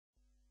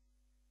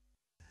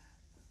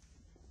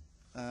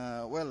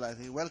Well, I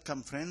think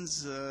welcome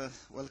friends,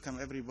 welcome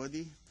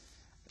everybody.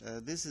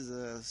 This is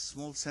a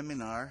small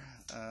seminar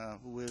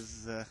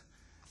with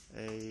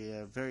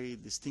a very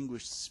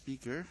distinguished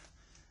speaker,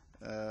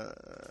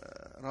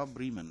 Rob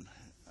Riemann.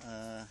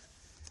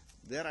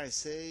 Dare I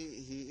say,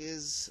 he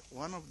is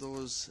one of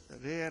those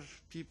rare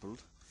people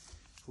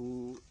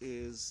who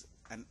is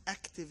an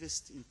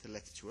activist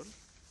intellectual,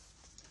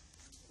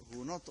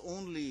 who not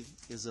only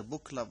is a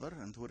book lover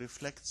and who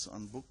reflects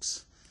on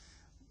books,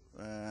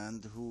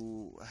 and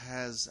who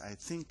has, I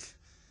think,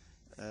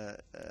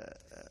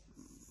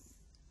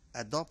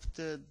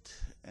 adopted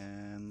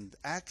and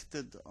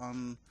acted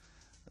on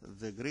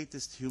the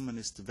greatest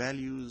humanist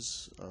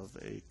values of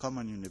a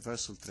common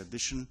universal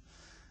tradition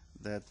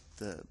that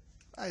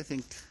I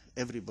think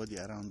everybody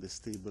around this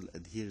table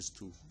adheres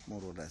to,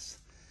 more or less.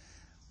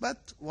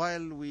 But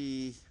while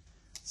we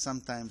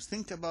sometimes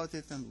think about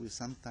it and we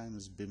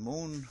sometimes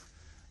bemoan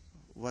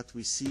what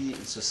we see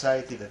in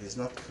society that is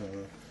not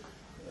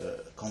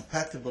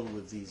compatible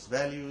with these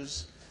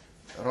values,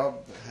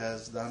 Rob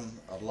has done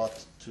a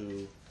lot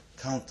to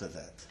counter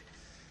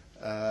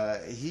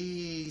that.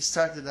 He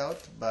started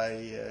out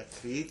by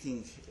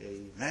creating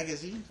a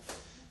magazine,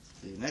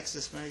 the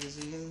Nexus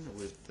magazine,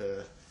 with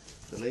the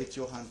late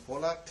Johann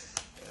Pollack,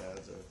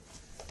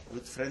 a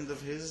good friend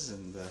of his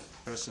and a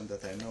person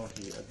that I know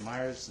he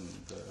admires and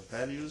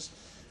values,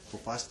 who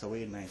passed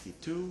away in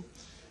 '92.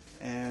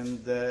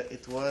 And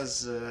it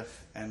was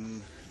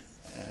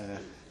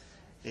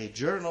a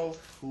journal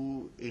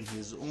who, in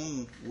his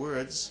own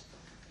words,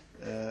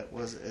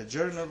 was a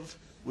journal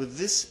with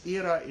this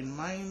era in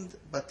mind,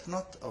 but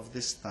not of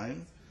this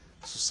time,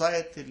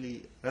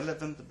 societally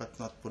relevant but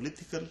not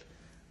political,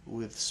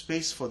 with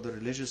space for the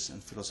religious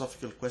and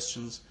philosophical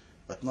questions,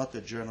 but not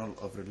a journal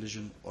of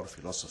religion or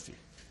philosophy.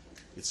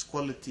 Its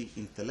quality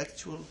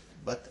intellectual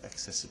but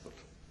accessible.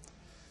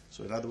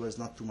 So in other words,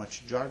 not too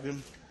much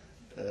jargon.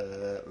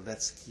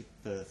 Let's keep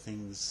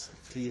things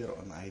clear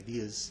on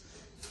ideas.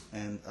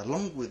 And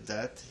along with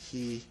that,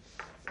 he,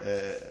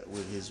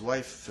 with his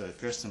wife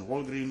Kirsten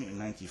Walgreen in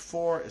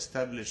 '94,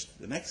 established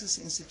the Nexus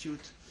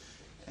Institute,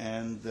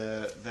 and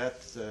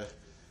that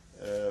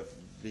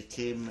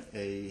became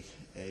a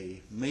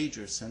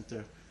major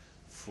center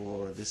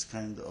for this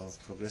kind of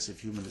progressive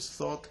humanist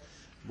thought,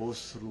 both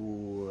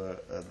through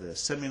the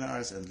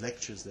seminars and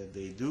lectures that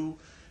they do.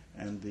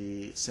 And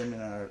the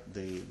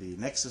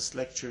Nexus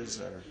lectures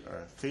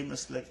are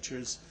famous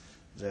lectures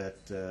that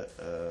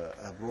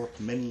have brought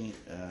many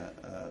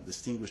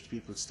distinguished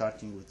people,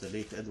 starting with the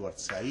late Edward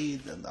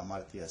Said and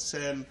Amartya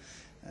Sen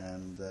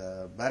and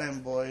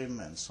Barenboim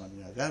and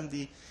Sonia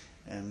Gandhi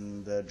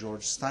and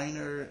George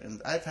Steiner.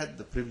 And I've had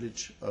the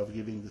privilege of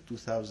giving the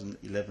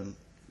 2011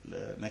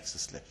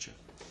 Nexus lecture.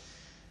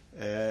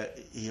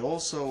 He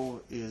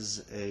also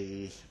is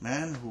a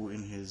man who,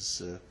 in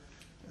his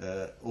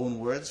own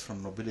words,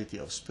 from Nobility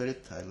of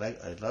Spirit, I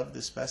love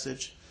this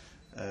passage,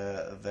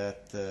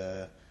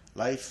 that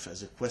life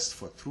as a quest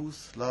for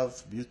truth,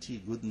 love, beauty,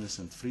 goodness,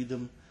 and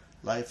freedom.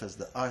 Life as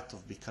the art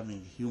of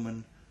becoming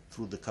human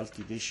through the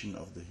cultivation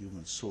of the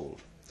human soul.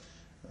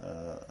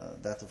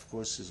 That, of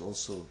course, is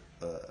also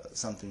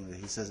something that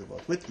he says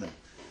about Whitman.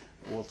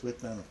 Walt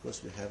Whitman, of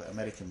course, we have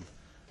American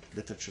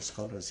literature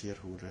scholars here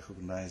who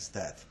recognize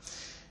that.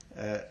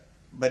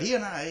 But he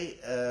and I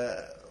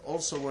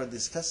also were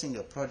discussing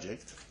a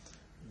project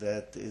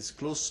that is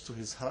close to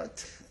his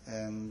heart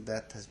and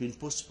that has been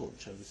postponed.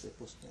 Shall we say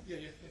postponed? Yeah,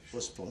 sure.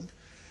 Postponed.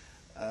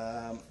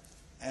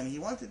 And he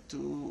wanted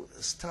to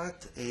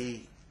start a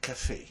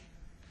cafe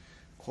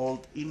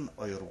called In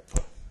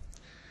Europa,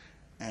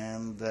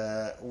 and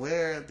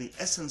where the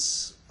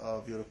essence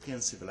of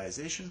European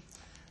civilization,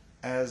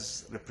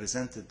 as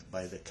represented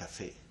by the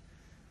cafe,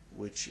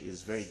 which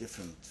is very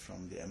different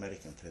from the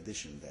American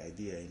tradition. The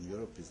idea in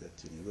Europe is that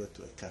when you go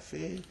to a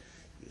cafe,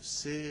 you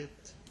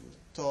sit, you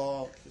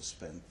talk, you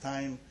spend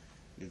time.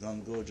 You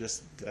don't go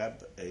just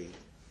grab a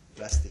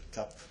plastic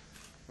cup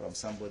from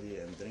somebody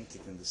and drink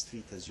it in the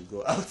street as you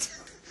go out.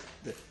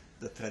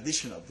 the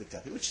tradition of the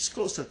cafe, which is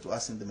closer to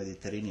us in the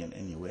Mediterranean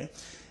anyway,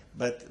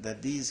 but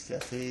that these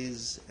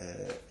cafes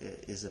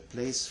is a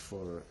place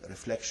for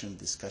reflection,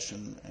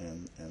 discussion,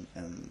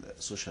 and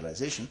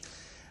socialization,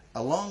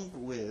 along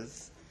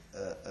with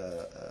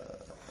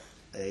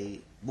a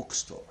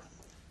bookstore.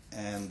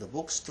 And the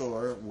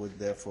bookstore would,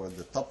 therefore,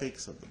 the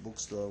topics of the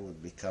bookstore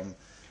would become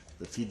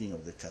the feeding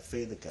of the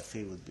cafe. The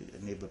cafe would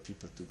enable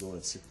people to go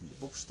and sit in the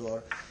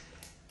bookstore.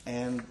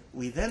 And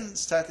we then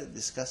started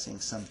discussing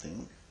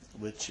something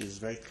which is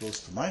very close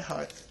to my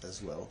heart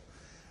as well,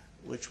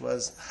 which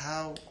was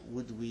how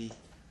would we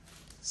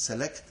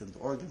select and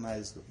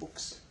organize the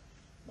books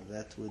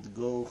that would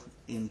go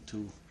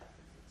into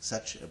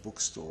such a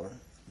bookstore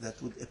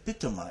that would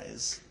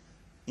epitomize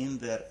in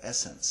their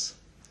essence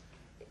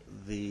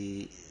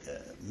the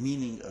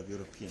meaning of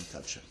European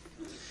culture.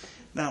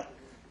 Now,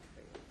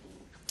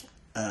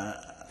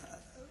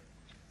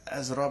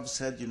 as Rob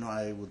said,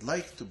 I would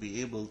like to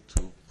be able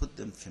to put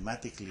them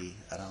thematically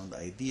around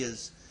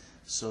ideas,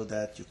 so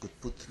that you could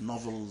put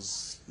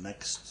novels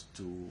next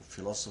to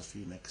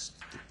philosophy, next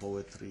to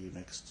poetry,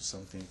 next to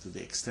something, to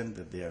the extent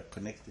that they are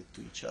connected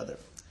to each other.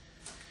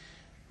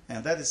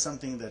 And that is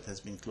something that has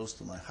been close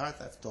to my heart.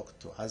 I've talked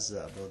to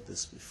Azza about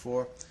this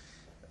before.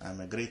 I'm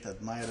a great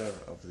admirer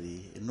of the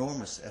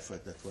enormous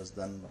effort that was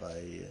done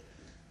by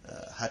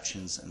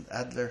Hutchins and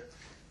Adler,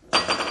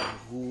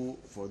 who,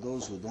 for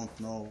those who don't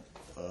know,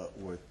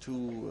 were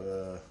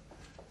two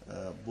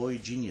boy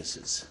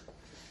geniuses.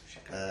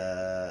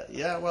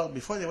 Yeah, well,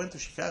 before they went to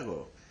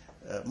Chicago,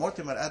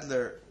 Mortimer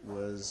Adler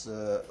was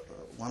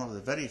one of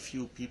the very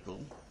few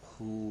people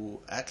who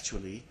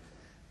actually,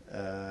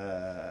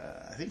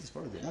 I think he's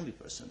probably the only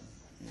person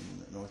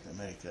in North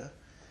America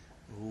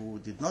who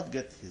did not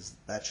get his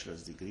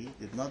bachelor's degree,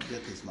 did not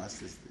get his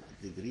master's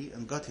degree,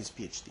 and got his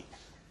PhD.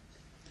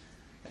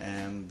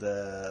 And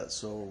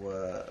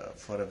so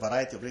for a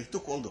variety of reasons, he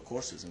took all the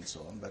courses and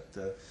so on, but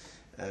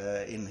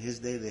in his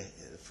day,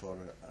 for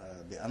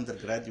the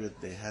undergraduate,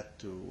 they had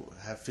to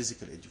have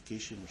physical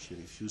education, which he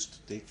refused to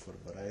take for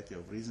a variety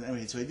of reasons.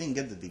 Anyway, so he didn't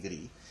get the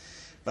degree,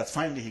 but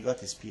finally he got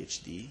his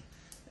PhD,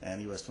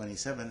 and he was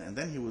 27, and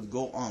then he would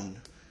go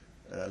on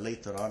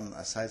later on,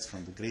 aside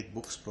from the Great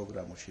Books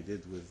program, which he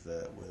did with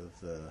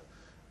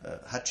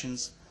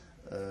Hutchins,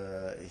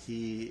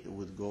 he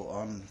would go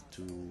on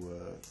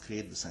to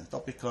create the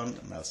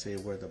Synthopicon, and I'll say a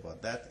word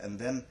about that, and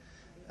then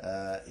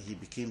he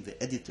became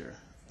the editor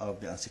of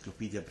the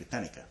Encyclopedia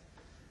Britannica.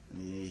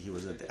 And he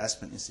was at the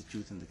Aspen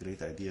Institute and the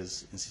Great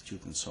Ideas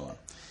Institute and so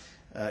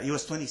on. He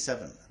was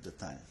 27 at the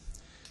time.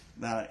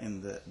 Now,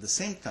 in the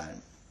same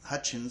time,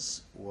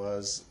 Hutchins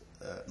was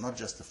not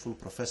just a full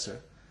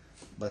professor,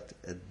 but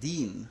a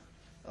dean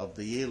of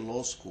the Yale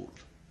Law School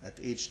at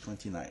age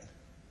 29.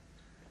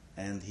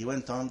 And he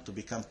went on to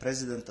become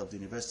president of the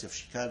University of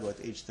Chicago at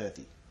age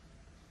 30.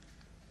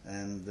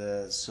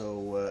 And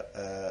so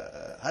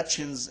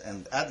Hutchins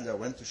and Adler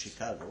went to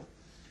Chicago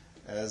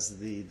as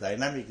the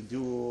dynamic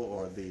duo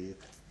or the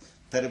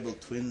terrible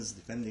twins,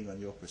 depending on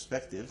your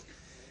perspective.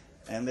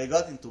 And they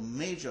got into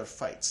major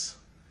fights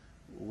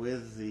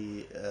with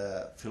the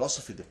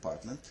philosophy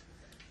department,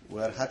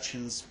 where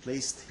Hutchins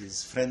placed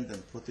his friend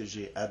and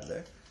protege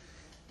Adler,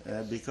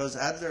 because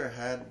Adler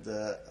had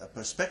a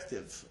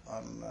perspective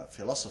on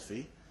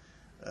philosophy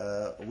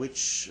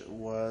which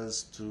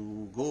was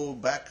to go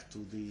back to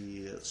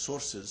the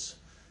sources.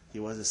 He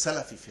was a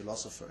Salafi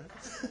philosopher.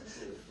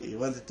 He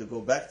wanted to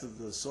go back to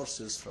the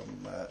sources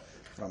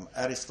from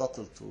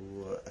Aristotle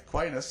to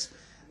Aquinas,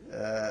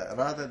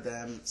 rather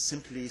than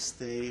simply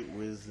stay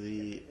with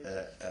the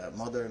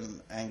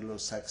modern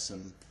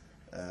Anglo-Saxon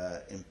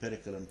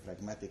empirical and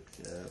pragmatic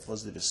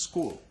positivist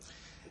school.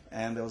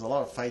 And there was a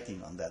lot of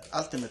fighting on that.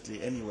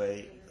 Ultimately,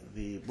 anyway,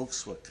 the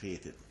books were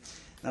created.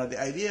 Now, the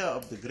idea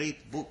of the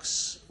great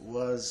books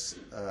was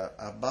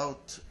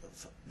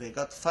they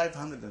got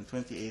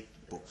 528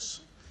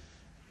 books,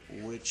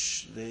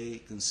 which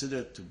they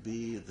considered to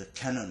be the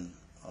canon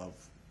of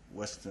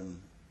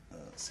Western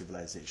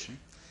civilization.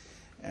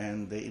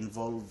 And they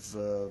involve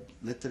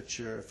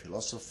literature,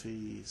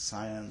 philosophy,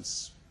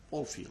 science,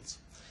 all fields.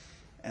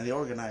 And they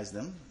organized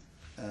them.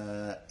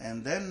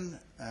 And then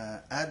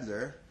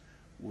Adler,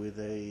 with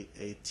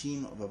a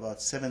team of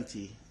about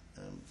 70,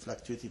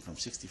 fluctuating from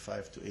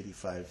 65 to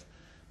 85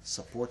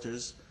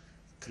 supporters,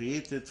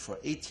 created for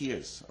 8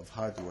 years of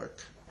hard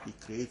work, he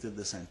created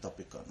the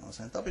Synthopicon. Now,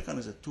 Synthopicon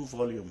is a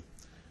 2-volume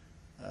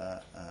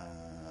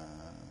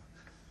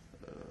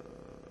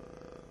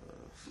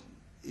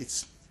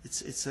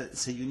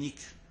it's a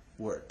unique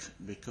work,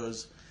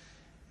 because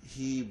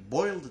he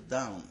boiled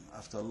down,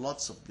 after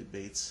lots of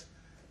debates,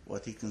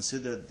 what he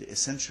considered the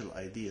essential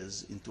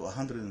ideas into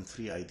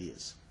 103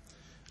 ideas.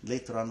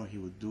 Later on, he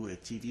would do a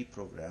TV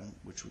program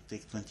which would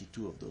take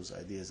 22 of those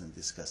ideas and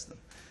discuss them.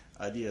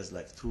 Ideas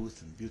like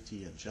truth and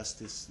beauty and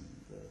justice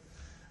and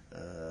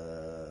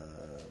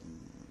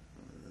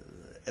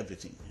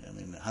everything. I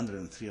mean,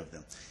 103 of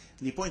them.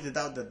 And he pointed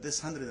out that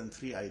this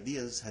 103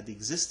 ideas had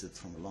existed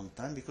from a long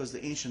time, because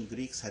the ancient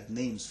Greeks had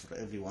names for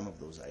every one of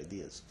those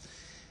ideas.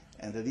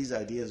 And that these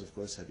ideas, of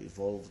course, have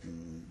evolved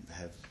and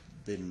have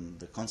been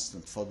the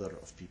constant fodder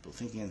of people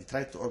thinking, and he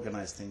tried to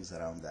organize things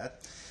around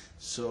that.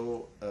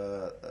 So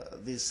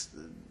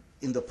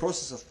in the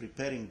process of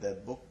preparing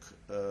that book,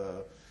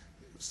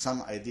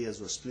 some ideas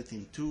were split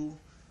in two.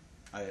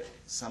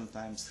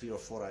 Sometimes 3 or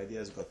 4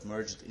 ideas got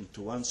merged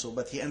into one.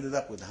 But he ended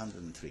up with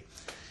 103.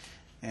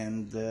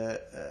 And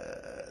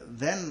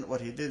then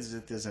what he did is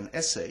there's an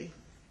essay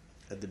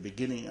at the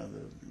beginning of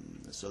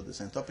so the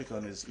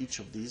Synthopicon is each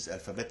of these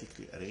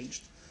alphabetically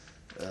arranged,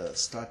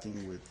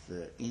 starting with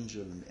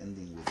angel and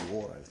ending with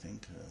war, I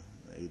think,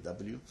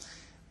 AW.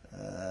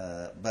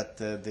 But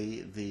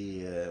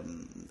the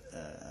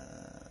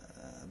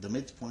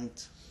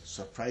midpoint,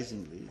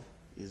 surprisingly,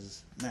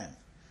 is man.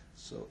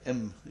 So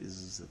M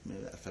is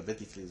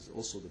alphabetically is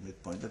also the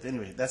midpoint. But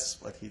anyway,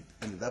 that's what he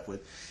ended up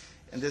with.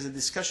 And there's a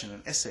discussion,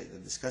 an essay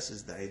that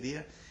discusses the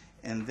idea,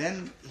 and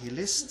then he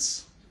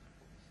lists,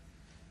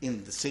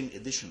 in the same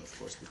edition, of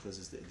course, because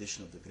it's the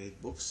edition of the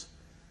great books,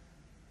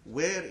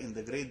 where in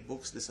the great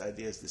books this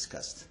idea is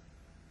discussed.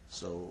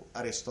 So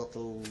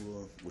Aristotle,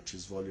 which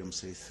is volume,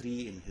 say,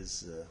 3 in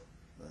his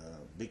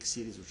big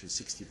series, which is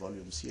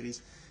 60-volume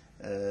series,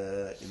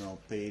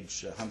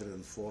 page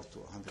 104 to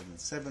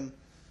 107.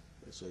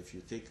 So if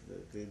you take the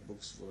great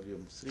books,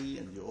 volume 3,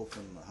 and you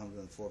open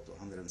 104 to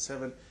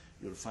 107,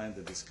 you'll find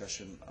the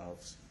discussion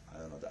of, I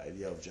don't know, the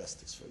idea of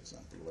justice, for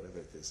example, whatever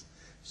it is.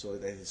 So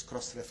that is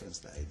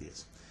cross-referenced the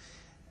ideas.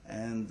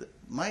 And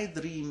my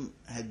dream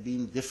had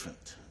been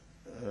different,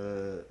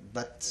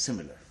 but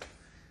similar.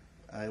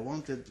 I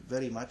wanted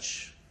very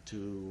much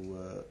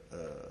to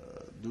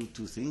do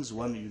two things.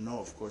 One, you know,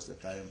 of course,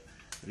 that I am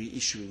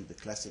reissuing the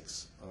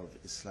classics of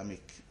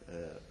Islamic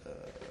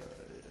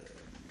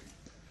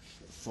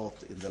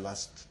thought in the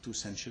last 2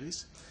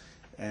 centuries.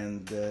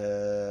 And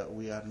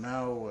we are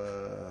now,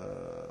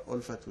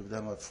 Ulfat, we've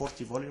done about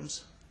 40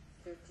 volumes?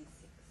 36.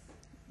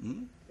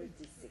 Hmm?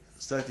 36.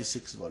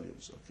 36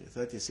 volumes, okay.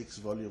 36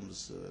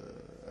 volumes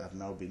have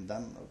now been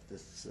done of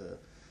this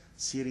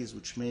series,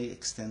 which may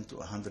extend to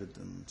 100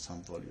 and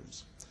some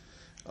volumes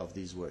of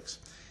these works.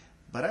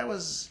 But I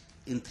was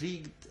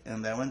intrigued,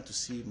 and I went to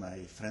see my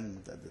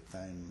friend at the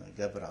time,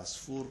 Gabr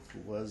Asfour, who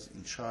was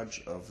in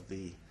charge of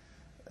the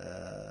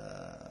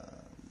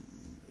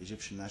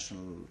Egyptian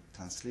National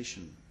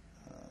Translation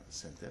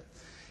Center.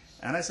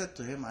 And I said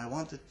to him, I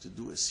wanted to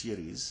do a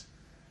series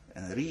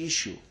and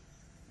reissue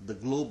the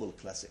global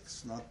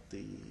classics, not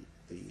the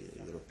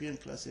European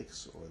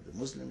classics or the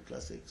Muslim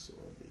classics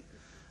or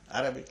the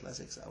Arabic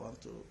classics. I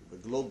want the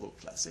global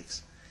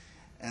classics.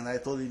 And I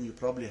told him, you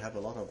probably have a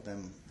lot of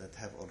them that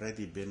have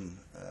already been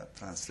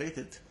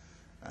translated.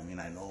 I mean,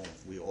 I know,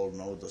 we all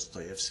know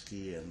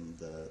Dostoevsky and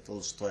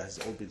Tolstoy has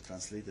all been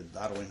translated,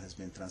 Darwin has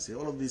been translated,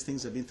 all of these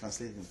things have been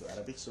translated into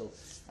Arabic, so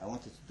I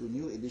wanted to do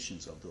new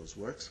editions of those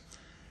works.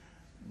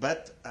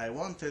 But I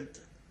wanted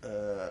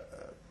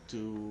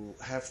to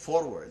have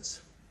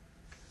forewords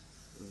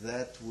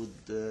that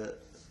would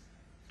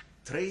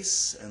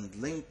trace and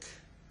link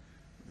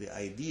the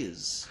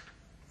ideas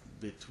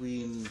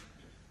between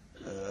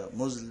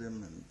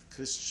Muslim and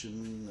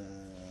Christian,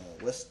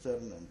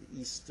 Western and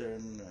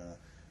Eastern,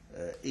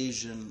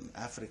 Asian,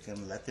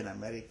 African, Latin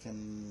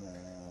American,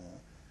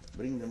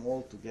 bring them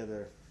all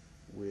together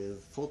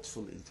with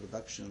thoughtful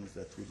introductions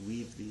that would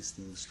weave these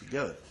things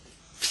together.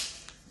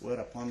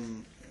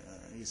 Whereupon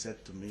he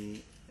said to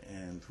me,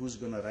 and who's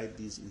going to write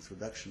these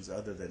introductions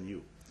other than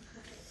you?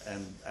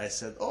 And I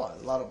said, oh,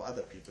 a lot of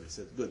other people. He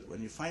said, good,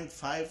 when you find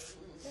 5,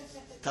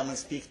 come and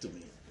speak to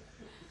me.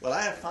 Well,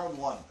 I have found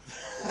one.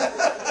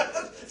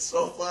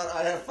 So far,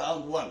 I have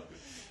found one.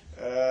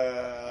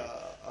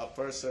 A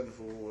person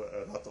who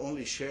not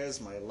only shares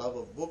my love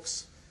of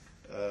books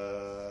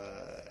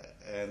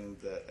and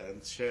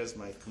shares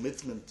my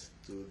commitment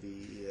to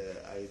the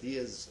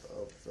ideas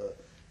of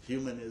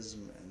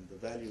humanism and the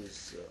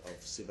values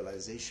of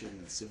civilization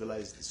and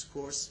civilized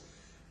discourse,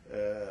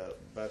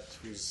 but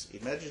who's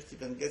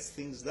imaginative and gets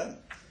things done.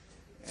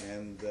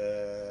 And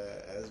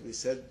as we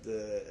said,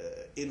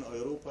 in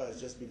Europa has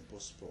just been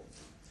postponed.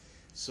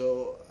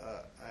 So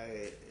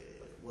I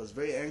was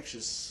very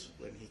anxious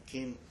when he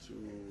came to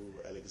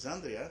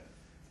Alexandria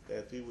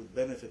that we would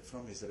benefit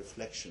from his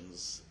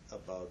reflections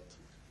about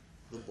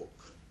the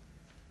book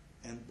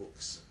and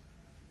books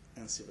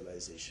and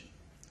civilization.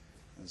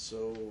 And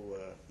so,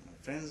 my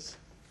friends,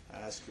 I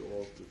ask you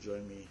all to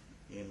join me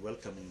in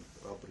welcoming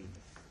Rob Reed.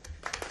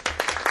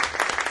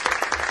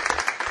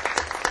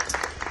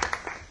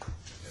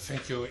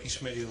 Thank you,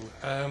 Ismail.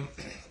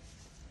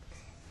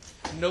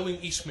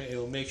 Knowing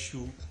Ismail makes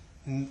you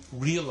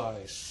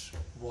realize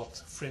what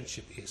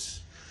friendship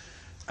is.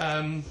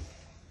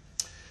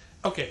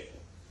 Okay,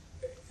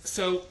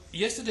 so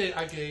yesterday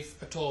I gave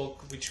a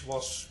talk which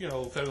was,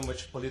 very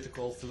much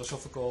political,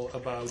 philosophical,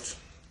 about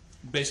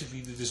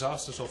basically the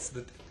disasters of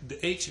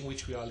the age in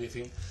which we are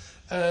living.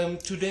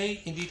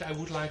 Today, indeed, I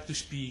would like to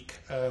speak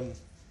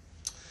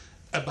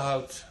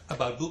about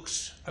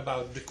books,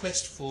 about the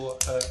quest for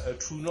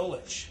true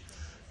knowledge.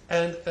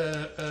 And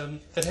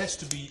it has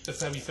to be a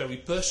very, very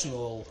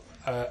personal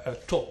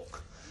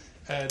talk,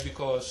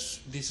 because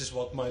this is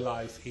what my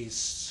life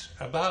is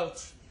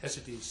about, as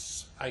it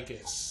is, I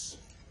guess,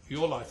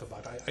 your life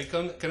about. I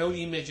can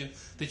only imagine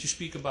that you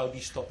speak about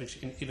these topics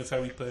in a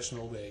very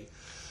personal way.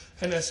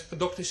 And as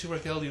Dr.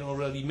 Serageldin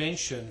already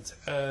mentioned,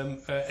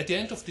 at the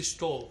end of this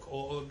talk,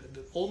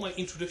 all my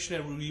introductory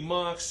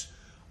remarks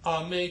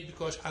are made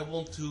because I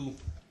want to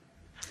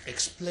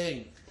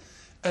explain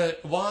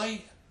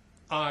why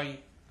I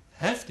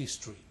have this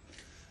dream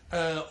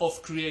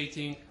of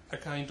creating a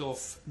kind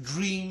of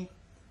dream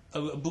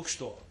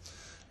bookstore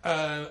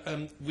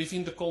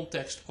within the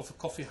context of a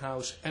coffee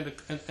house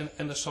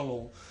and a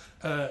salon.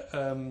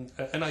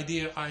 An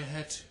idea I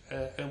had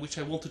and which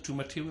I wanted to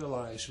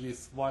materialize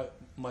with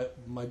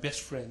my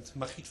best friend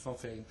Margriet van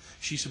Veen.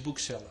 She's a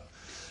bookseller,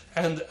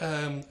 and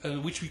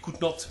which we could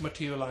not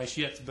materialize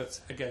yet, but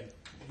again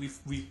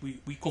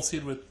we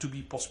consider it to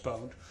be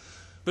postponed.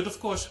 But of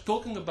course,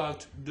 talking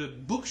about the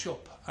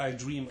bookshop I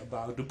dream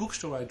about, the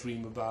bookstore I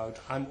dream about,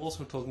 I'm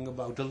also talking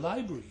about the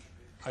library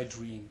I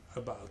dream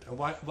about, and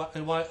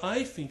why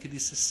I think it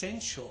is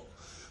essential,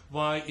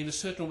 why in a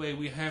certain way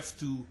we have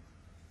to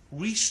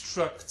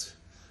restruct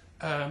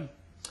and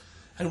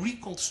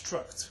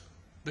reconstruct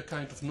the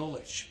kind of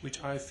knowledge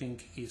which I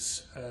think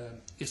is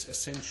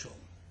essential.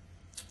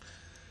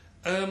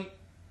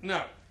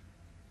 Now,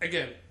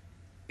 again,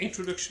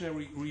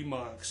 introductory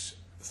remarks.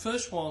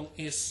 First one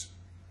is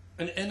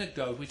an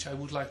anecdote which I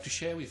would like to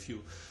share with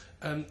you,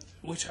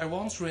 which I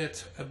once read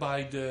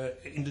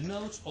in the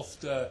notes of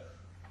the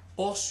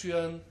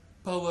Austrian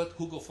poet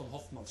Hugo von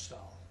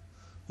Hofmannsthal,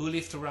 who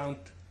lived around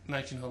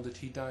 1900.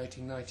 He died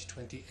in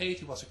 1928.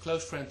 He was a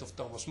close friend of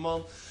Thomas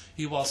Mann.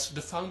 He was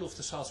the founder of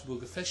the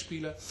Salzburger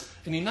Festspiele.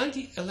 And in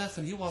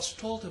 1911 he was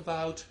told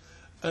about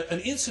an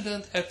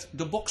incident at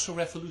the Boxer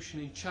Revolution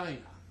in China.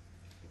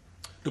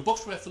 The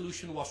Boxer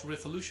Revolution was a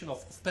revolution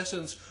of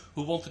peasants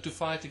who wanted to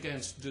fight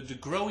against the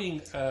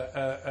growing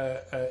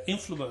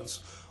influence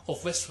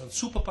of Western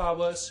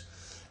superpowers.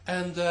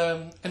 And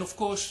of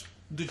course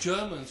the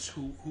Germans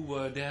who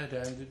were there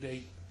then,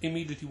 they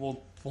immediately want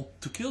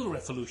to kill the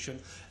revolution.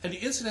 And the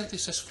incident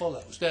is as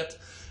follows, that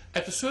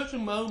at a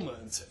certain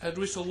moment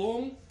there is a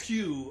long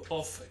queue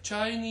of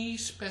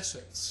Chinese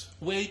peasants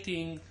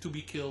waiting to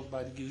be killed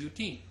by the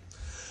guillotine.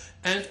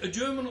 And a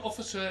German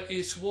officer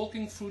is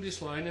walking through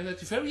this line, and at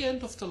the very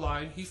end of the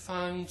line he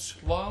finds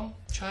one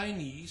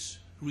Chinese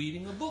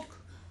reading a book.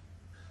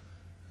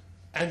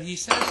 And he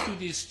says to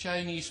this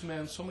Chinese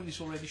man, somebody's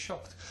already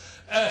shocked,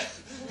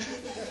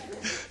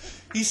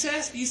 he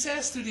says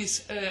to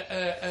this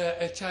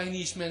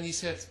Chinese man, he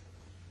said,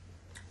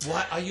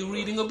 "Why are you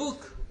reading a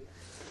book?"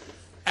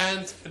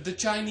 And the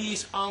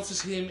Chinese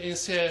answers him and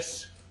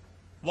says,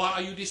 "Why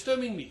are you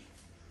disturbing me?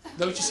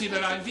 Don't you see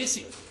that I'm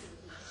busy?"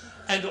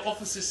 And the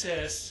officer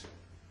says,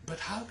 "But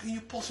how can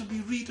you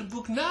possibly read a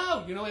book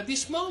now, you know, at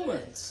this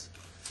moment?"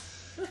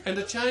 And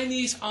the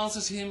Chinese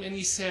answers him and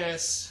he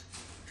says,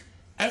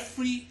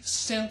 "Every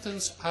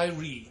sentence I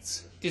read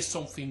is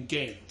something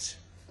gained."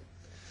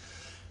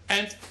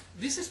 And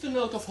this is the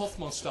note of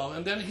Hofmannsthal,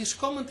 and then his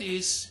comment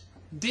is,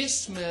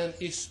 this man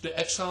is the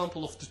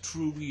example of the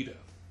true reader.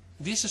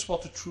 This is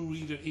what the true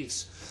reader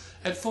is.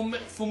 And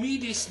for me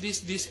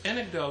this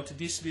anecdote,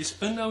 this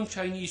unknown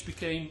Chinese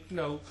became, you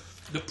know,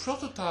 the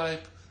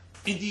prototype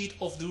indeed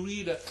of the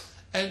reader.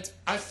 And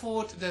I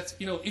thought that,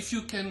 you know, if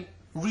you can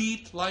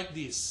read like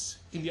this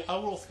in the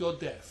hour of your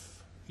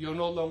death, you're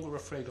no longer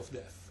afraid of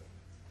death.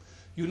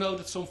 You know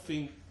that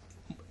something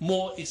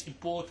more is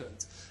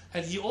important.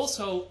 And he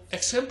also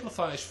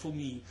exemplifies for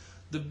me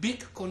the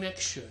big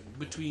connection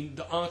between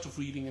the art of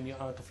reading and the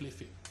art of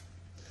living.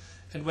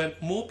 And when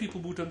more people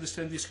would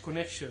understand this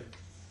connection,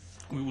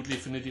 we would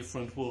live in a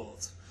different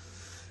world.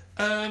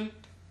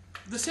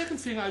 The second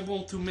thing I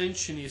want to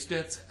mention is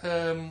that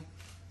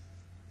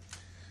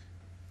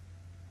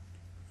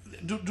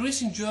there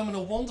is in German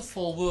a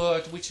wonderful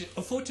word which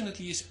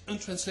unfortunately is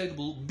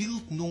untranslatable,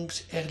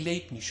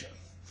 Bildungserlebnisse.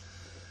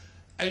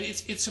 And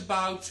it's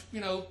about, you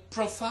know,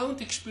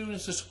 profound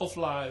experiences of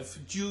life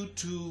due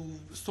to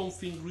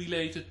something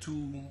related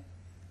to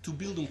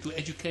Bildung, to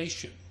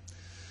education.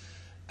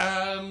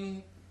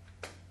 And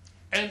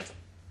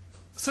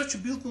such a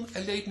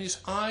Bildungserlebnis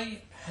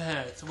I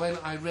had when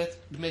I read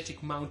The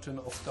Magic Mountain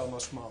of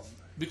Thomas Mann.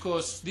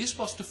 Because this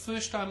was the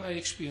first time I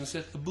experienced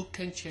that a book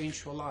can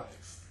change your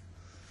life.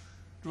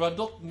 There are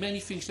not many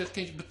things that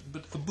can,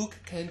 but a book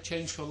can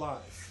change your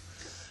life.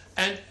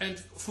 And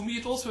for me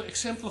it also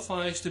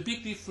exemplifies the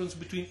big difference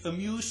between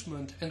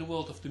amusement and the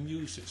world of the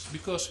muses.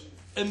 Because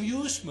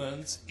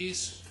amusement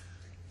is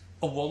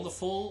a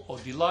wonderful or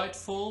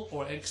delightful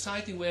or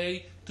exciting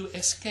way to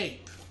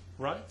escape,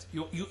 right?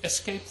 You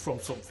escape from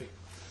something.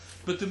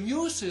 But the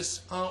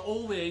muses are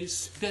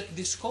always that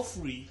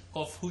discovery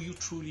of who you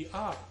truly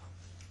are,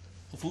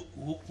 of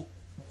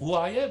who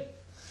I am.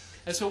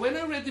 And so when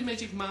I read The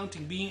Magic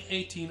Mountain, being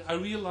 18, I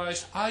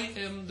realized I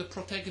am the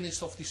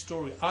protagonist of this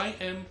story. I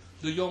am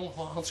the young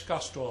Hans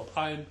Castorp.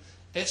 I'm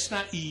as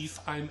naive,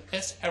 I'm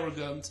as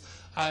arrogant,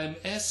 I'm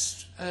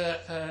as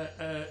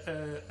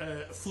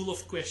full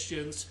of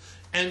questions,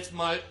 and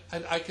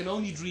I can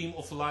only dream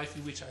of a life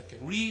in which I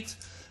can read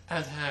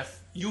and have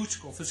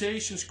huge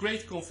conversations,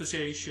 great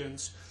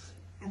conversations,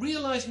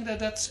 realizing that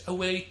that's a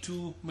way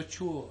to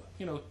mature,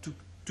 you know,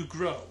 to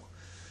grow.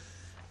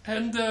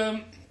 And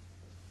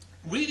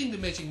reading The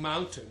Magic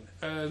Mountain,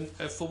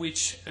 for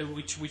which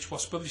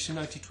was published in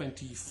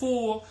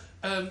 1924,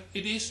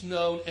 it is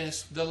known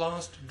as the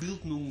last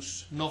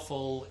Bildungs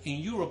novel in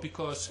Europe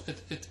because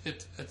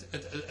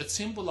it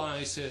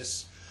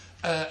symbolizes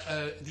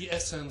the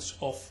essence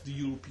of the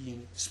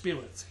European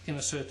spirit in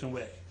a certain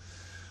way.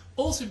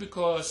 Also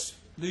because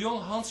the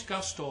young Hans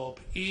Castorp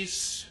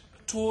is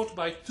taught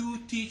by two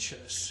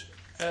teachers,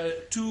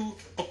 two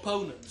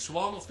opponents.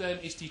 One of them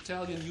is the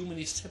Italian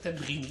humanist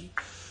Settembrini,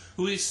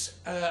 who is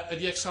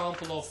the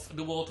example of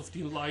the world of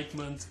the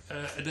Enlightenment,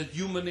 that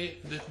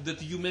the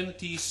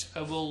humanities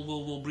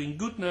will bring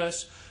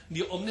goodness,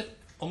 the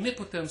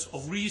omnipotence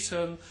of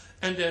reason,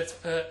 and that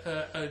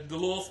the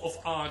love of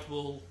art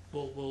will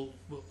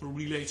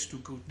relate to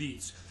good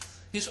deeds.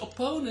 His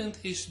opponent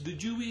is the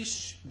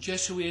Jewish,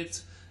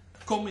 Jesuit,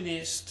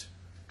 communist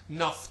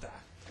NAFTA,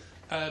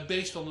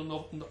 based on the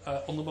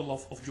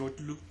novel of George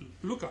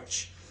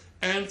Lukács.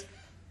 And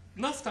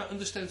NAFTA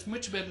understands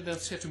much better than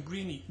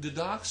Settembrini the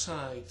dark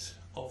side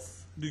of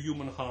the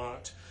human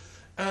heart.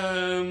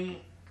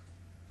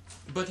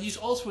 But he's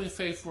also in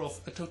favor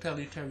of a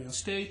totalitarian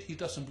state. He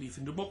doesn't believe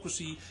in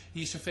democracy.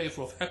 He's in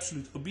favor of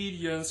absolute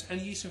obedience, and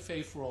he's in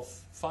favor of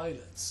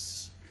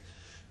violence.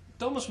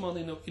 Thomas Mann,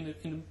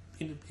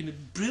 in a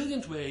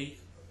brilliant way,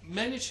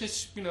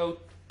 manages,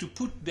 to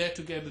put there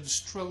together the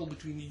struggle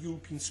between the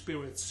European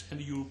spirits and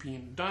the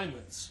European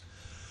diamonds.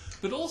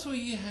 But also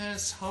he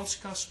has Hans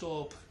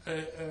Castorp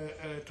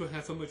to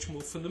have a much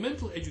more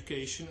fundamental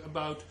education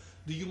about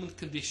the human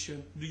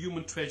condition, the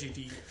human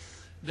tragedy,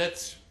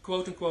 that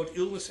quote-unquote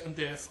illness and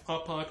death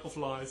are part of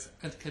life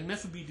and can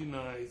never be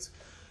denied.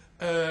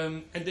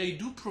 And they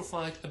do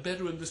provide a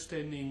better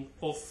understanding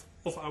of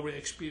our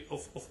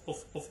experience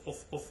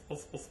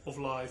of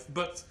life.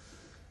 But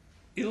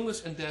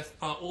illness and death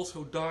are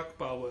also dark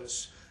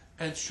powers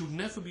and should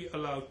never be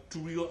allowed to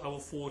rule our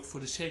fort for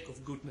the sake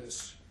of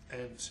goodness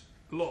and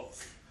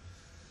love.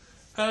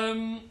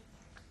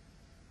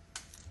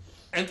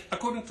 And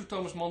according to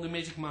Thomas Mann, The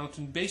Magic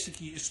Mountain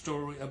basically is a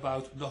story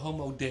about the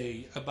Homo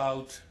Dei,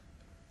 about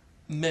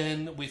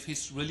man with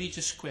his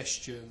religious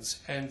questions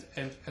and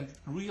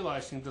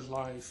realizing that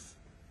life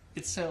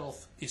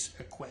itself is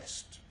a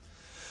quest.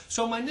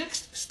 So my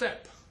next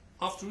step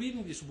after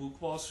reading this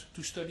book was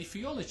to study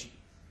theology.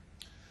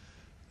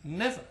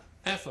 Never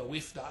ever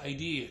with the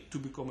idea to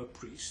become a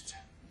priest,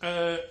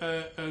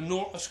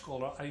 nor a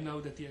scholar. I know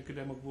that the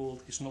academic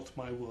world is not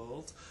my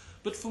world.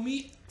 But for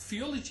me,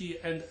 theology,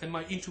 and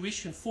my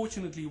intuition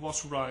fortunately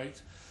was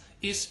right,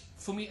 is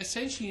for me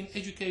essentially an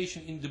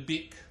education in the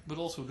big but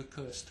also the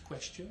cursed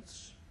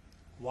questions.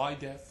 Why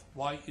death?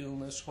 Why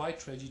illness? Why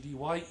tragedy?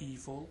 Why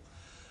evil?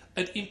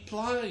 It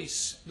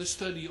implies the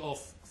study of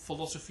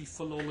philosophy,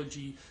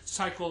 philology,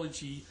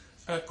 psychology,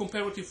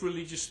 comparative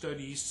religious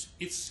studies.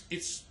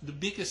 It's the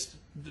best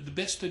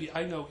study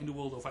I know in the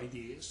world of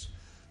ideas.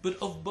 But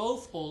of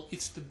both all,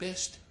 it's the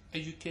best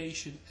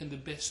education and the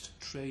best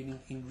training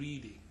in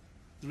reading.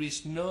 There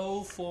is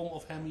no form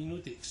of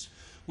hermeneutics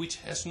which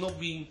has not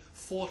been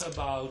thought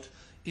about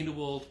in the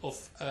world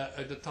of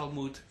the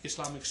Talmud,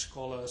 Islamic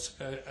scholars,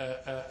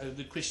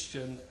 the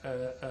Christian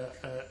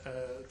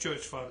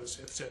church fathers,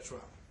 etc.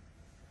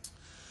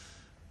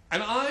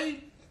 And I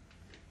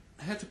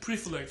had the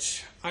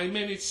privilege, I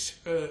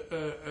managed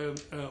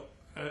to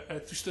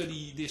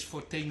study this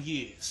for 10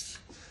 years.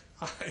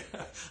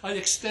 I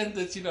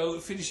extended,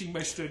 finishing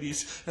my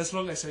studies as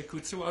long as I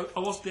could. So I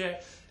was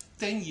there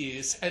 10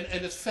 years, and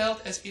it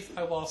felt as if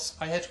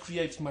I had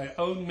created my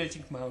own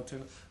Magic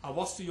Mountain. I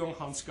was the young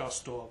Hans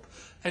Castorp,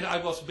 and I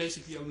was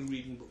basically only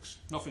reading books,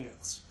 nothing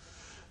else.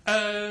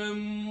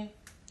 And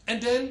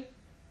then,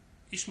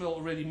 Ismail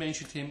already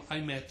mentioned him,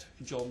 I met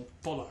John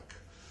Pollack.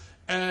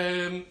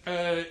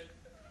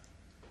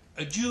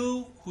 A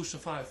Jew who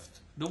survived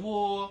the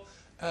war.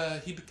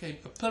 He became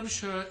a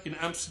publisher in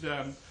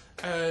Amsterdam,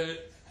 and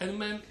a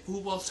man who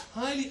was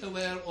highly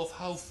aware of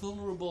how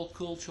vulnerable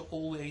culture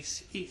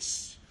always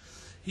is.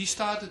 He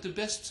started the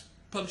best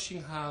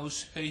publishing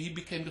house. He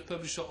became the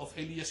publisher of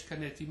Elias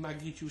Canetti,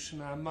 Margriet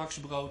Yourcenar, Max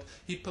Brod.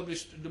 He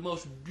published the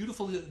most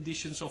beautiful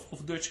editions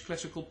of Dutch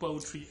classical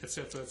poetry,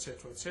 etc.,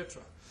 etc.,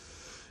 etc.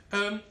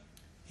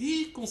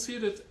 He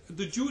considered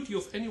the duty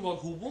of anyone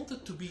who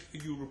wanted to be a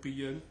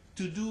European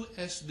to do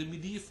as the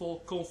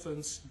medieval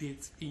convents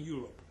did in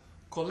Europe.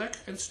 Collect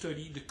and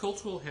study the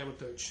cultural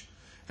heritage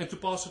and to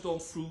pass it on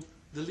through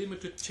the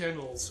limited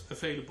channels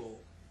available.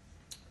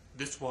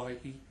 That's why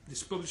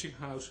this publishing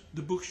house,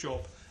 the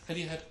bookshop, and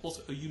he had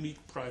also a unique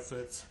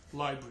private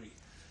library.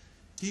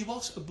 He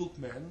was a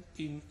bookman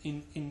in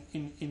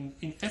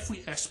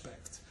every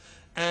aspect,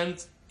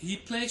 and he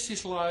placed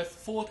his life,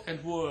 thought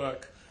and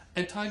work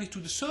entirely to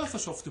the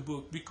surface of the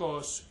book,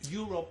 because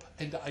Europe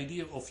and the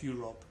idea of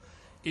Europe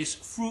is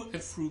through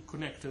and through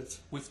connected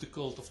with the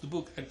cult of the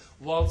book. And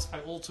once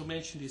I also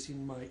mentioned this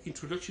in my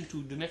introduction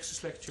to the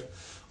Nexus lecture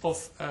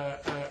of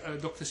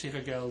Dr.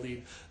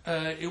 Serageldin.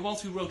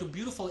 Once he wrote a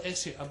beautiful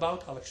essay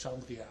about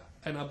Alexandria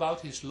and about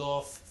his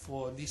love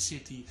for this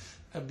city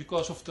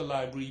because of the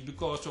library,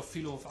 because of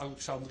Philo of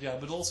Alexandria,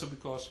 but also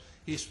because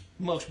his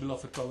most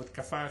beloved poet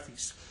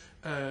Kavafis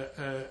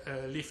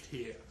lived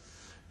here.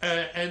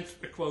 And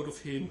a quote of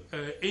him,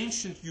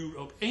 ancient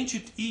Europe,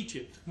 ancient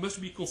Egypt must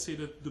be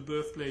considered the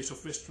birthplace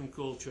of Western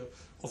culture,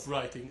 of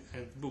writing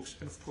and books.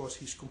 And of course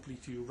he's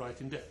completely right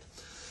in that.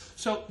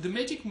 So the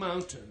Magic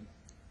Mountain,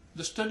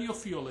 the study of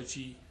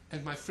theology,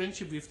 and my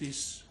friendship with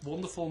this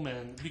wonderful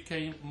man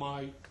became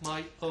my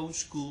own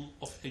school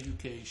of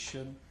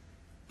education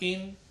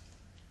in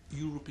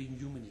European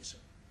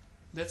humanism.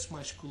 That's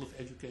my school of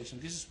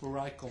education. This is where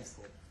I come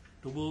from,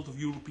 the world of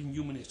European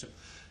humanism.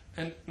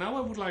 And now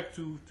I would like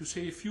to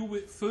say a few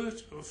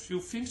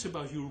things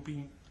about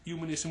European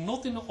humanism,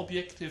 not in an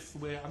objective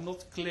way. I'm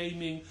not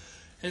claiming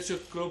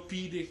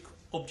encyclopedic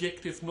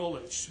objective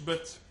knowledge,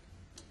 but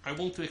I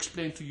want to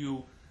explain to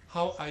you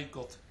how I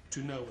got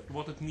to know it,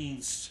 what it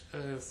means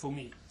for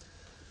me.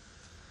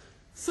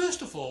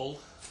 First of all,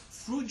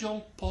 through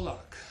John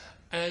Pollack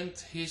and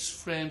his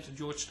friend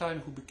George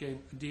Steiner, who became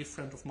a dear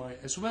friend of mine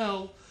as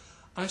well,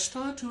 I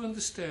start to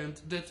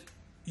understand that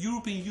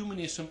European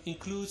humanism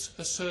includes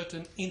a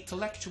certain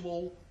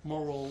intellectual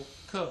moral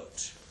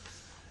code.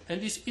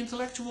 And this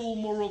intellectual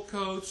moral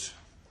code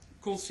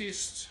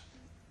consists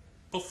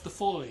of the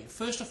following.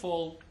 First of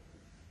all,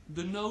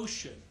 the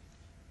notion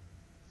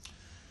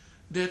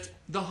that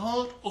the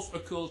heart of a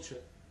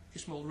culture,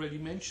 Ismail already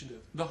mentioned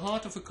it, the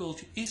heart of a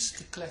culture is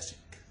the classic,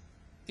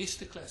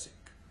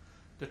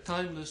 the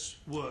timeless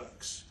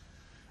works.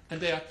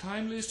 And they are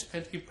timeless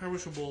and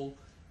imperishable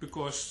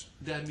because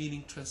their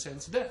meaning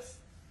transcends death.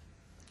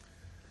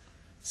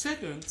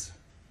 Second,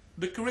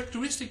 the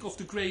characteristic of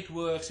the great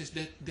works is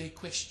that they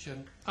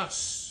question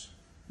us.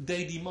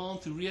 They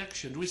demand a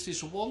reaction. There is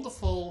this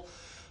wonderful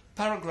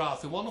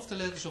paragraph in one of the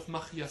letters of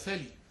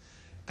Machiavelli,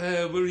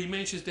 where he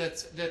mentions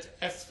that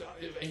after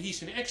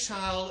he's in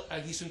exile,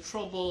 he's in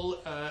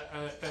trouble.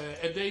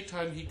 At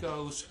daytime he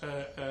goes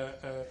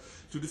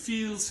to the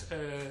fields,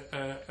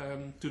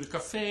 to the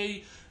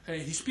cafe.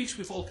 He speaks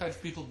with all kinds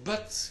of people,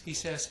 but he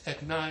says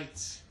at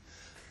night,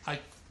 I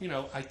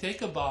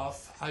take a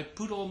bath, I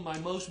put on my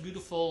most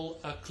beautiful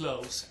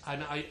clothes,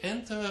 and I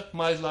enter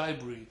my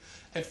library,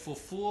 and for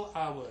 4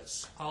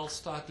 hours I'll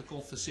start the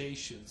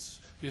conversations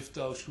with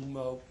those who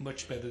know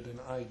much better than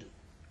I do.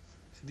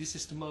 This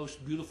is the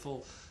most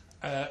beautiful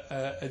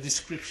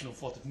description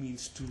of what it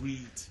means to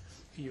read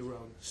in your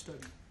own study.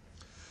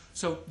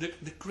 So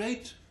the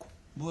great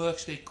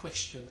works, they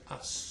question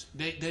us.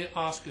 They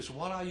ask us,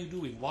 what are you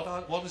doing?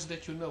 What is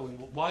that you're knowing?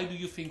 Why do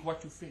you think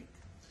what you think?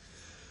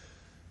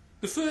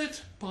 The third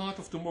part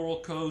of the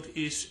moral code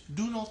is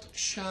do not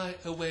shy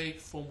away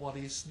from what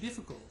is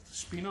difficult.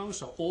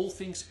 Spinoza, all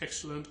things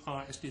excellent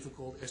are as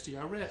difficult as they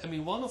are rare. I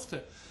mean, one of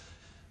the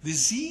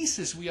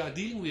diseases we are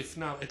dealing with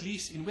now, at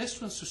least in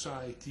Western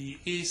society,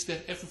 is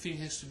that everything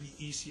has to be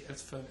easy and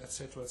fun,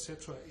 etc.,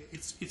 etc.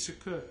 It's a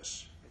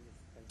curse.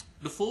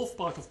 The fourth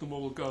part of the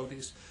moral code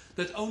is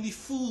that only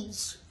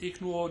fools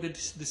ignore the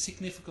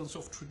significance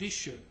of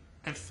tradition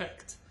and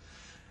fact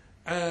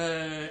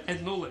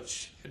and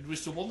knowledge. And there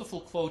is a wonderful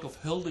quote of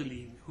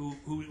Serageldin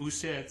who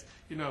said,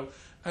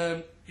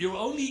 you're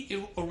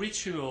only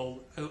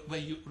original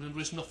when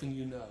there is nothing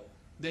you know.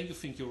 Then you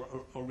think you're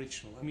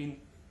original. I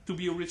mean, to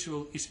be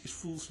original is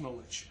fool's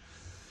knowledge.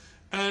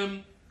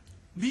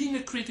 Being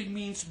a critic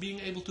means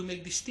being able to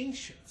make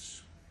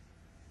distinctions.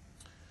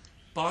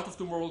 Part of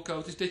the moral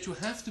code is that you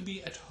have to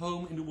be at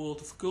home in the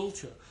world of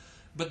culture.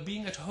 But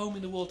being at home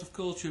in the world of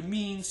culture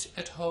means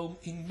at home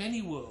in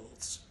many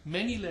worlds,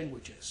 many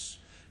languages.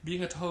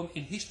 Being at home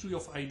in history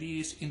of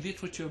ideas, in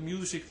literature,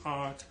 music,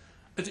 art.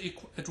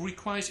 It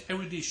requires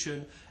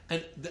erudition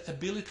and the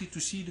ability to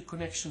see the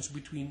connections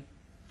between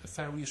the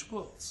various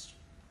worlds.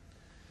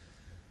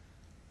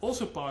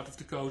 Also part of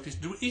the code is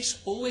there is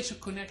always a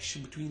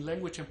connection between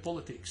language and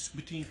politics,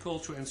 between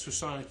culture and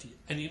society.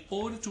 And in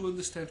order to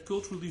understand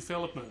cultural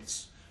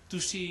developments, to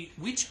see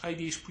which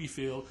ideas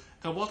prevail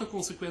and what the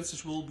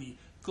consequences will be,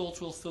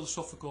 cultural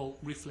philosophical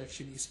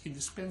reflection is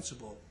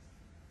indispensable.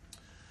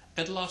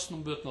 And last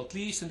but not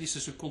least, and this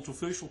is a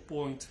controversial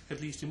point,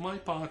 at least in my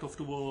part of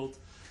the world,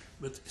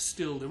 but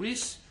still there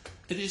is,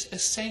 it is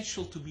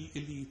essential to be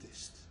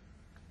elitist.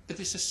 It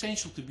is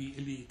essential to be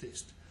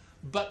elitist,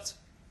 but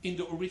in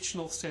the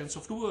original sense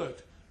of the word,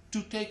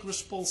 to take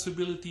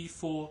responsibility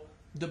for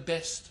the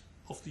best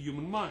of the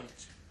human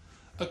mind.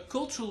 A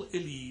cultural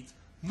elite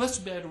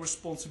must bear the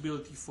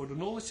responsibility for the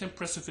knowledge and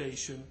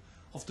preservation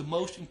of the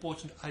most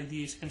important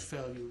ideas and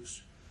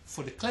values,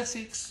 for the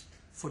classics,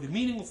 for the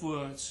meaning of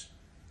words,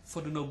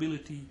 for the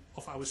nobility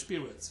of our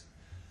spirit.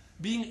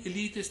 Being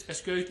elitist,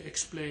 as Goethe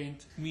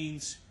explained,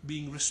 means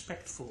being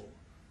respectful.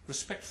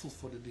 Respectful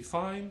for the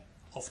divine,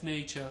 of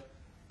nature,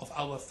 of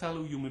our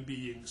fellow human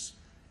beings,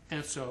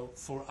 and so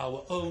for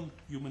our own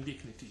human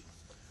dignity.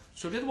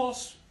 So that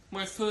was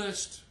my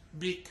first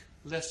big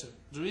lesson.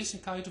 There is a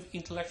kind of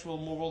intellectual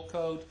moral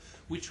code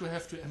which you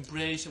have to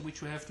embrace and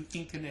which you have to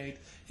incarnate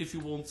if you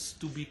want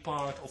to be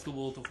part of the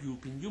world of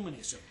European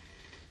humanism.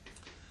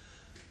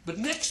 But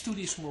next to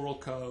this moral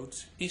code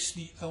is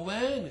the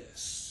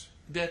awareness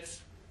that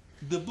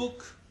the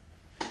book,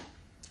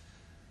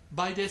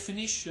 by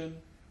definition,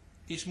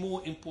 is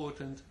more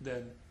important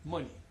than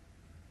money.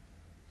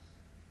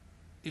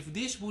 If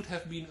this would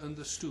have been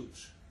understood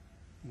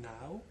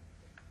now,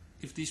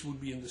 if this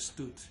would be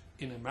understood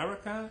in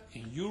America,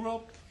 in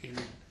Europe, in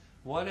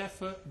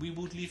whatever, we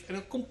would live in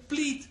a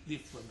complete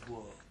different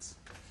world.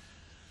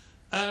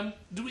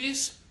 There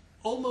is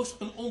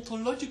almost an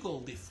ontological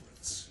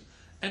difference.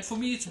 And for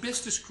me it's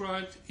best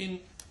described in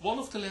one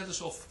of the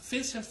letters of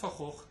Vincent van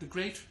Gogh, the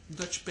great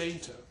Dutch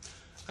painter,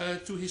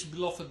 to his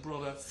beloved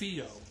brother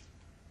Theo.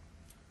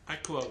 I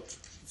quote,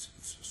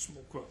 it's a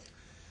small quote.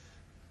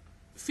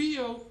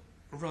 Theo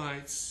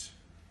writes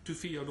to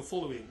Theo the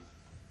following: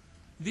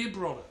 Dear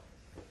brother,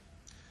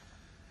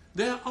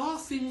 there are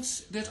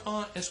things that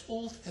are as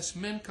old as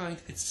mankind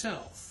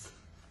itself,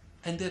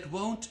 and that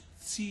won't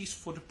sees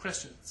for the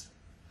present.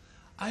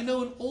 I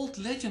know an old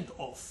legend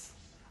of,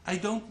 I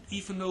don't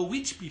even know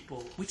which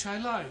people, which I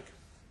like,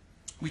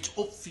 which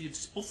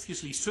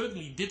obviously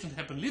certainly didn't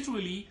happen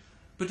literally,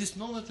 but is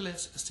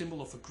nonetheless a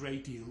symbol of a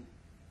great deal.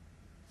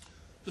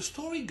 The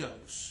story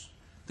goes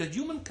that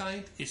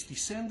humankind is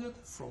descended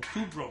from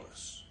two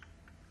brothers.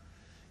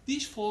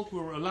 These folk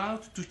were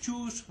allowed to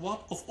choose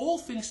what of all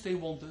things they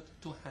wanted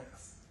to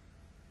have.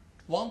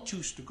 One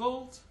chose the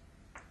gold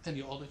and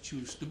the other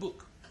chose the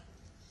book.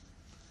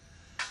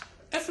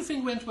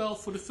 Everything went well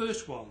for the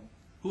first one,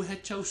 who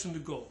had chosen the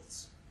gold,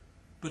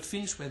 but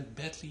things went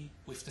badly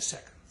with the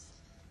second.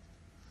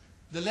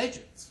 The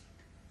legend,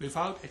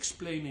 without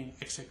explaining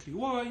exactly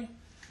why,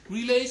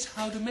 relates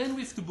how the man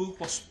with the book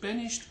was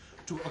banished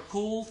to a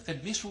cold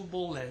and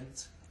miserable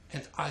land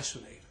and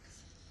isolated.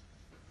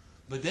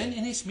 But then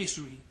in his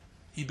misery,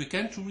 he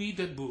began to read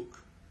that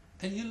book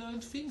and he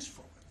learned things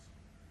from it.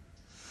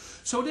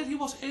 So that he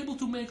was able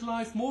to make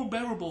life more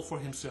bearable for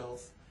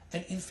himself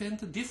and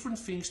invented different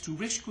things to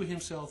rescue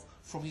himself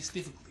from his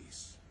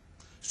difficulties.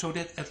 So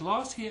that at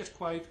last he had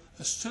quite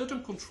a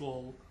certain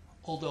control,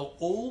 although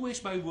always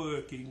by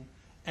working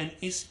and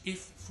as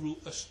if through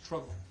a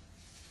struggle.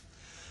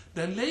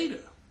 Then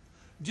later,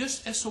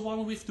 just as the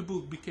one with the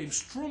book became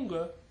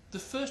stronger, the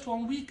first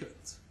one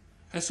weakened.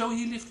 And so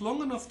he lived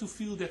long enough to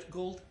feel that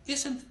gold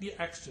isn't the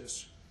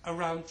axis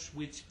around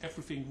which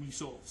everything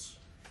resolves.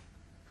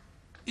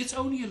 It's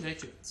only a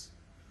legend,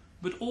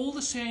 but all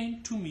the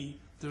same, to me,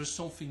 there is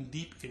something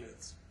deep in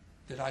it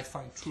that I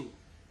find true.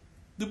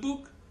 The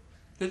book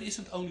that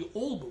isn't only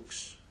all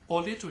books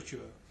or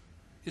literature,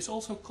 it's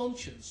also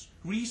conscience,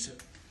 reason,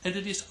 and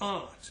it is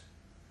art.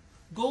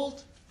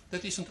 Gold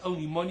that isn't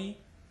only money,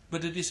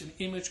 but it is an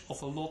image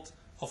of a lot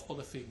of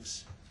other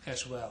things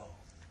as well.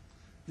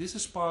 This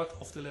is part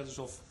of the letters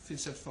of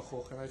Vincent van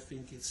Gogh, and I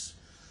think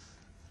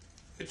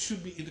it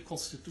should be in the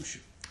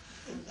Constitution.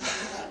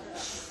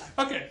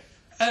 Okay,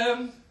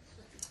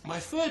 my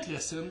third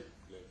lesson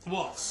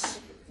was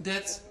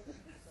that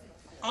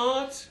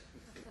art,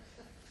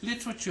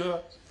 literature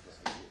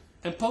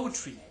and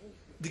poetry,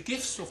 the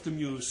gifts of the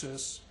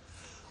muses,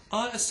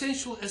 are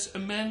essential as a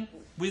man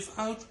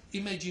without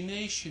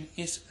imagination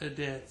is a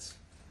dead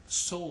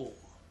soul.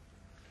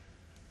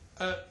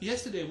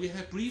 Yesterday we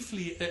had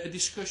briefly a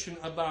discussion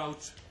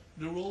about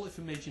the role of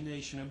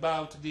imagination,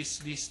 about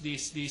this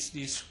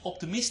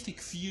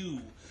optimistic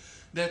view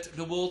that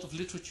the world of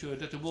literature,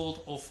 that the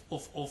world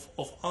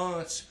of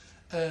arts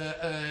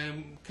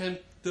can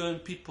turn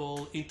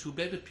people into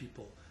better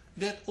people.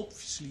 That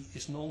obviously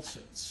is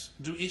nonsense.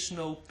 There is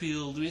no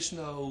pill, there is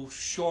no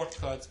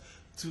shortcut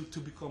to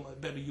become a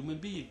better human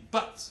being.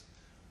 But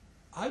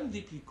I'm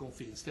deeply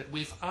convinced that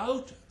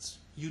without it,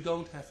 you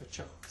don't have a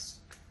chance.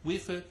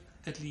 With it,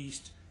 at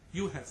least,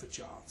 you have a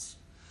chance.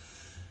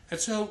 And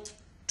so,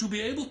 to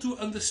be able to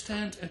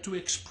understand and to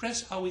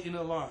express our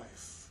inner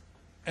life,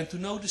 and to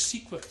know the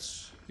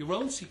secrets, your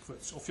own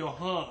secrets of your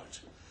heart,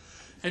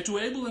 and to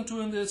be able and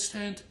to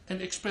understand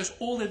and express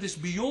all that is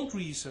beyond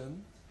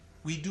reason,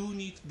 we do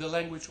need the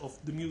language of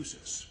the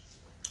muses.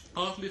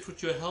 Art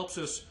literature helps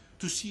us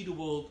to see the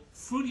world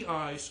through the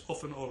eyes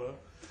of another,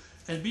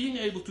 and being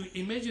able to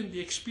imagine the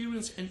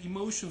experience and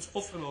emotions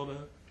of another,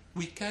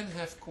 we can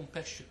have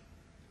compassion.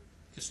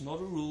 It's not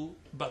a rule,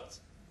 but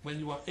when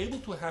you are able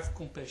to have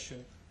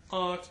compassion,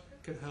 art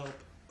can help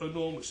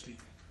enormously.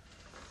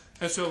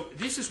 And so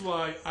this is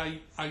why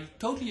I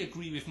totally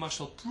agree with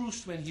Marcel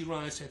Proust when he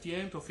writes at the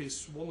end of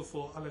his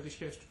wonderful À la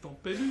recherche du temps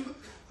perdu,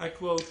 I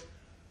quote,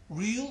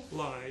 "Real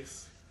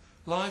life,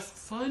 life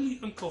finally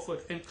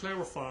uncovered and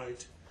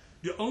clarified,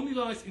 the only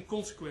life in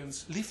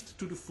consequence lived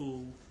to the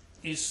full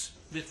is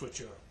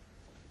literature."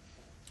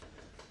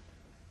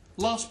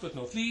 Last but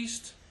not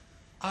least,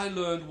 I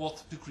learned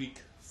what the Greek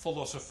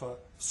philosopher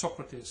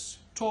Socrates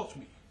taught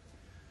me.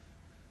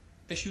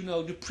 As you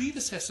know, the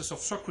predecessors of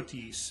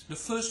Socrates, the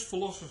first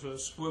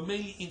philosophers, were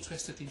mainly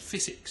interested in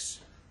physics,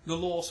 the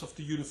laws of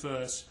the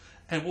universe,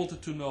 and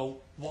wanted to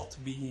know what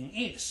being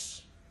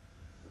is.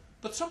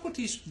 But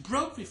Socrates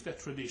broke with that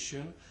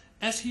tradition,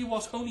 as he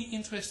was only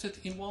interested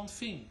in one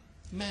thing: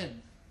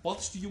 man. What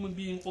is the human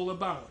being all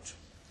about?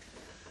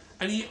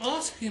 And he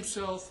asked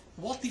himself,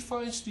 what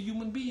defines the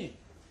human being?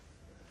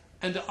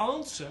 And the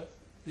answer,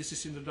 this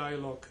is in the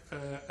dialogue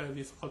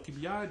with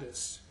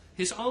Alcibiades,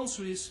 his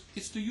answer is,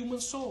 it's the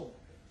human soul.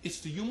 It's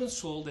the human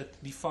soul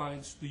that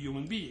defines the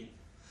human being.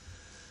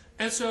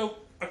 And so,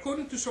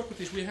 according to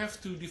Socrates, we have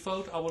to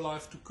devote our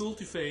life to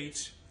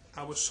cultivate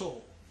our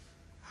soul.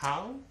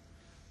 How?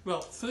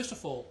 Well, first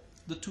of all,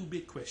 the two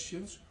big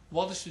questions.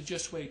 What is the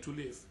just way to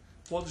live?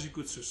 What is a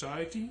good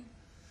society?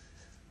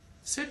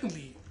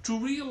 Secondly, to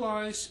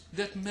realize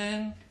that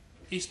man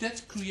is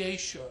that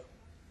creature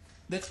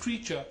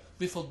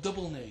with a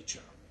double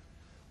nature.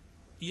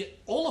 Yet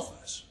all of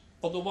us,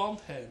 on the one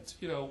hand,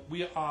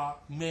 we are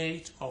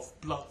made of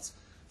blood,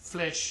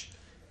 flesh,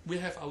 we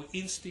have our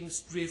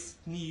instincts, drift,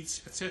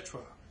 needs,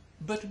 etc.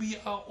 But we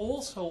are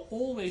also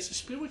always a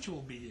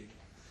spiritual being.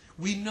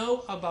 We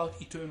know about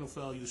eternal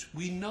values.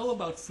 We know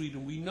about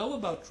freedom. We know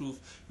about truth.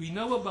 We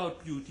know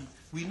about beauty.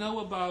 We know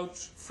about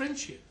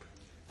friendship.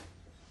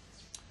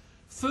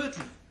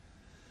 Thirdly,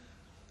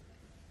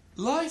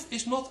 life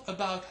is not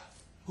about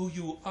who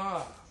you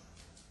are,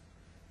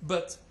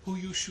 but who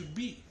you should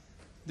be.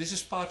 This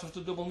is part of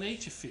the double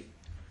nature thing.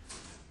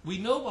 We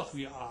know what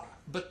we are,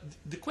 but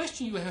the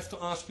question you have to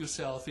ask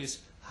yourself is,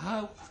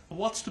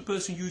 what's the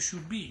person you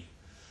should be?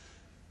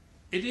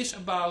 It is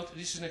about,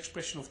 this is an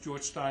expression of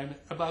George Steiner,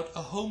 about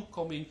a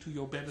homecoming to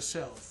your better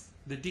self,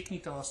 the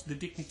dignitas, the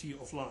dignity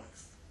of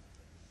life.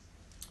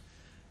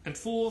 And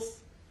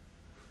fourth,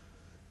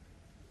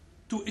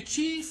 to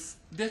achieve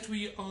that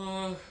we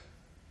are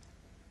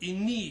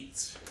in need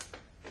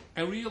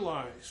and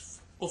realize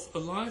of a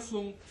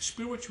lifelong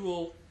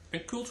spiritual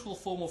and cultural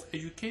form of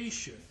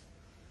education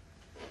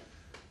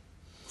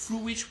through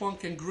which one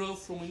can grow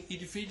from an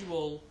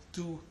individual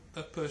to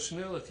a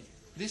personality.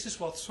 This is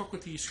what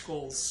Socrates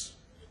calls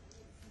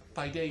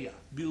paideia,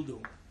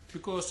 Bildung.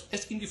 Because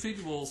as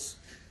individuals,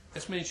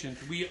 as mentioned,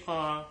 we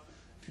are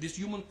this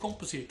human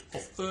composite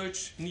of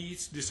urge,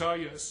 needs,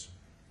 desires,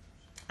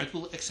 and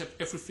will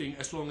accept everything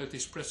as long as it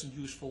is present,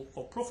 useful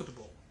or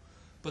profitable.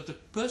 But the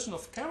person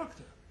of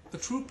character, a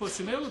true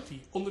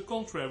personality, on the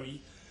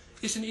contrary,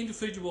 is an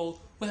individual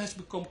who has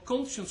become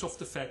conscious of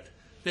the fact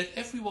that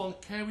everyone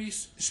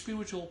carries a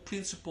spiritual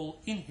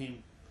principle in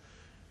him,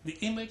 the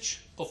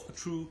image of a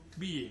true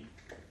being.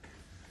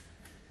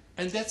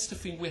 And that's the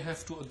thing we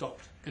have to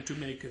adopt and to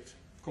make it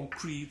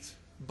concrete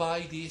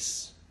by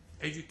this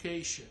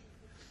education.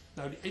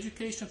 Now, the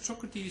education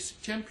Socrates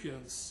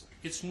champions,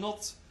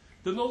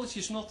 the knowledge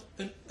is not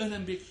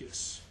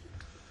unambiguous.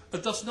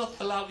 It does not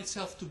allow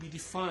itself to be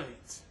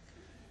defined.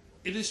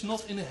 It is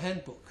not in a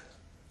handbook.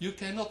 You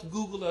cannot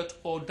Google it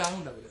or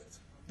download it.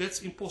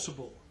 That's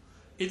impossible.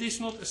 It is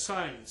not a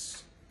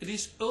science. It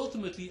is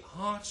ultimately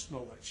heart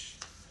knowledge.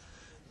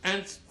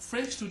 And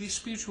thanks to this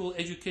spiritual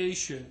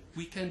education,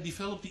 we can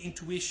develop the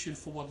intuition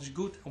for what is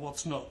good and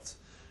what's not.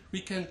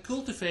 We can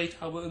cultivate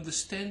our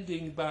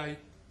understanding by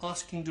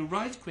asking the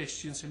right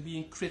questions and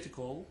being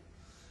critical,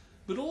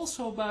 but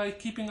also by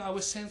keeping our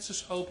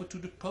senses open to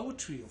the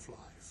poetry of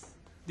life,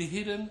 the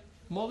hidden,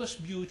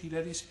 modest beauty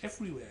that is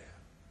everywhere.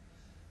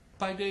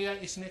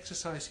 Paideia is an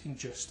exercise in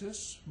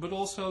justice, but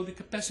also the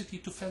capacity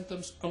to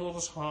fathom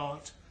another's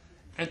heart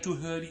and to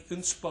hear the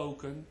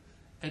unspoken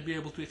and be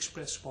able to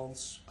express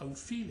one's own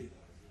feeling.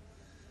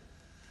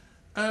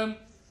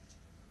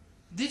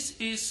 This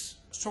is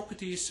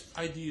Socrates'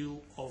 ideal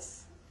of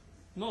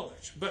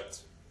knowledge. But,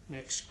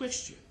 next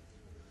question.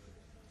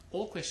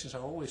 All questions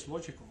are always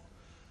logical.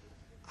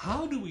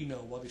 How do we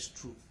know what is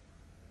true?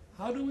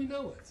 How do we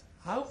know it?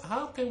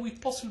 How can we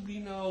possibly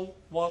know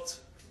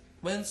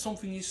when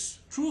something is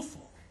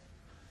truthful?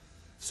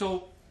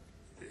 So,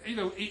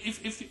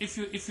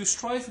 if you're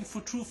striving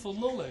for truthful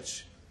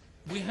knowledge,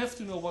 we have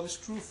to know what is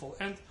truthful.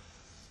 And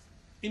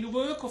in the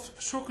work of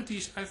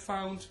Socrates, I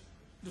found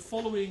the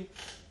following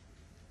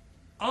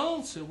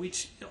answer,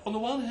 which on the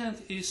one hand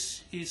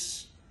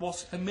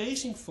was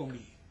amazing for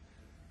me,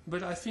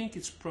 but I think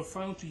it's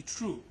profoundly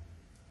true.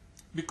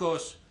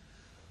 Because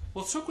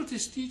what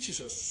Socrates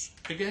teaches us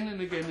again and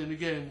again and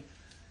again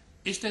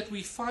is that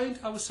we find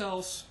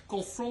ourselves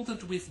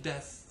confronted with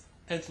death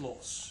and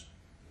loss.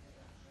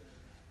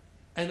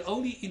 And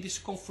only in this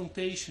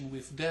confrontation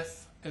with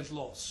death and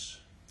loss,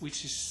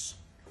 which is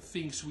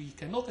things we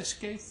cannot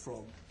escape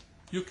from,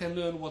 you can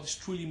learn what is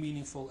truly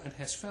meaningful and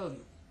has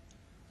value.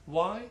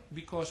 Why?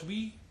 Because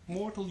we,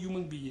 mortal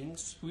human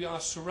beings, we are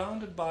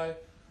surrounded by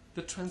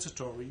the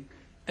transitory,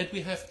 and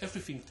we have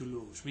everything to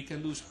lose. We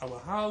can lose our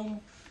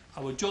home,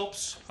 our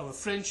jobs, our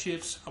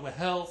friendships, our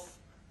health,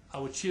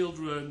 our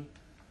children,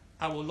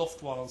 our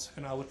loved ones,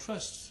 and our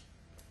trusts.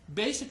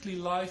 Basically,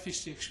 life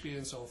is the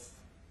experience of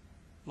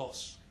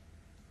loss.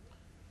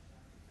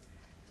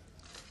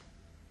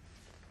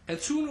 And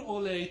sooner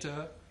or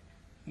later,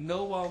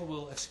 no one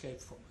will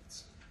escape from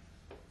it.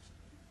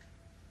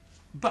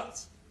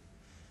 But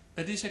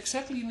it is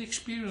exactly an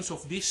experience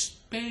of this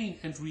pain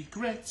and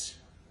regret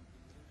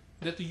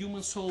that the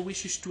human soul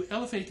wishes to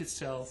elevate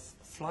itself,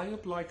 fly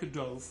up like a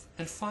dove,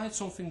 and find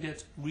something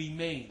that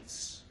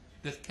remains,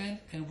 that can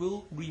and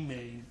will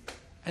remain,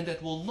 and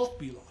that will not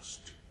be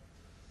lost.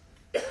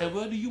 And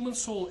where the human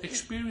soul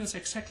experiences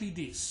exactly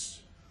this,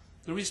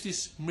 there is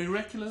this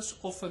miraculous,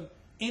 often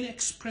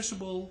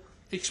inexpressible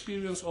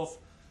experience of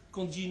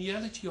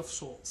congeniality of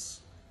souls.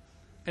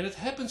 And it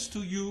happens to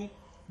you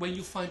when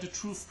you find a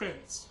true friend,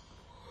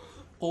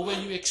 or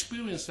when you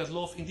experience that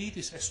love indeed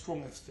is as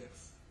strong as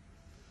death.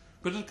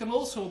 But it can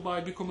also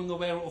by becoming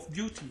aware of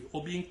beauty,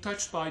 or being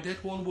touched by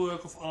that one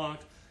work of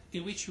art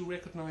in which you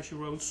recognize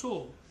your own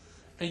soul.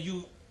 And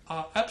you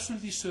are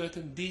absolutely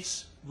certain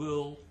this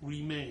will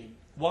remain.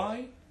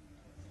 Why?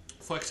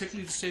 For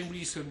exactly the same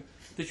reason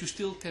that you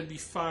still can be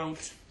found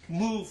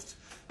moved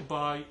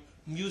by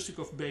music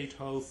of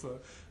Beethoven,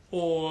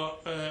 or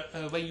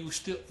when you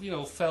still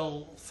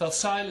fell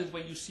silent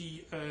when you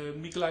see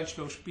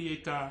Michelangelo's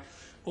Pietà,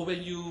 or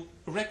when you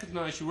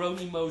recognize your own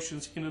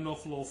emotions in a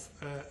novel of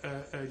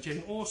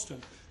Jane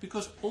Austen.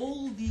 Because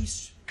all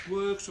these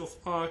works of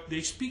art,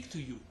 they speak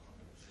to you.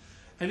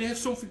 And they have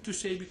something to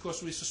say because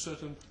there is a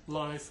certain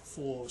life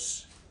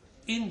force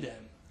in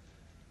them.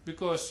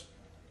 Because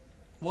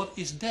what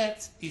is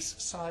death is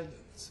silent.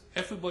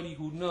 Everybody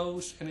who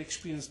knows and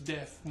experiences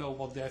death knows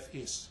what death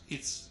is.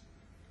 It's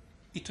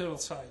eternal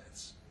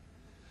silence.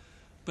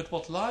 But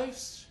what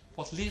lives,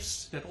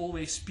 that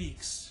always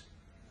speaks.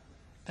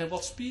 And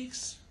what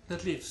speaks,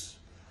 that lives.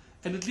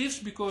 And it lives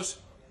because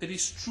it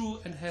is true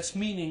and has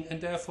meaning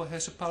and therefore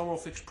has a power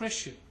of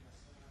expression.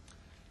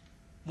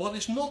 What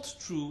is not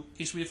true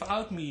is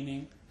without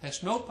meaning,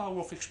 has no power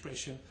of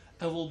expression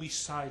and will be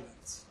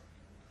silent.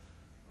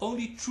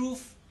 Only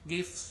truth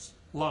gives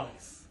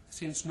life,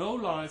 since no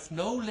life,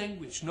 no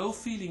language, no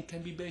feeling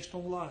can be based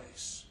on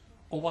lies,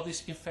 on what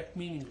is in fact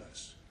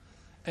meaningless.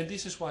 And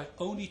this is why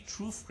only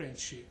true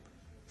friendship,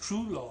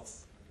 true love,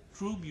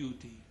 true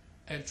beauty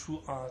and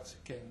true art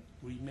can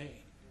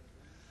remain.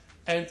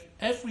 And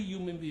every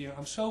human being,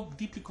 I'm so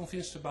deeply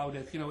convinced about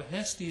it,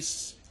 has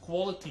this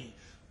quality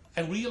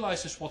and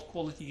realizes what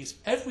quality is.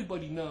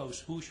 Everybody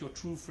knows who's your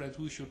true friend,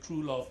 who's your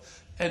true love,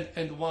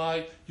 and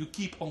why you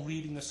keep on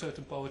reading a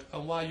certain poet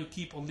and why you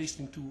keep on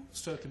listening to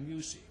certain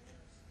music.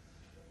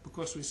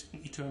 Because there is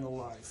an eternal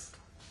life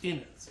in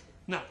it.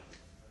 Now,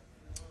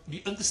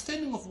 the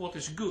understanding of what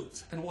is good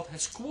and what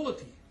has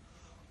quality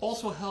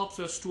also helps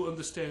us to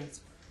understand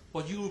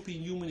what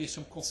European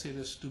humanism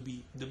considers to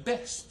be the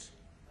best.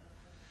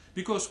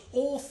 Because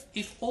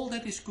if all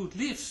that is good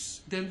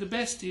lives, then the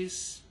best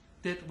is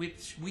that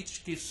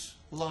which gives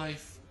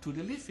life to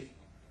the living.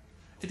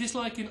 It is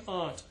like in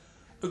art.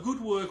 A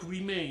good work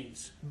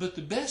remains, but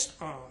the best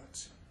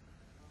art,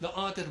 the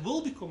art that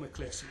will become a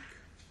classic,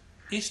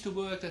 is the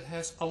work that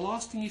has a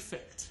lasting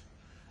effect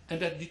and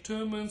that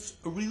determines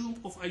a realm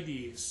of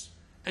ideas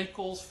and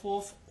calls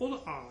forth other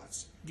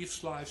arts,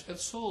 gives lives and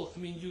soul.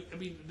 The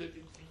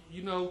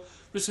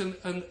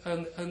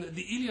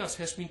Iliad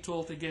has been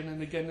told again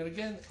and again and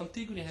again.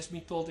 Antigone has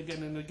been told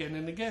again and again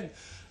and again.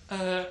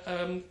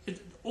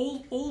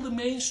 All the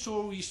main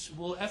stories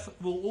will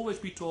always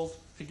be told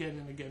again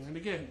and again and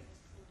again.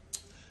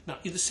 Now,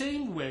 in the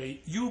same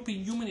way,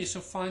 European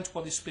humanism finds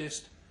what is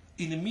best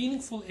in a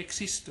meaningful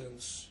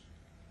existence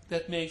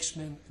that makes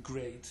man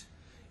great,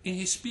 in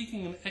his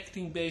speaking and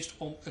acting based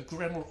on a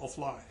grammar of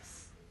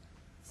life.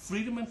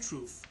 Freedom and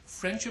truth,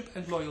 friendship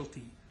and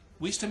loyalty,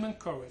 wisdom and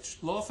courage,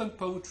 love and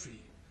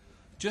poetry,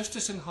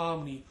 justice and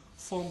harmony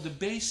form the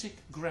basic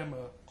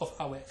grammar of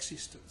our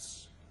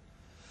existence.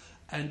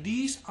 And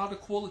these are the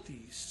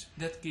qualities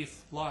that give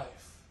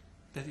life,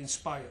 that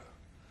inspire.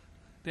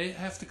 They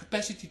have the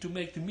capacity to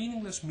make the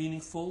meaningless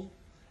meaningful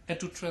and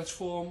to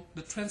transform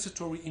the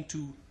transitory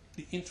into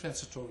the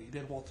intransitory,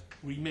 that what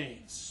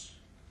remains.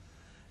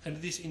 And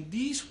it is in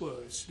these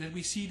words that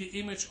we see the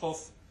image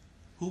of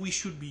who we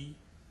should be,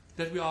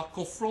 that we are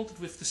confronted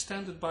with the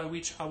standard by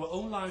which our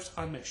own lives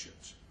are measured.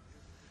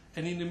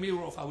 And in the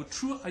mirror of our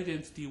true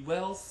identity,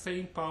 wealth,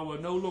 fame, power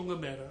no longer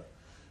matter.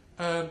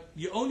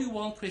 The only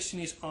one question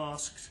is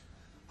asked: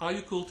 are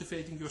you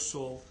cultivating your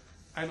soul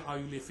and are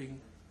you living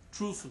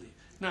truthfully?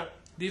 Now,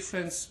 dear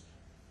friends,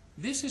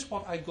 this is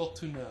what I got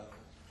to know,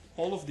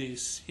 all of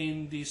this,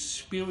 in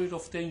this period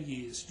of 10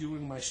 years,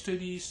 during my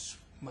studies,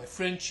 my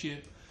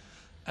friendship,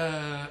 and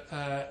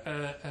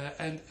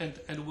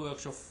the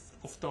works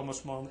of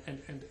Thomas Mann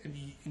and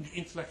the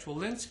intellectual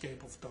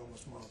landscape of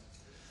Thomas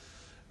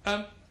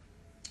Mann.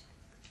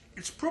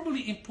 It's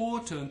probably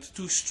important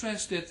to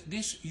stress that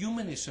this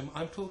humanism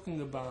I'm talking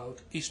about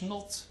is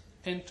not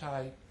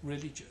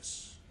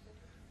anti-religious.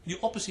 The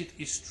opposite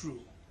is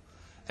true,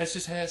 as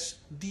it has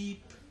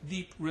deep,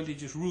 deep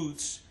religious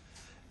roots,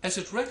 as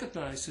it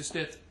recognizes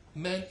that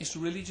man is a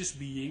religious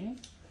being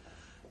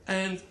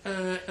and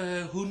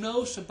who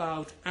knows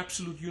about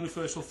absolute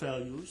universal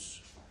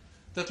values,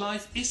 that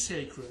life is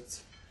sacred,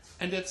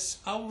 and that's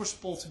our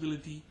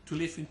responsibility to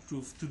live in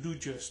truth, to do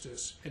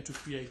justice, and to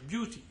create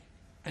beauty,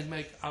 and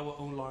make our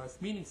own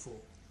life meaningful.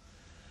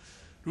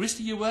 There is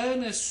the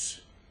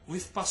awareness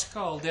with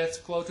Pascal that,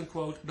 quote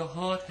unquote, the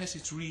heart has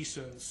its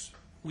reasons,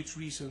 which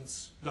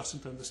reasons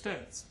doesn't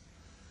understand.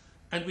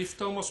 And with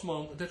Thomas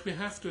Mann, that we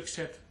have to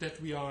accept that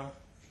we are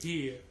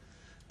here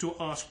to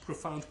ask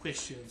profound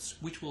questions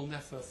which will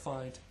never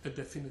find a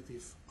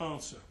definitive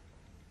answer.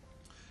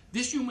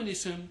 This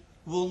humanism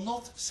will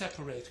not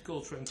separate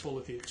culture and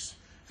politics,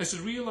 as it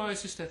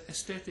realizes that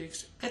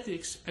aesthetics,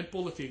 ethics and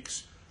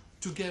politics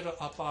together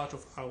are part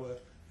of our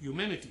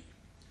humanity.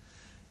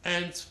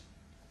 And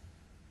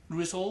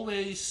there is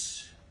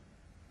always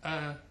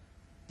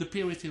the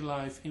period in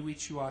life in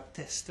which you are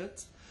tested.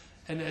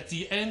 And at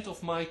the end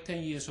of my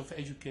 10 years of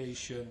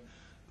education,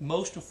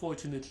 most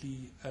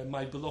unfortunately,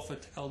 my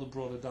beloved elder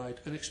brother died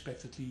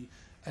unexpectedly,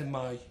 and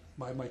my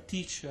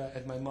teacher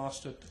and my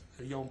master,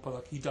 Jan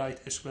Palak, he died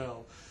as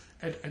well.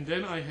 And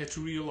then I had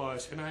to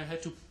realize, and I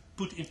had to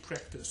put in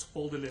practice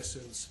all the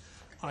lessons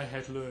I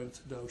had learned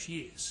those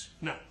years.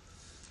 Now,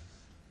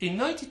 in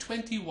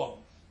 1921,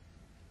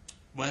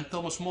 when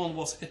Thomas Mann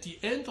was at the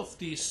end of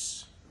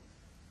this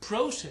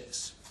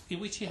process in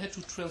which he had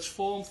to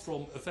transform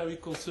from a very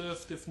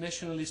conservative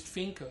nationalist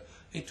thinker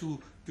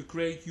into the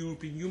great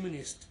European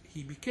humanist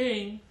he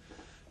became,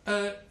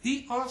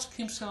 he asked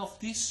himself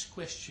this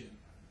question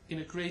in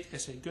a great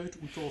essay, Goethe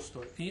und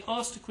Tolstoy. He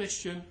asked the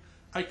question,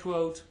 I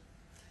quote,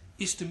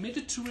 "Is the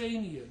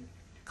Mediterranean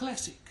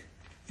classic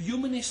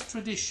humanist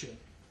tradition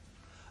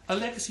a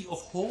legacy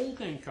of whole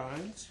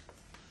mankind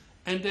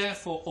and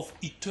therefore of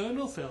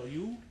eternal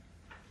value,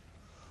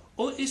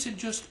 or is it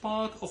just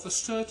part of a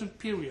certain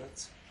period,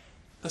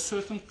 a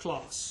certain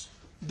class,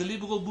 the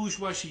liberal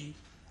bourgeoisie,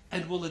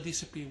 and will it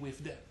disappear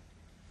with them?"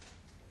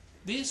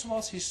 This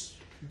was his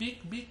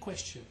big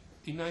question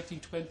in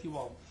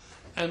 1921.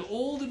 And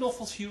all the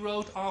novels he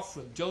wrote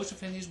after,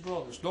 Joseph and his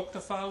brothers, Dr.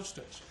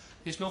 Faustus,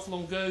 his novel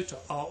on Goethe,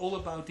 are all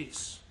about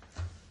this.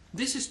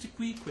 This is the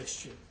key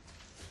question.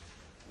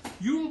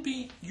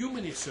 European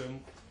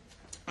humanism,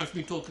 I've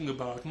been talking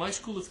about, my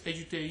school of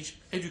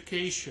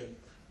education,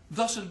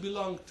 does it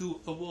belong to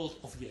a world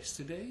of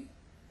yesterday,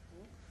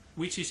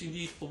 which is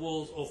indeed a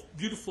world of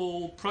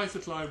beautiful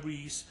private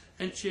libraries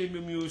and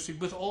chamber music,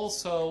 but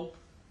also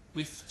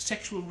with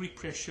sexual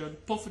repression,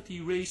 poverty,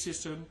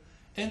 racism,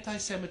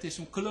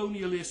 anti-Semitism,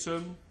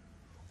 colonialism,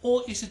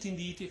 or is it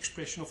indeed the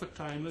expression of a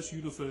timeless,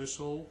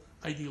 universal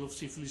ideal of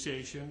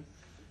civilization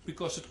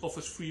because it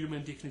offers freedom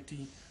and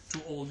dignity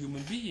to all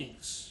human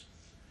beings?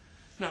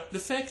 Now, the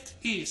fact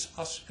is,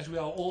 as we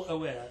are all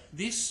aware,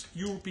 this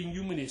European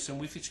humanism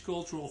with its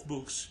culture of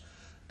books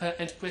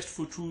and quest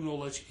for true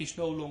knowledge is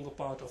no longer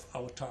part of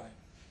our time.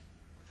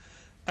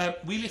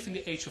 We live in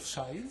the age of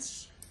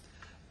science,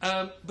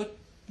 but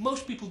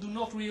most people do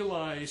not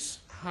realize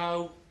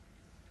how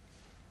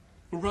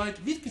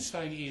right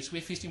Wittgenstein is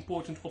with his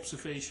important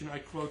observation, I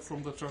quote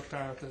from the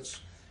Tractatus.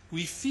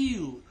 "We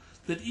feel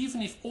that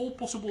even if all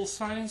possible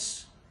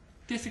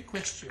scientific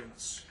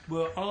questions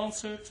were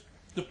answered,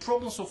 the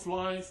problems of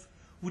life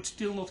would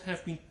still not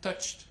have been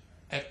touched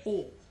at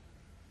all."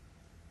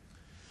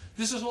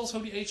 This is also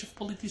the age of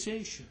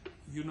politicization.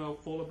 You know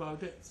all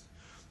about that.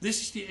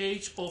 This is the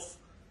age of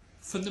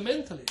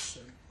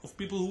fundamentalism, of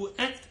people who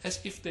act as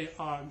if they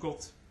are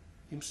God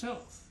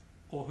himself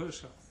or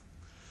herself.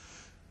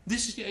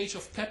 This is the age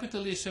of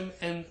capitalism,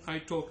 and I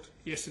talked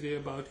yesterday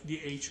about the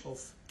age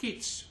of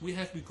kids. We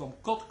have become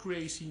God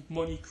crazy,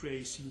 money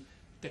crazy,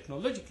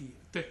 technologically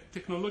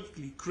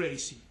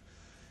crazy.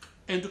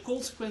 And the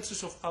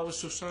consequences of our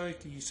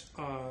societies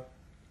are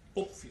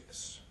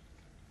obvious.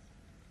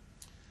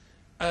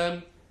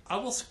 I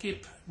will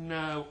skip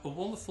now a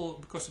wonderful,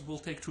 because it will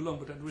take too long,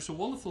 but there is a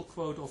wonderful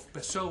quote of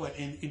Pessoa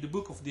in the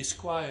book of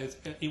Disquiet,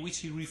 in which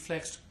he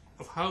reflects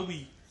of how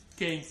we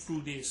came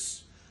through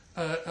this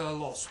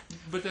loss.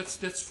 But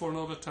that's for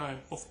another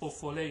time or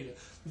for later.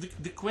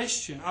 The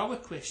question, our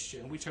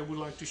question, which I would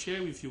like to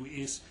share with you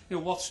is,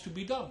 what's to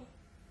be done?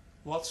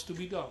 What's to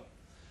be done?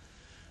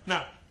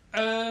 Now,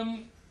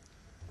 I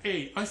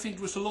think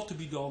there is a lot to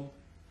be done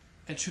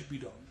and should be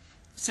done.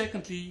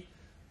 Secondly,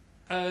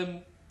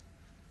 for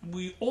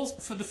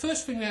the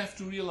first thing we have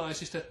to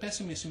realize is that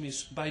pessimism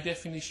is by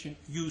definition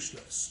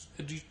useless.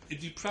 It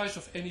deprives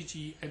of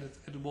energy and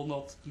it will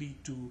not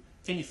lead to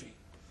anything.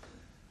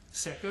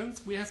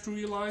 Second, we have to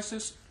realize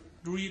that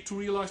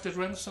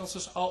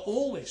renaissances are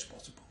always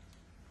possible,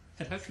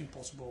 and have been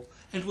possible,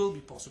 and will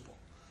be possible.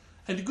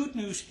 And the good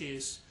news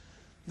is,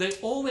 they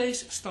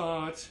always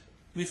start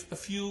with a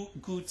few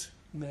good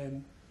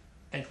men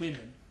and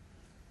women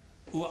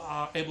who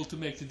are able to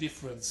make the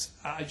difference.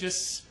 I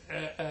just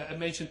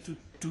mentioned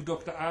to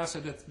Dr.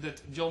 Asa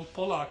that John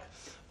Pollack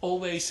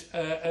always,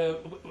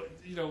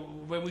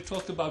 when we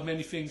talked about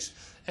many things,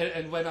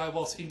 and when I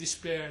was in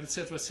despair,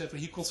 etc.,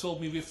 he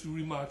consoled me with the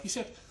remark. He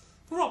said,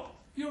 "Rob,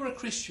 you're a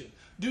Christian.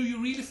 Do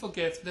you really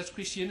forget that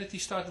Christianity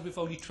started with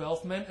only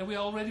 12 men and we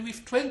are already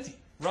with 20,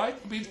 right?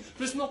 I mean,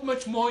 there's not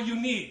much more you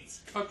need."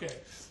 Okay,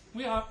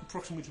 we are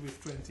approximately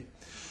with 20.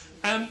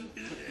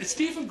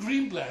 Stephen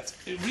Greenblatt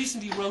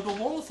recently wrote a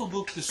wonderful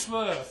book, The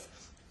Swerve,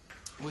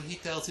 where he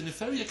tells in a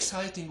very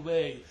exciting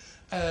way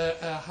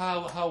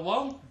how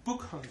one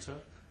book hunter,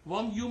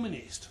 one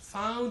humanist,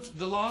 found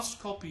the last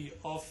copy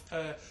of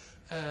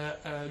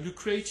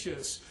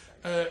Lucretius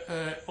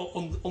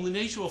on the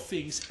nature of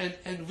things,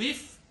 and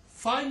with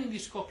finding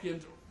this copy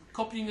and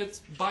copying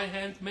it by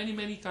hand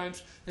many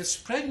times and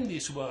spreading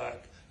this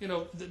work,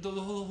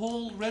 the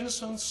whole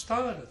Renaissance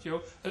started.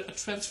 A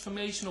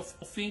transformation of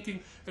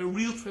thinking, a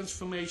real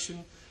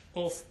transformation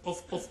of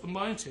a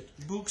mindset.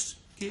 Books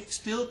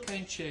still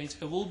can change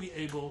and will be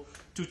able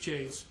to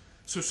change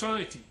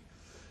society.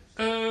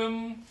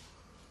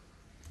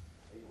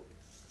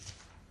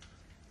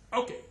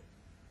 Okay,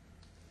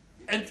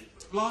 and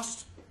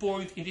last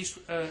point in this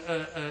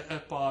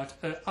part,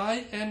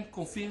 I am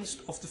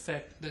convinced of the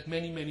fact that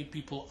many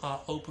people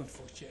are open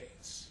for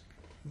change,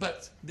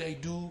 but they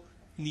do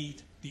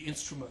need the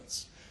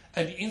instruments,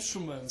 and the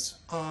instruments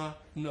are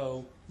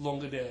no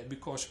longer there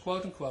because,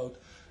 quote unquote,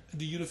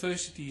 the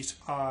universities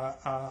are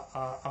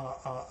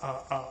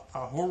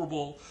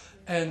horrible,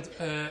 and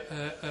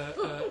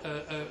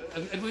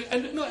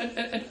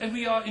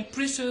we are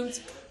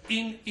imprisoned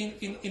in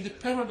the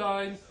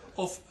paradigm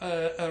of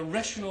a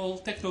rational,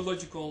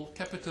 technological,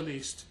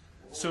 capitalist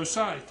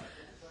society.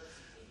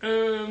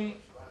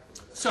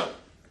 So,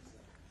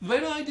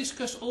 when I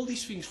discussed all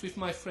these things with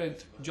my friend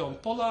John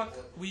Pollack,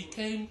 we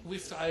came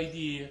with the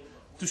idea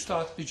to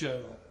start a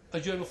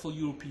journal for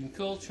European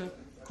culture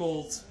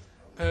called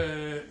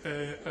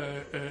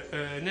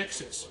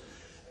Nexus.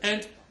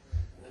 And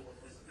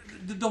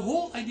the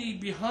whole idea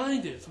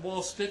behind it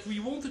was that we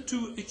wanted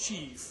to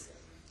achieve,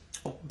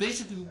 or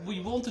basically we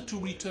wanted to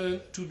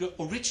return to the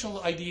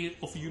original idea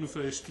of a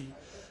university,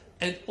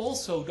 and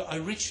also the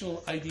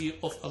original idea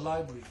of a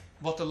library,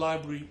 what a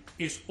library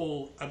is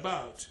all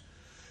about.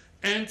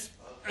 And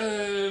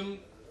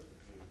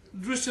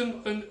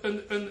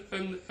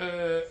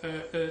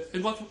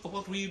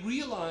what we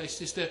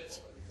realized is that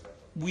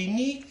we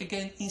need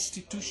again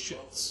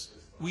institutions.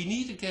 We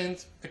need again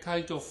a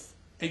kind of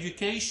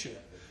education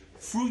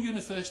through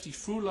universities,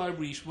 through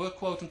libraries, where,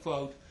 quote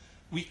unquote,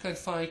 we can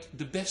find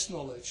the best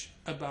knowledge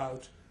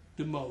about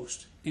the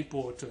most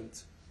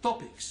important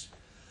topics.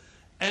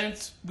 And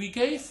we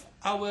gave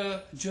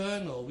our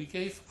journal, we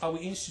gave our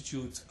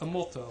institute a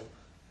motto: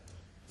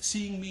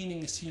 seeing meaning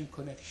and seeing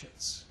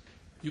connections.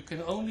 You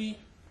can only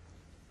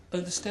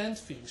understand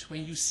things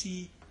when you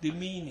see the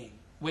meaning,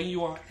 when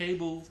you are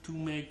able to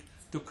make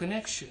the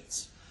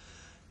connections.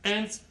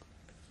 And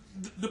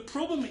the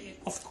problem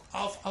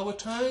of our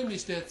time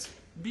is that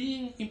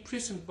being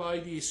imprisoned by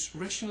this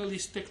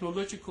rationalist,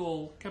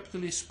 technological,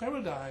 capitalist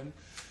paradigm,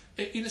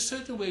 in a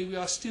certain way we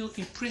are still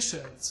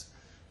imprisoned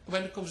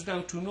when it comes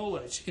down to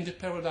knowledge in the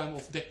paradigm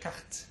of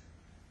Descartes.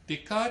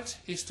 Descartes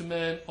is the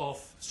man of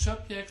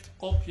subject,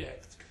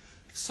 object,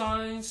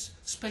 science,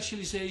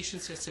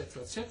 specializations,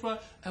 etc., etc.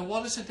 And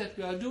what is it that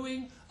we are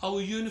doing? Our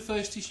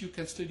universities, you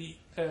can study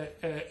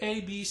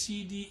A, B,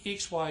 C, D,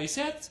 X, Y,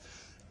 Z,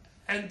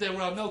 and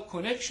there are no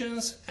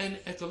connections. And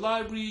at the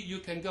library, you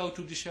can go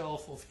to the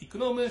shelf of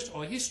economics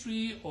or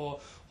history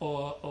or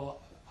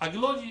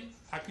archaeology,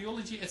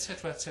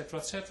 etc., etc.,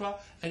 etc.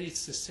 And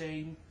it's the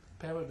same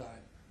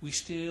paradigm. We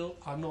still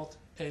are not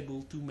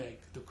able to make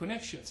the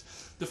connections.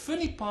 The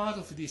funny part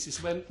of this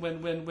is when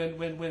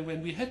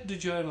we had the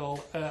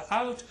journal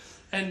out,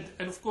 and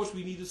of course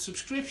we needed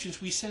subscriptions,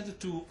 we sent it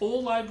to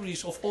all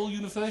libraries of all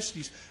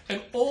universities,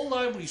 and all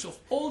libraries of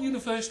all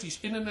universities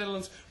in the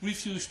Netherlands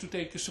refused to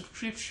take a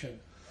subscription.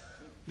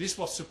 This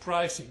was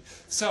surprising.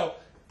 So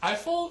I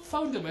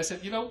found them. I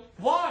said, you know,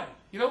 why?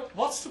 You know,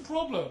 what's the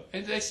problem?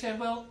 And they said,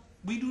 well,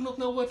 we do not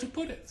know where to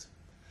put it.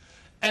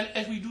 And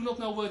as we do not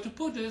know where to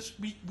put this,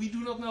 we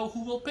do not know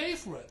who will pay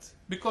for it.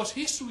 Because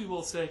history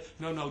will say,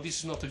 no, no, this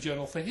is not a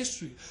journal for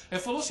history. And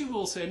philosophy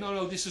will say, no,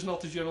 no, this is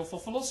not a journal for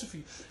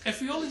philosophy. And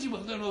theology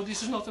will, no, no,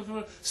 this is not a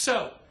journal.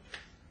 So,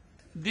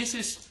 this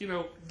is, you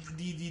know,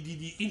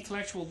 the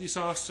intellectual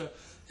disaster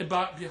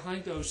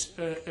behind those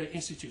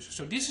institutions.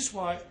 So this is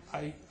why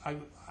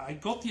I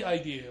got the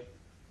idea,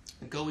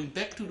 going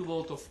back to the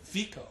world of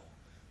Vico,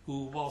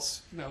 who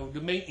was, you know,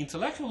 the main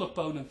intellectual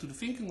opponent to the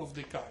thinking of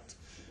Descartes.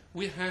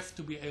 We have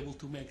to be able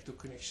to make the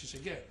connections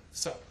again.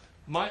 So,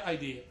 my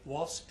idea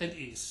was and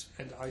is,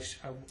 and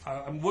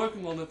I'm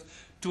working on it,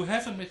 to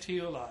have it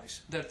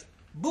materialize that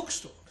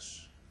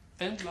bookstores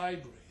and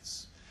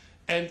libraries,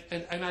 and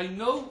I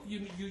know you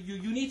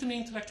need an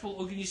intellectual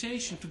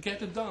organization to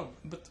get it done,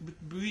 but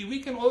we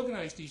can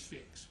organize these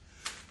things.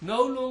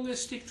 No longer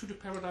stick to the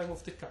paradigm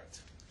of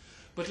Descartes.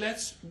 But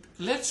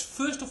let's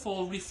first of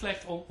all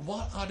reflect on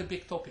what are the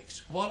big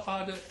topics, what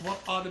are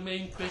the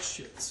main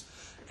questions.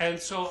 And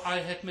so I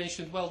had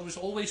mentioned, well, there is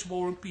always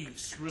war and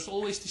peace. There is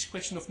always this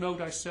question of know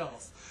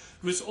thyself.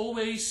 There is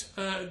always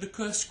the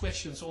cursed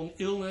questions on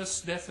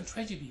illness, death and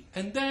tragedy.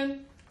 And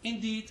then,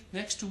 indeed,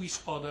 next to each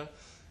other,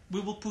 we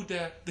will put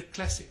there the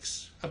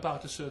classics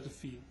about a certain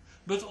theme.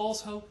 But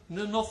also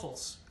the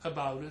novels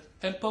about it,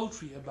 and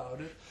poetry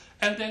about it,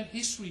 and then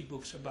history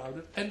books about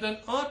it, and then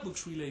art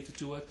books related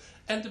to it,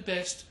 and the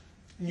best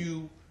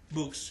new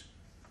books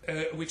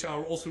which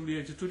are also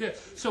related to that.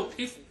 So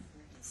if,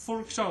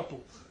 for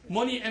example,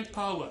 Money and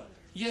Power.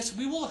 Yes,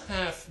 we will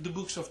have the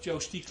books of Joe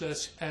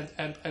Stiglitz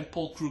and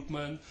Paul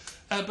Krugman,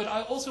 but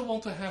I also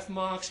want to have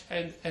Marx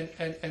and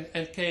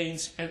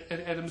Keynes and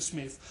Adam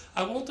Smith.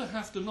 I want to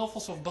have the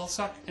novels of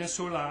Balzac and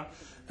Zola,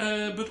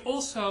 but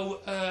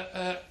also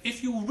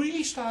if you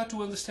really start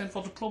to understand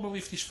what the problem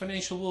with this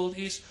financial world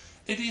is,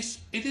 it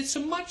is a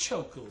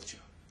macho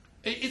culture.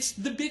 It's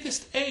the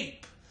biggest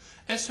ape.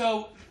 And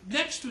so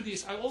next to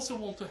this, I also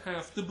want to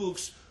have the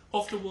books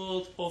of the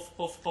world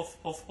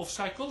of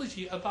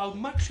psychology about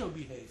macho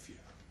behavior.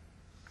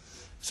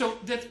 So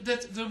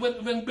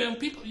when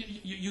people,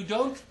 you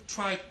don't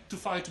try to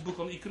find a book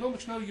on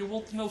economics, no, you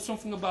want to know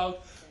something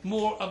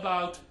more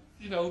about,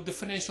 you know, the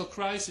financial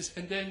crisis,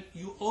 and then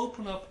you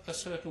open up a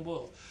certain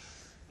world.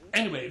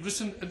 Anyway,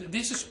 listen,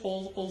 this is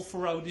all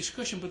for our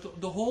discussion, but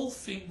the whole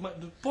thing,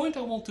 the point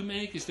I want to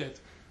make is that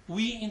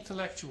we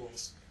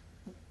intellectuals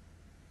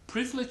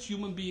privileged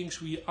human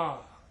beings we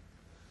are,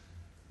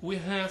 we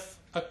have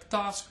a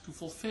task to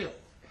fulfill.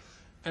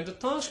 And the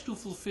task to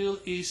fulfill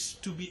is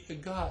to be a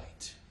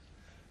guide.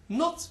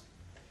 Not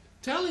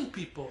telling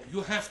people,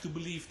 you have to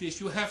believe this,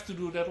 you have to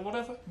do that, or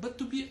whatever, but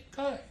to be a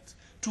guide.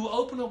 To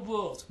open up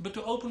worlds, but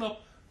to open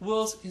up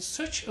worlds in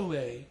such a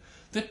way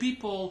that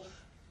people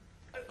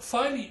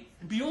finally,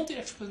 beyond the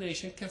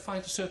explanation, can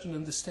find a certain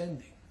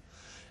understanding.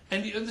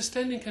 And the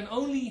understanding can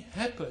only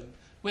happen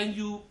when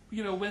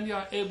when you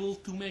are able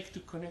to make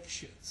the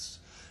connections.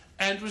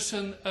 And there's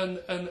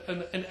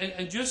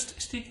and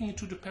just sticking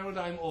to the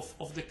paradigm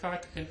of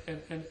Descartes,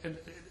 and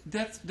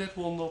that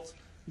will not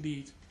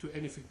lead to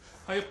anything.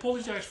 I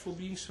apologize for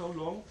being so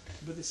long,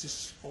 but this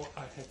is all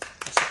I had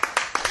to say.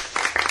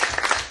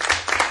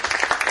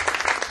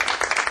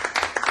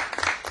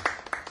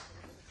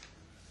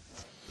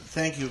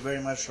 Thank you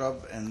very much,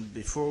 Rob. And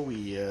before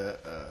we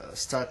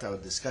start our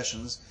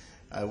discussions,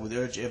 I would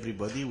urge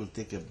everybody, we'll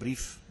take a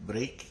brief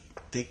break,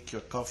 take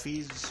your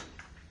coffees,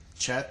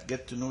 chat,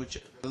 get to know each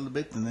other a little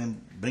bit, and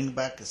then bring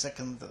back a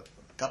second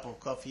cup of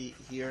coffee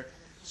here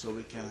so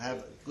we can have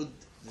a good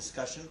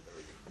discussion.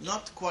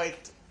 Not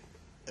quite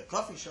a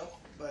coffee shop,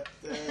 but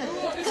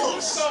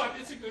close.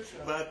 It's a good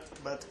shot.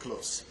 But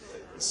close.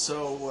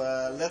 So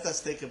let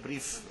us take a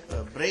brief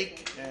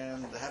break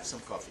and have some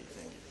coffee.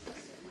 Thank you.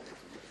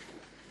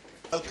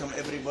 Welcome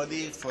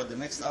everybody for the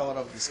next hour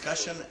of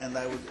discussion, and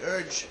I would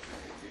urge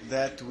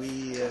that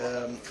we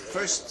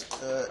first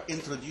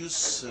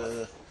introduce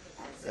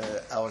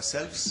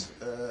ourselves,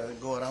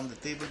 go around the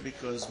table,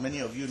 because many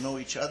of you know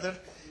each other,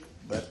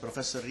 but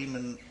Professor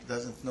Riemann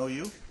doesn't know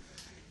you.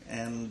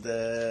 And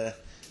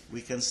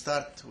we can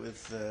start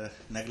with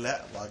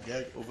Nagla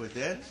Wagag over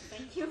there,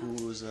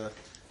 who's a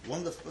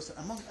wonderful person.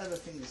 Among other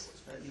things,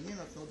 you may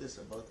not know this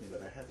about me,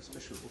 but I have a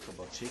special book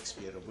about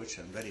Shakespeare, of which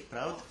I'm very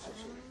proud.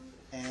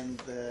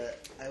 And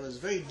I was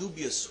very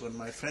dubious when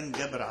my friend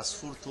Gaber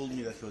Asfour told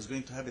me that he was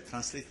going to have it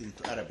translated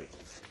into Arabic.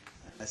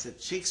 I said,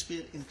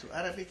 Shakespeare into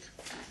Arabic?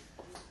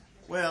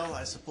 Well,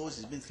 I suppose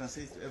it's been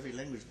translated to every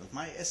language, but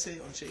my essay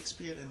on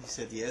Shakespeare? And he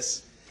said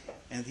yes.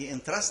 And he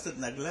entrusted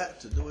Nagla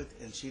to do it,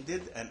 and she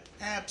did an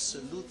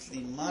absolutely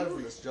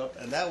marvelous job.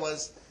 And that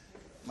was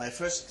my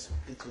first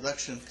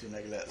introduction to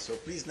Nagla. So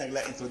please,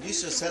 Nagla,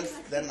 introduce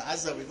yourself. Then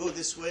Azza, we go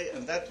this way,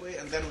 and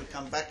then we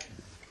come back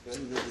to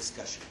the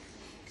discussion.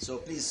 So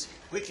please,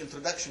 quick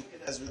introduction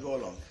as we go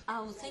along.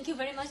 Thank you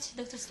very much,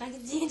 Dr.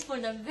 Serageldin, for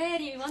the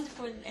very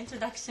wonderful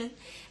introduction.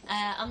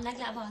 I'm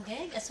Nagla Abu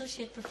Agag,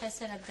 Associate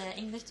Professor at the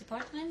English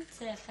Department,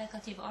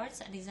 Faculty of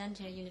Arts,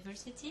 Alexandria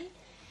University.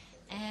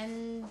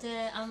 And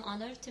I'm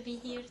honored to be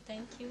here.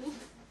 Thank you.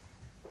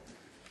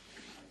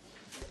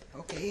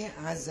 Okay,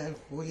 Azza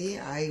Al-Khouli.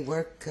 I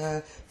work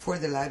for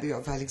the Library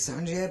of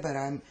Alexandria, but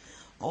I'm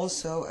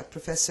also a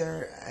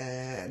professor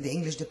in the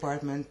English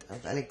Department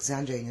of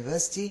Alexandria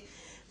University.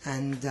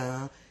 And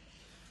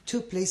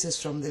 2 places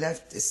from the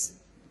left is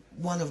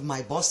one of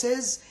my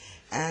bosses,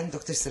 and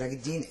Dr.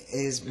 Serageldin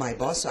is my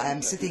boss. So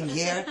I'm sitting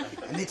here,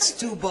 and it's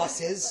 2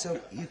 bosses. So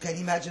you can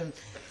imagine,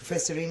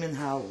 Professor Riemann,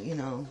 how,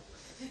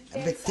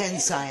 a bit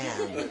tense I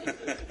am.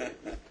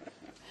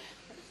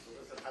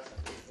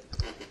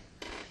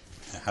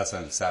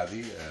 Hassan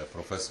Saadi,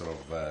 professor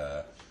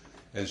of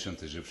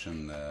ancient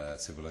Egyptian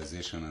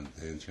civilization and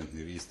ancient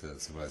Near East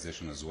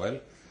civilization as well.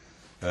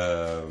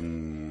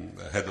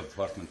 Head of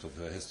Department of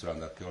History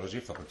and Archaeology,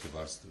 Faculty of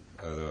Arts,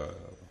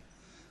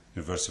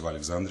 University of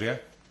Alexandria,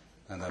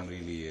 and I'm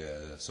really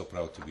so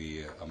proud to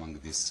be among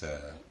these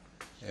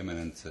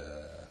eminent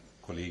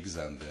colleagues,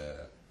 and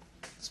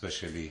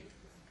especially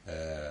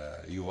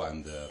you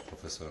and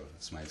Professor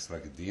Ismail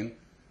Serageldin,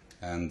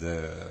 and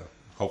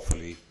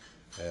hopefully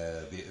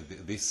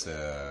this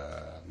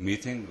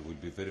meeting will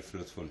be very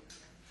fruitful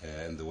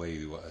in the way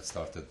you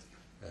started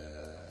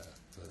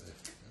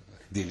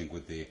dealing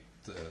with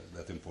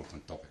that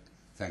important topic.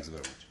 Thanks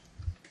very much.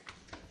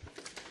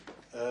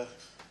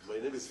 My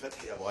name is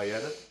Fathi Abu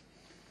Ayana,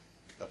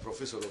 a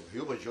professor of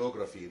human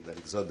geography in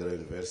Alexandria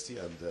University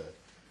and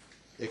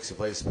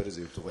ex-vice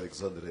president of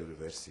Alexandria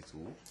University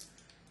too,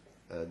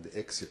 and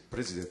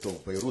ex-president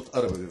of Beirut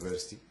Arab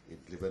University in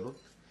Lebanon.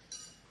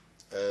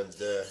 And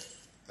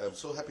I'm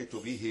so happy to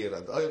be here,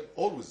 and I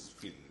always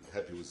feel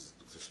happy with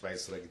Dr. Ismail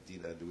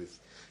Serageldin and with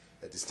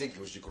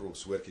distinguished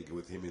groups working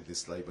with him in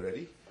this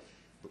library,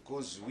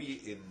 because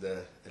we in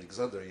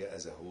Alexandria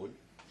as a whole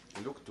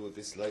look to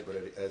this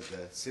library as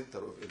a center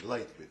of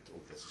enlightenment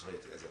of the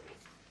society as a whole.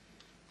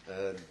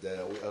 And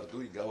we are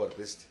doing our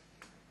best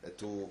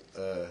to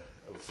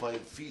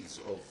find fields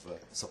of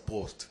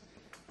support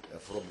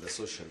from the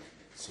social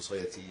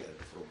society and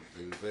from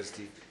the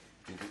university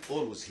to be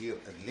always here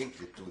and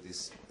linked to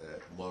this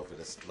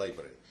marvelous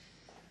library.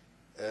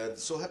 And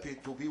so happy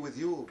to be with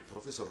you,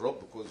 Professor Rob,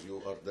 because you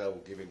are now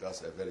giving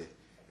us a very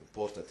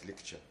important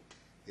lecture.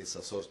 It's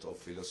a sort of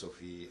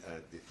philosophy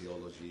and the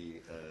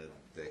theology and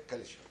the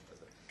culture.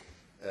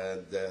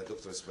 And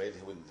Dr. Ismail,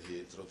 when he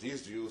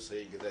introduced you,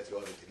 saying that you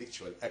are an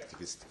intellectual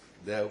activist,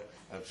 now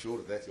I'm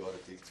sure that you are an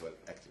intellectual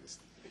activist.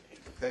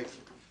 Thank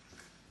you.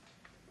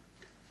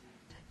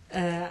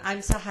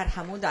 I'm Sahar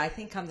Hamouda. I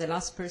think I'm the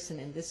last person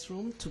in this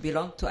room to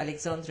belong to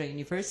Alexandria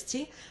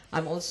University.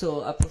 I'm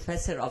also a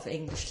professor of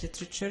English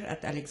literature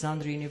at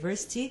Alexandria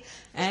University,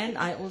 and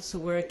I also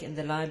work in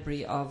the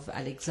Library of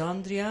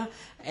Alexandria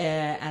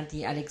and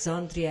the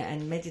Alexandria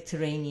and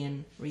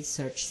Mediterranean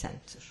Research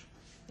Center.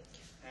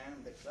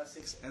 And the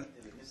classics and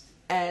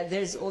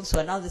There's also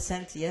another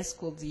center, yes,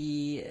 called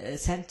the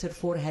Center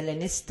for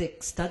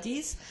Hellenistic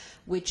Studies,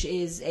 which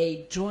is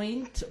a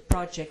joint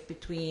project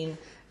between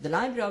the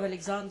Library of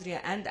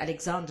Alexandria and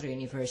Alexandria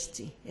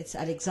University. It's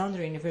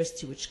Alexandria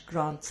University which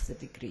grants the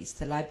degrees.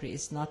 The library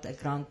is not a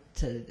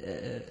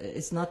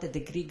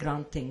degree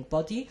granting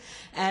body,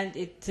 and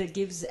it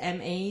gives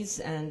MAs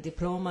and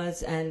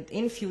diplomas, and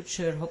in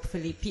future,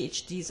 hopefully,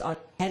 PhDs on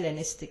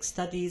Hellenistic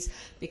studies,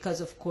 because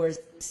of course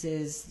this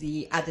is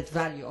the added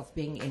value of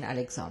being in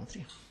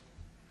Alexandria.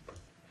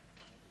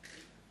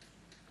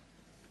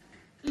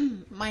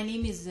 My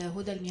name is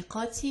Huda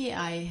Al-Miqati.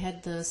 I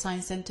head the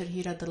Science Center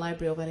here at the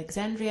Library of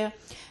Alexandria.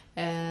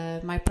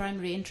 My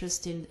primary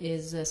interest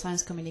is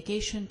science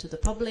communication to the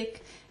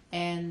public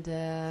and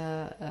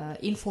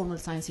informal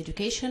science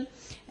education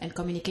and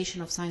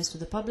communication of science to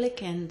the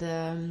public. And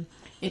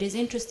it is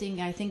interesting,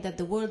 I think, that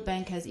the World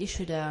Bank has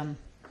issued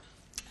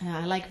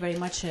I like very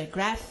much a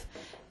graph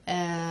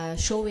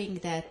showing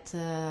that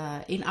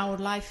in our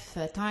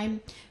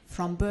lifetime,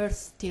 from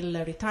birth till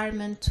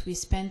retirement, we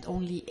spend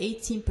only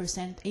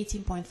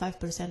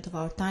 18.5% of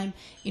our time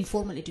in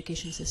formal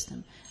education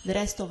system. The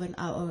rest of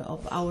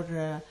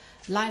our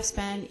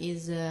lifespan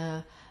is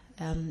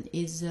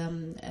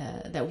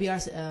that we are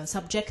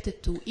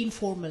subjected to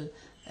informal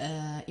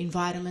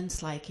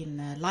environments, like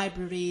in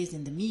libraries,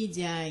 in the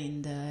media,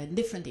 in the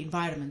different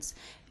environments.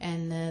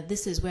 And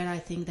this is where I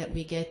think that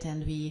we get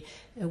and we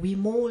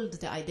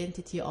mold the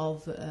identity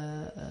of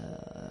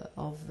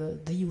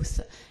the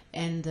youth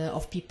and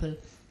of people.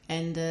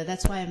 And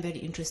that's why I'm very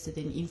interested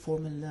in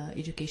informal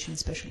education,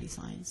 especially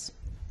science.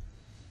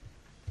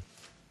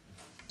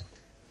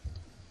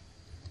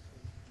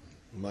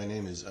 My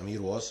name is Amir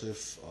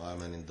Wasif.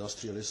 I'm an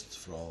industrialist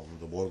from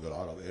the Borg Al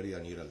Arab area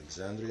near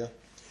Alexandria,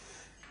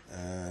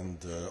 and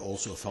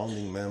also a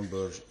founding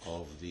member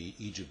of the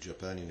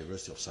Egypt-Japan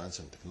University of Science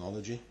and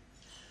Technology.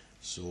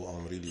 So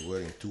I'm really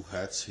wearing two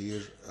hats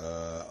here.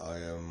 I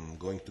am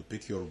going to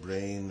pick your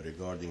brain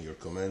regarding your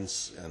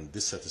comments and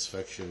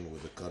dissatisfaction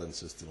with the current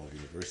system of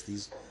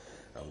universities.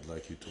 I would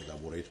like you to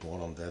elaborate more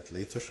on that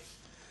later.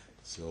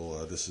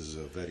 So this is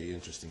a very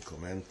interesting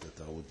comment that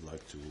I would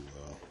like to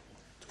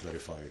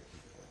clarify.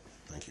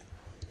 Thank you.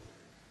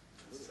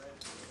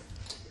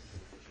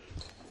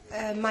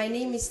 My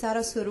name is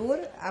Sarah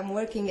Surur. I'm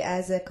working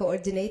as a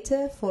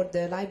coordinator for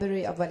the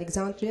Library of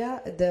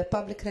Alexandria, the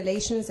Public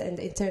Relations and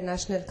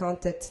International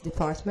Contact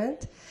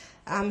Department.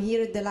 I'm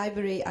here at the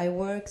library. I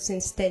work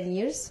since 10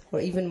 years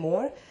or even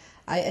more.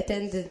 I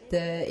attended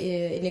the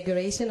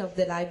inauguration of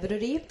the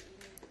library.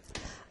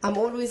 I'm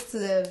always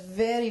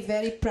very,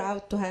 very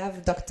proud to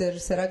have Dr.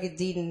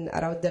 Serageldin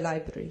around the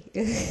library.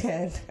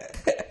 And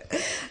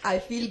I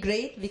feel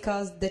great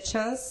because the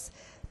chance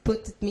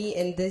put me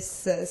in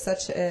this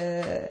such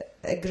a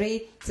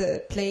great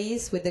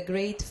place with a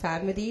great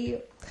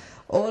family.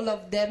 All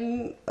of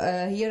them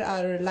here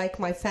are like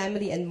my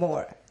family and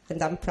more,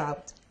 and I'm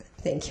proud.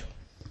 Thank you.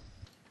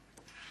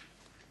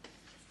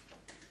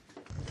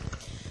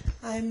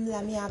 I'm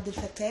Lamia Abdel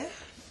Fattah.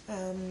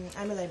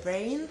 I'm a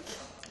librarian.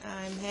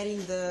 I'm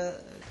heading the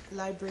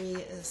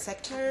library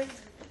sector,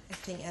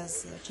 acting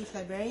as chief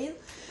librarian.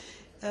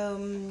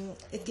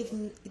 It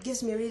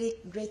gives me really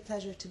great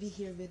pleasure to be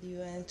here with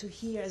you and to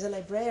hear, as a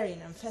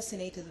librarian, I'm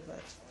fascinated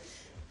about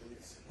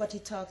what he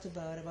talked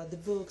about the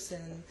books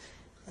and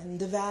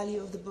the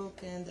value of the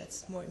book, and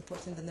that's more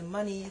important than the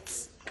money.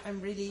 I'm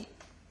really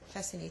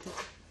fascinated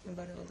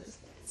about all this.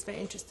 It's very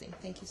interesting.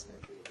 Thank you, sir.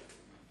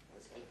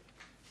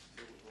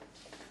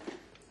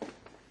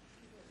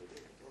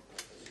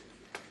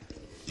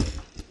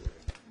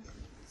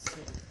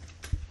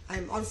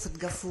 I'm Alfred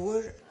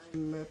Gafour.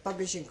 I'm a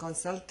publishing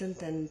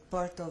consultant and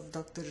part of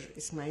Dr.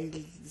 Ismail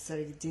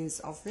Serageldin's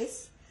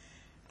office.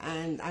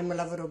 And I'm a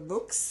lover of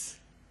books.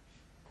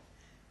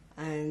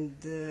 And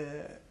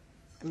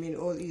I mean,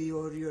 all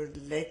your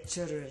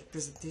lecture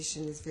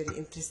presentation is very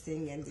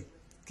interesting, and it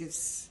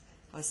gives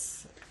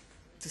us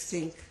to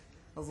think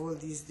of all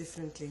these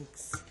different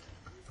links.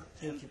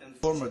 Thank you. And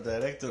former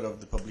director of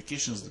the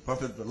publications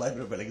department of the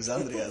Library of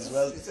Alexandria as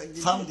well,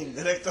 founding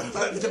director of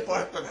that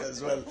department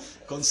as well,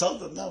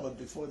 consultant now, but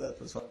before that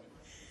was.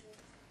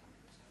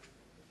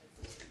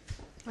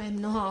 I'm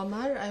Noha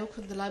Omar. I work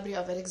with the Library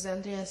of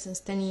Alexandria since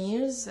 10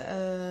 years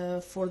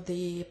for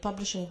the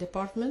publishing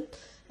department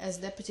as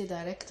deputy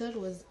director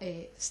with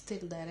a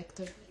still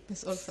director,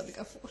 Ms. Alfred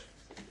Gafour.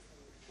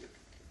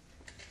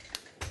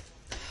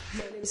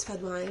 My name is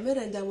Fadwa Aimer,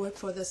 and I work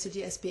for the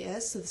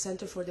CGSPS, the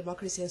Center for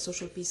Democracy and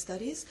Social Peace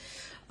Studies.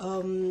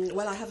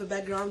 Well, I have a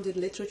background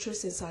in literature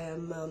since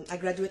I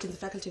graduated in the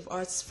Faculty of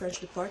Arts French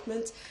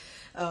department.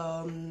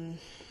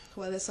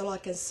 Well, that's all I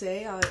can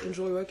say. I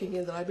enjoy working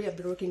in the library. I've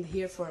been working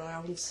here for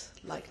around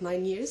like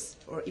 9 years,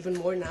 or even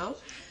more now.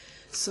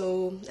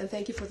 So, and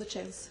thank you for the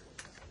chance.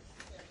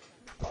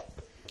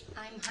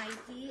 I'm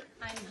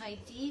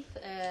Heidi.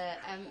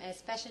 I'm a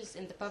specialist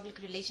in the Public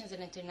Relations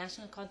and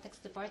International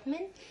Context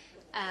Department.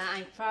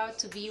 I'm proud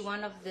to be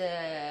one of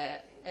the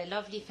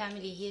lovely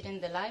family here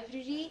in the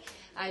library.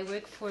 I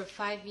work for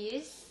 5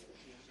 years,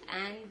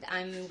 and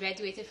I'm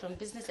graduated from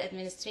Business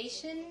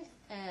Administration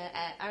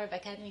at Arab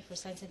Academy for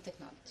Science and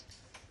Technology.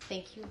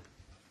 Thank you.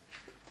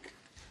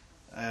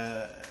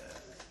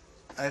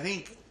 I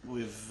think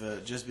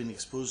we've just been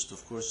exposed,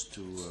 of course,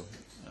 to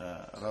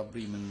Rob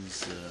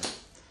Bremen's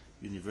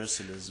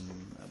universalism,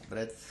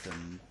 breadth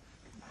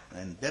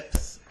and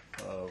depth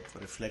of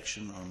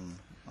reflection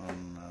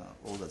on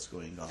all that's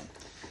going on.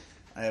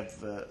 I have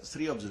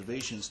 3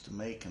 observations to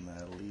make, and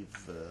I'll leave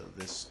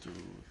this to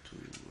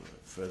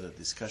further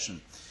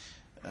discussion.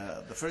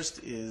 The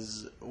first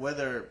is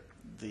whether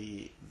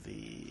the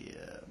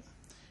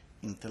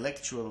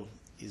intellectual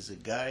is a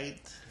guide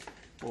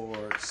or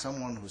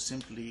someone who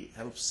simply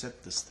helps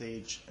set the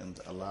stage and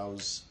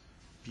allows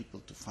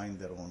people to find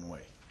their own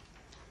way,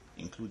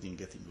 including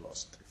getting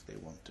lost if they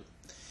want to.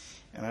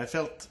 And I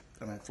felt,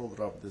 and I told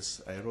Rob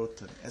this, I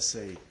wrote an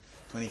essay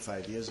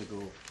 25 years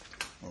ago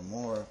or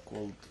more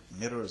called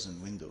Mirrors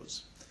and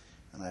Windows.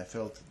 And I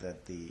felt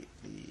that the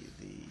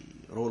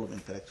role of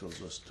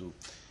intellectuals was to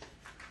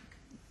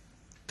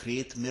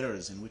create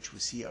mirrors in which we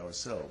see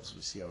ourselves.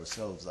 We see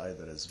ourselves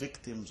either as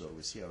victims, or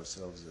we see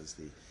ourselves as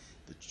the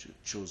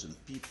chosen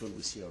people.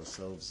 We see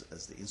ourselves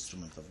as the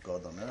instrument of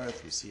God on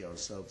earth. We see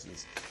ourselves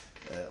as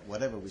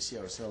whatever we see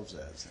ourselves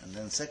as. And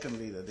then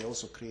secondly, that they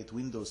also create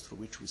windows through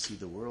which we see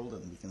the world,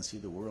 and we can see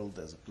the world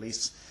as a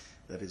place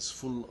that is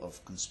full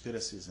of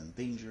conspiracies and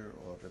danger,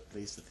 or a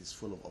place that is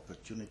full of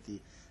opportunity,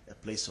 a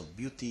place of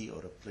beauty, or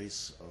a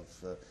place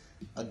of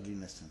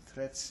ugliness and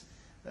threats.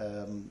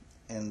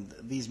 And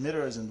these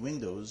mirrors and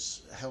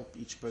windows help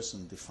each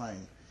person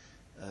define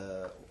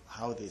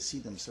how they see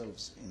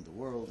themselves in the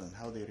world and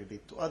how they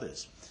relate to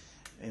others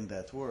in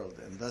that world.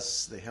 And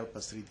thus they help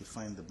us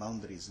redefine the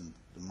boundaries in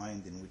the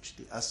mind in which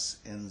the us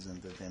ends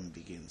and the them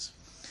begins.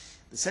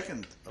 The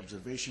second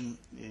observation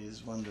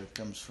is one that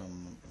comes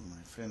from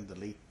my friend, the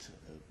late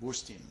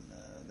Burstein,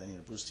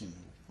 Daniel Burstein,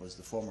 who was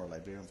the former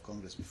Librarian of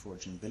Congress before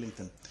Jim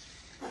Billington,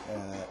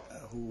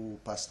 who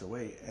passed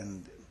away.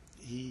 And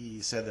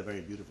he said a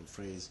very beautiful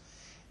phrase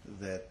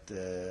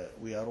that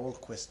we are all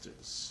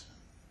questers.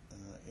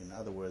 In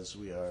other words,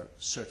 we are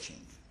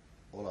searching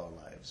all our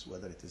lives,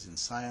 whether it is in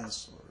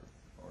science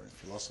or in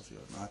philosophy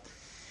or not.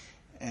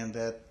 And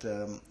that,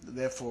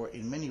 therefore,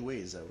 in many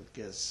ways, I would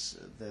guess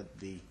that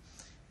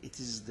it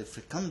is the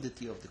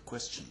fecundity of the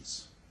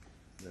questions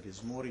that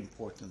is more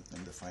important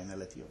than the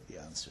finality of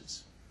the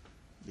answers,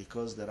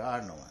 because there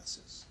are no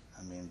answers.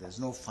 I mean, there's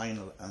no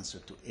final answer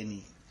to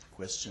any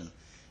question.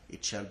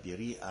 It shall be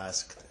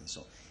re-asked and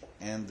so on.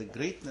 And the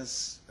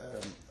greatness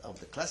of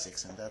the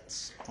classics, and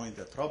that's the point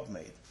that Rob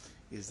made,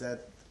 is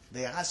that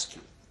they ask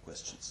you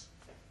questions.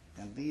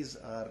 And these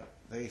are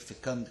very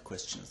fecund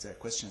questions. They're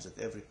questions that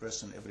every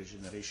person, every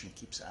generation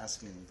keeps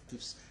asking and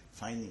keeps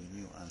finding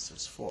new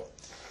answers for.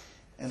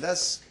 And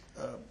thus,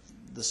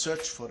 the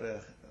search for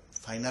a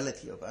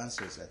finality of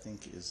answers, I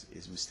think,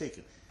 is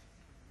mistaken,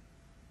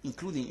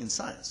 including in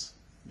science.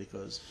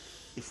 Because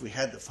if we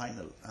had the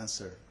final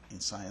answer in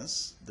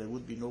science, there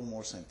would be no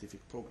more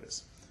scientific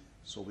progress.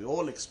 So we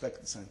all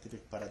expect the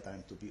scientific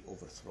paradigm to be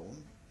overthrown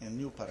and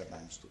new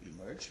paradigms to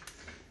emerge.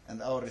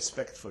 And our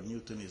respect for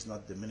Newton is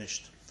not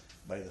diminished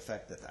by the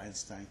fact that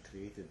Einstein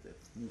created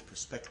a new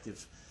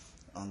perspective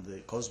on the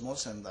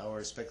cosmos, and our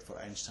respect for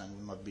Einstein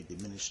will not be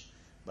diminished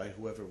by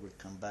whoever will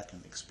come back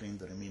and explain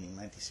the remaining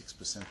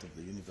 96% of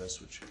the universe,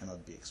 which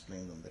cannot be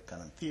explained on the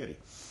current theory.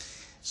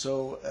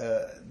 So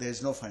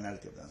there's no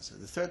finality of the answer.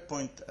 The third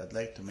point I'd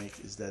like to make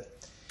is that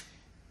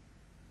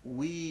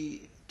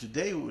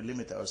today we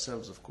limit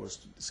ourselves, of course,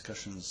 to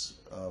discussions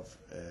of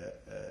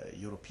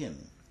European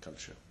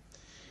culture.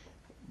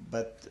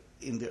 But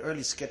in the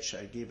early sketch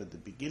I gave at the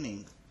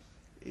beginning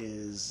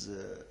is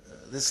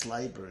this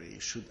library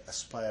should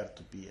aspire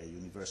to be a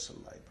universal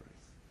library.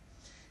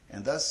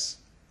 And thus,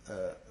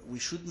 we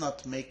should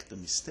not make the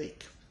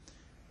mistake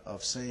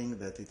of saying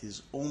that it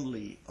is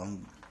only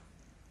on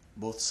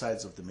both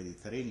sides of the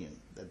Mediterranean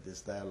that this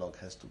dialogue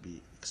has to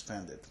be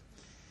expanded.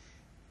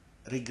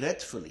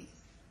 Regretfully,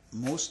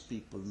 most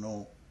people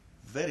know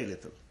very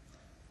little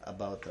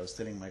about, I was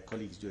telling my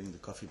colleagues during the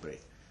coffee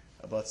break,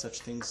 about such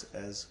things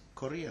as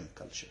Korean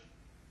culture,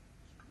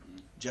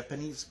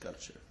 Japanese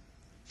culture,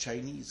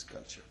 Chinese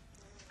culture,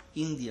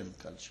 Indian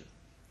culture.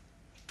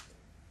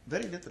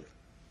 Very little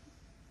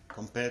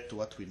compared to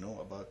what we know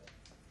about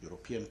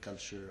European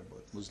culture,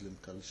 about Muslim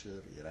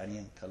culture,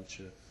 Iranian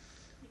culture,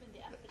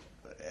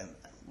 and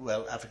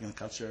African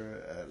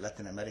culture,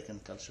 Latin American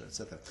culture,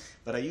 etc.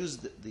 But I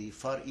used the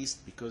Far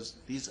East because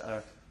these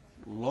are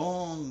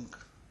long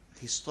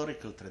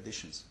historical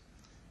traditions.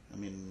 I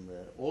mean,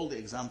 all the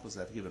examples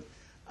I've given,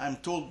 I'm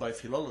told by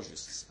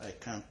philologists, I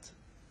can't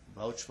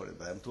vouch for it,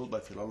 but I'm told by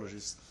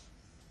philologists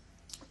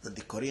that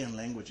the Korean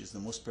language is the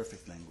most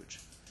perfect language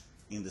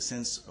in the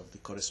sense of the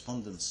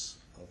correspondence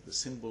of the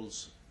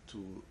symbols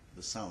to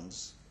the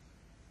sounds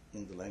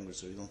in the language,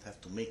 so you don't have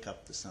to make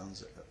up the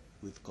sounds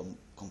with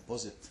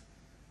composite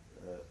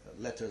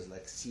letters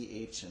like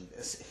CH and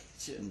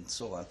SH and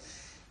so on.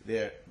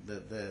 The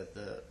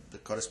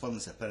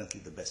correspondence is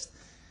apparently the best.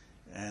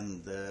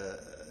 And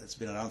it's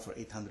been around for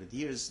 800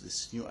 years,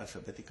 this new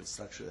alphabetical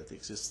structure that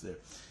exists there.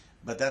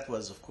 But that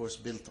was, of course,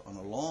 built on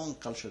a long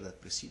culture that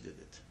preceded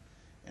it.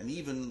 And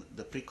even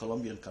the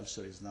pre-Columbian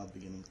culture is now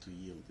beginning to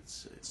yield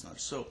its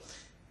knowledge. So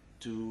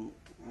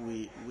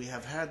we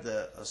have had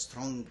a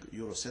strong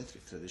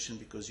Eurocentric tradition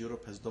because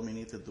Europe has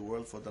dominated the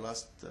world for the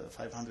last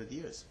 500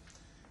 years.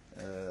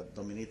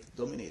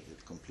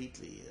 Dominated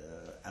completely.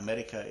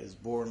 America is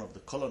born of the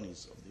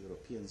colonies of the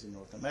Europeans in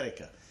North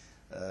America.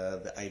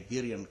 The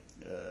Iberian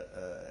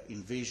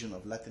invasion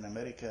of Latin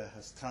America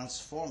has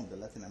transformed the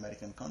Latin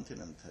American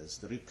continent, has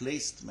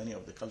replaced many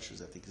of the cultures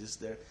that exist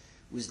there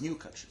with new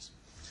cultures.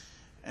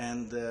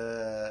 And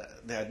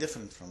they are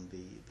different from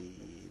the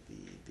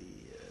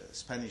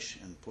Spanish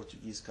and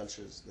Portuguese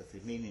cultures that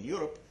remain in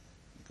Europe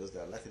because they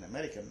are Latin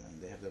American and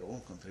they have their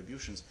own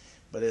contributions,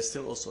 but they're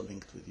still also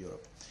linked with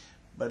Europe.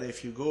 But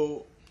if you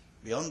go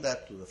beyond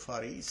that to the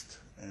Far East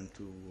and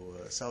to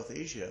South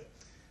Asia,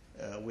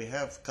 we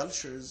have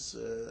cultures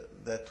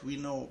that we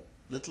know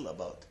little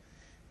about.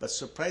 But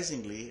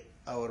surprisingly,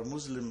 our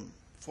Muslim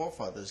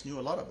forefathers knew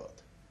a lot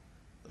about.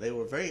 They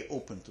were very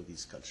open to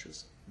these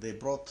cultures. They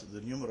brought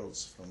the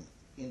numerals from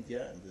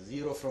India and the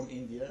zero from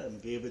India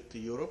and gave it to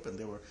Europe, and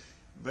they were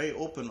very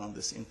open on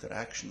this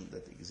interaction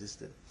that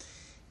existed.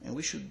 And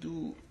we should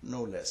do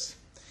no less.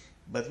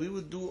 But we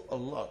would do a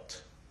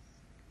lot,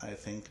 I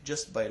think,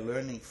 just by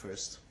learning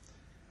first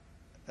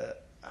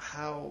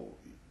how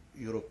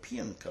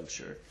European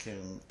culture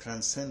can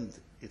transcend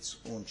its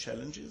own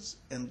challenges,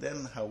 and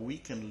then how we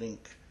can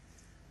link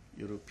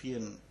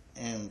European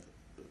and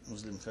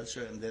Muslim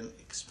culture and then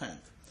expand.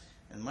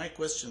 And my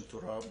question to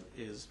Rob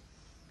is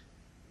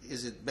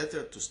it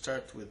better to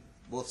start with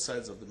both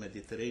sides of the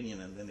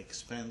Mediterranean and then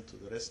expand to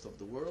the rest of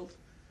the world?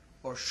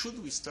 Or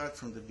should we start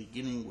from the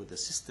beginning with a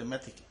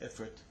systematic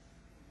effort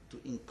to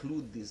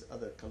include these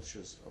other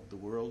cultures of the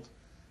world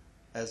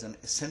as an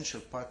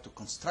essential part to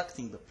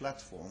constructing the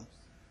platform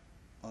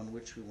on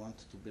which we want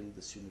to build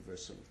this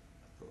universal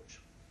approach?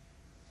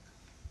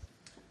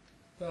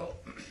 Well,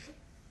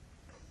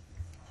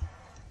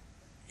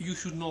 you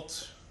should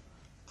not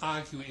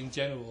argue in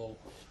general.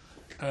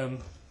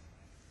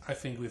 I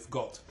think we've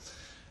got.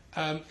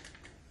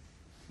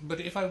 But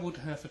if I would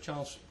have a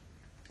chance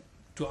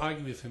to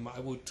argue with him, I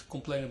would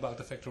complain about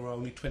the fact there are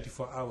only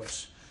 24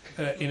 hours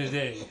in a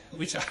day,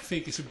 which I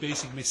think is a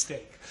basic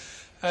mistake.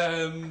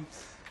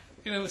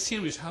 You know,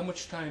 serious, how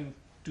much time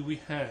do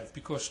we have?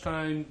 Because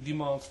time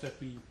demands that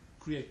we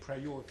create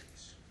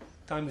priorities.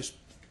 Time is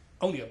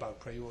only about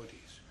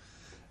priorities.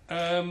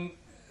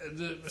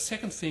 The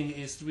second thing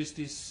is there is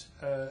this,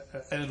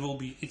 and it will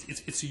be,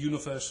 it's a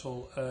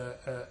universal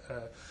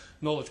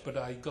knowledge, but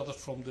I got it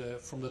from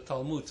the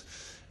Talmud,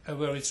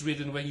 where it's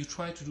written, when you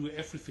try to do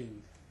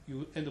everything,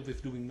 you end up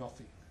with doing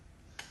nothing.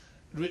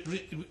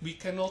 We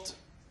cannot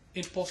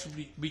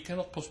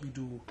possibly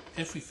do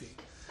everything.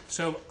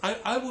 So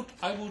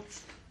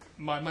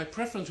my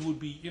preference would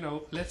be, you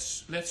know,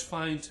 let's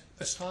find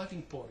a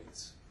starting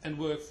point and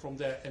work from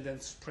there and then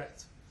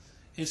spread,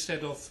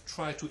 instead of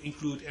try to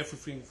include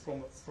everything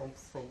from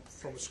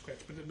scratch.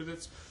 But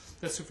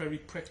that's a very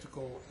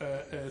practical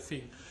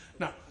thing.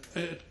 Now,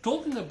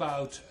 talking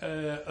about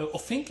or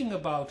thinking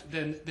about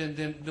then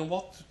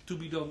what to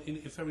be done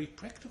in very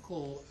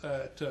practical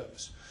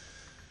terms.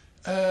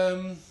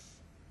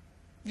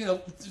 You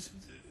know,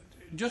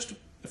 just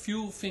a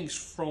few things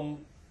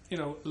from, you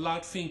know,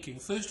 loud thinking.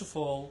 First of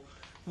all,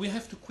 we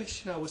have to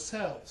question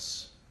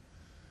ourselves.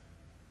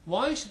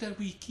 Why is it that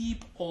we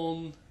keep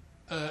on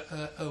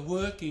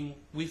working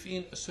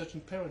within a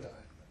certain paradigm?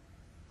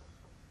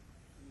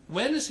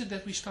 When is it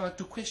that we start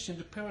to question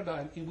the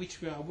paradigm in which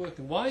we are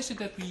working? Why is it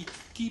that we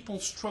keep on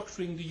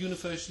structuring the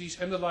universities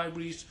and the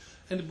libraries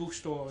and the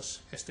bookstores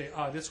as they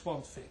are? That's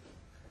one thing.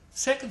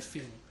 Second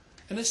thing,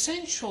 an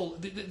essential,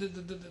 the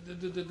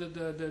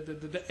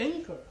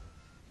anchor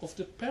of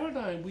the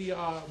paradigm we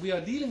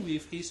are dealing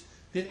with is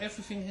that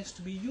everything has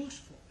to be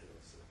useful.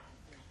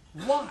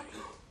 Why?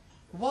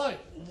 Why?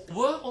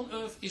 Where on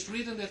earth is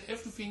written that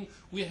everything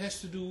we have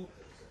to do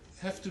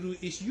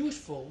is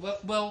useful?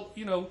 Well,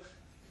 you know,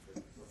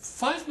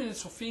 5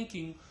 minutes of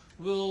thinking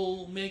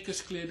will make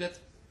us clear that,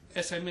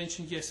 as I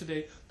mentioned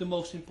yesterday, the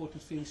most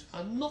important things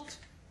are not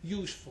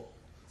useful.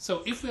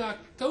 So if we are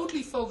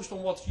totally focused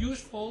on what's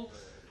useful,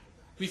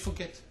 we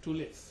forget to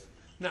live.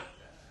 Now,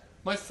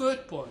 my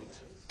third point,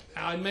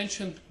 I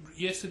mentioned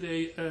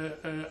yesterday,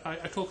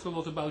 I talked a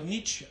lot about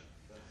Nietzsche.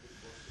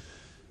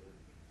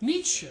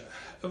 Nietzsche,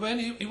 when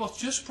he was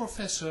just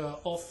professor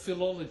of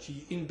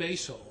philology in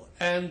Basel,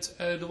 and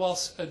there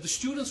was the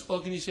students'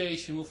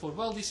 organization who thought,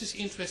 well, this is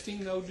interesting,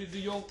 you know, the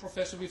young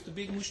professor with the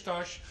big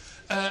moustache,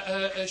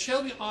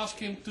 shall we ask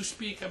him to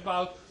speak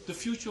about the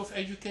future of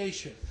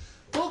education?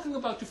 Talking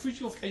about the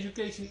future of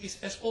education is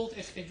as old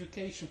as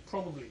education,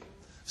 probably.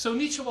 So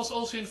Nietzsche was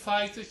also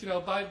invited, you know,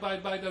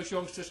 by those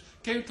youngsters,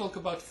 can you talk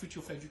about the future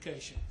of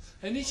education?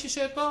 And Nietzsche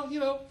said, well, you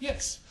know,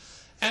 yes.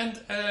 And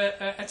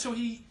so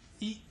he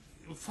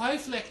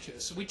 5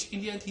 lectures, which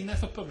in the end he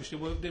never published.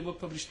 They were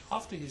published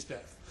after his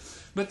death.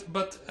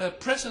 But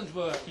present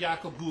were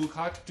Jacob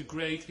Burckhardt, the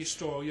great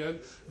historian.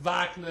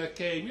 Wagner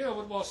came. You know,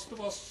 it was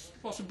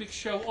a big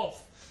show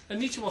off. And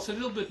Nietzsche was a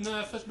little bit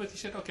nervous, but he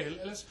said, okay,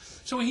 let's.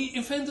 So he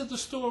invented the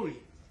story.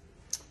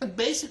 And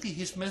basically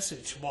his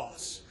message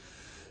was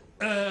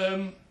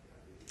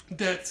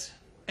that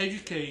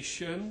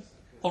education,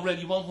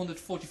 already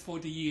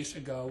 140 years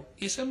ago,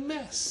 is a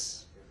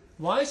mess.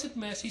 Why is it a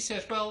mess? He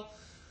says, well,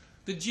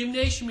 the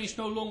gymnasium is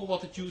no longer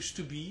what it used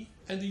to be,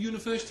 and the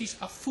universities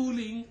are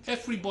fooling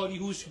everybody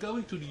who's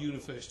going to the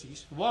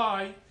universities.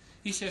 Why?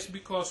 He says,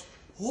 because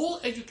whole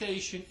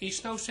education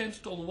is now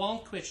centered on one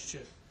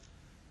question: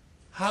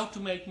 how to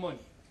make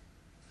money.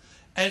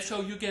 And so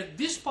you get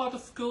this part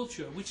of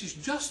culture, which is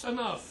just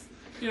enough,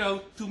 you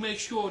know, to make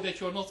sure that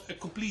you're not a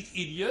complete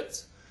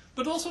idiot,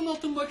 but also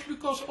not too much,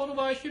 because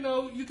otherwise, you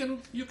know, you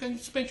can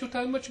spend your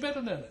time much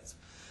better than it.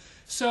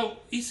 So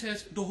he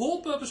says the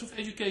whole purpose of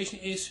education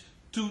is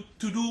to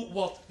do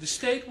what the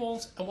state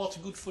wants and what's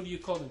good for the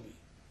economy.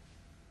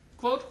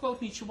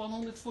 Quote Nietzsche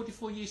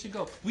 144 years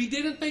ago. We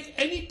didn't make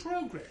any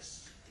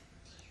progress.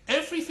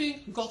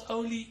 Everything got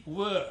only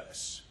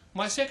worse.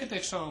 My second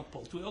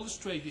example, to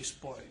illustrate this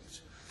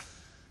point,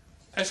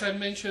 as I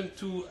mentioned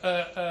to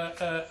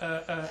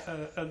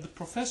the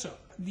professor,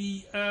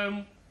 the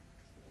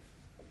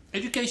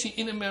education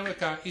in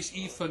America is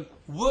even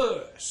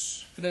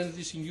worse than it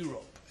is in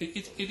Europe.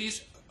 It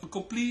is a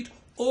complete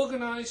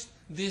organized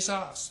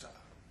disaster.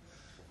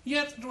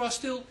 Yet there are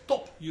still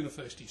top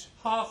universities: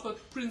 Harvard,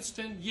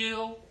 Princeton,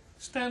 Yale,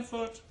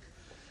 Stanford.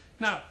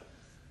 Now,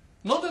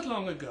 not that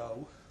long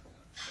ago,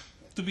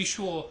 to be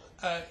sure,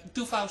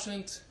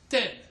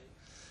 2010,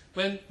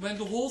 when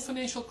the whole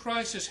financial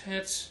crisis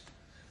had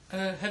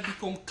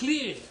become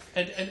clear,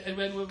 and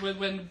when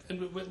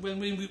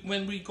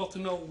we got to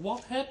know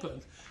what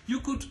happened, you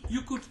could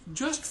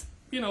just,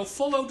 you know,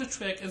 follow the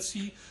track and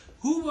see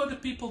who were the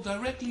people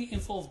directly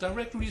involved,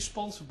 directly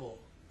responsible.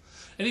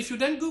 And if you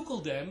then Google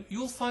them,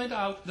 you'll find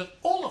out that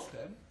all of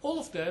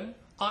them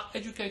are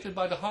educated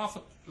by the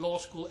Harvard Law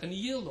School and the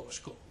Yale Law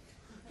School.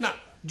 Now,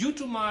 due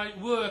to my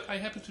work, I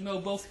happen to know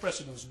both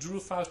presidents, Drew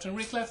Faust and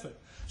Rick Levin.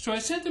 So I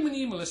sent them an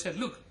email and said,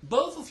 look,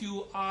 both of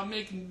you are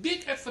making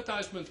big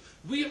advertisements.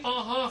 We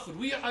are Harvard,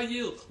 we are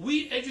Yale,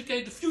 we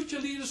educate the future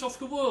leaders of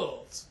the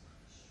world.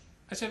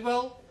 I said,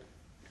 well,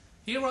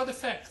 here are the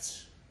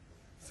facts.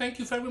 Thank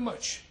you very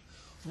much.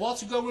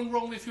 What's going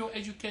wrong with your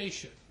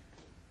education?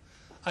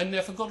 I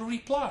never got a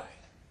reply.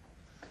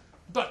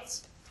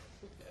 But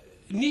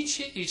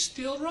Nietzsche is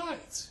still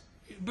right.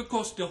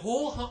 Because the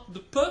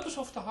purpose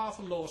of the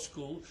Harvard Law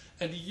School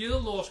and the Yale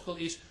Law School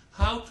is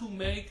how to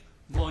make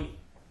money.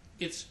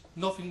 It's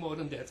nothing more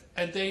than that.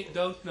 And they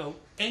don't know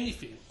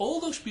anything.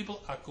 All those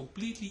people are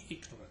completely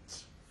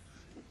ignorant.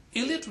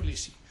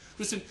 Illiteracy.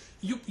 Listen,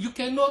 you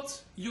cannot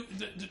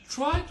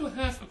try to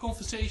have a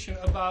conversation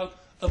about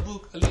a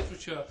book, a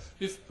literature,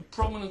 with a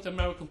prominent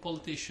American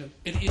politician.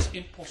 It is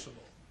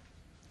impossible.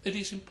 It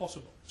is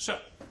impossible. So,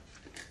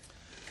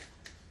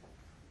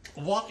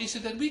 what is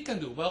it that we can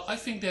do? Well, I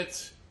think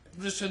that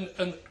there's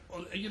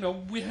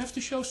we have to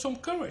show some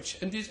courage,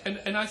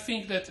 and I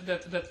think that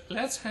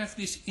let's have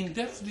this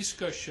in-depth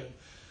discussion.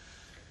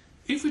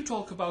 If we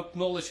talk about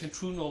knowledge and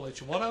true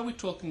knowledge, what are we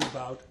talking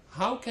about?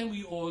 How can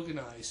we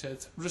organize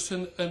it?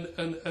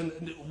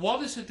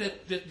 What is it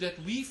that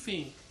we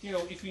think? You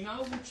know, if we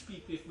now would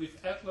speak with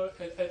Adler,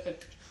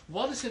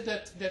 what is it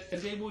that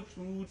and they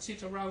would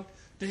sit around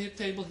the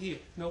table here?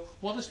 You know,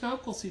 what is now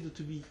considered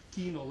to be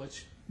key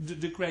knowledge?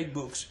 The great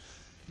books.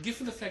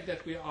 Given the fact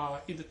that we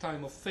are in the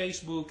time of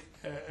Facebook,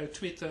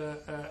 Twitter,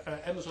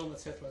 Amazon,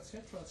 etc.,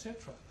 etc.,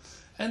 etc.,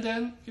 and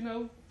then, you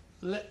know,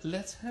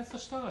 let's have a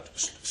start.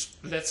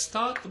 Let's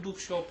start a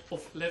bookshop.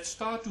 Let's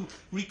start to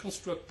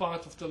reconstruct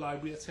part of the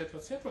library, etc.,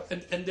 etc.,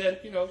 and then,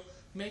 you know,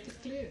 make it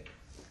clear.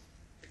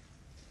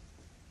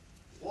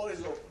 War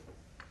is open.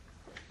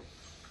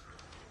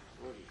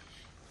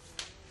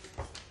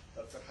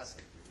 Dr.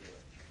 Hassan.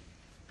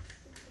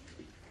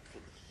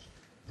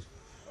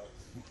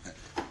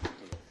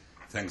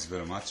 Thanks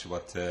very much.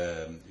 What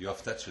you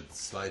have touched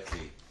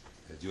slightly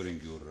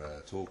during your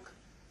talk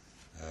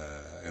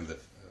in the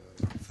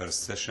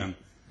first session,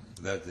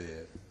 that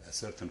a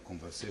certain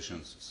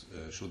conversations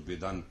should be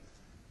done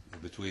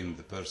between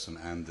the person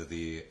and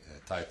the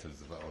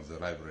titles of the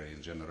library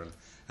in general.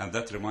 And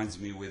that reminds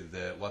me with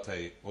what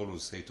I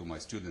always say to my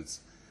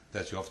students,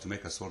 that you have to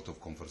make a sort of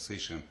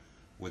conversation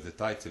with the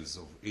titles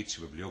of each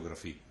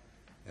bibliography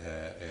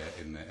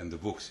in the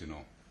books, you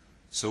know.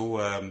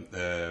 So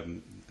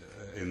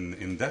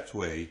in that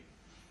way,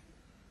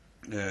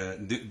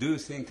 do you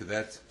think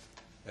that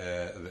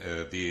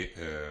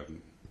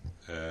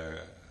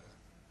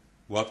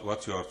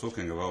what you are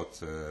talking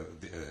about,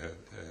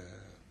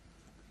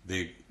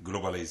 the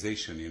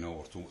globalization, you know,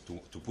 or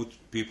to put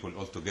people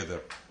all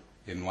together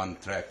in one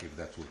track, if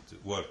that would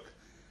work,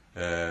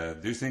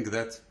 Do you think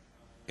that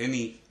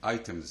any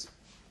items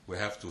we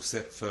have to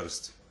set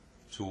first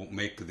to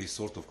make this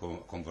sort of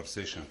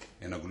conversation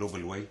in a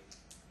global way?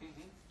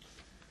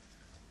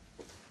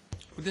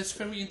 That's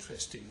very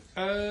interesting.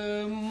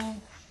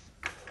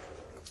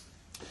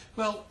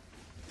 Well,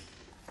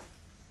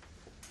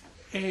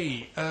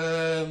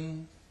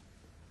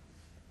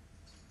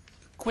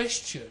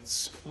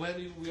 questions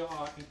whether we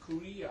are in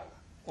Korea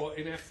or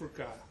in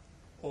Africa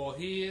or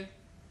here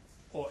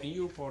or in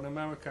Europe or in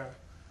America,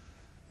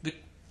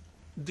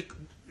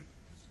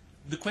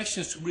 the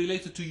questions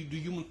related to the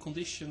human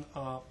condition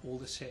are all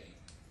the same.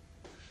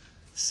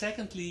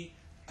 Secondly,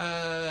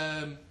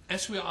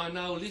 as we are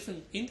now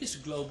living in this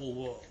global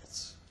world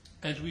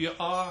and we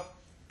are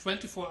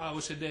 24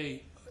 hours a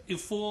day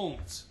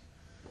informed,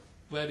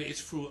 whether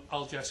it's through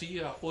Al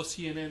Jazeera or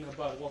CNN,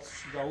 about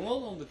what's going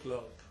on the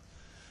globe,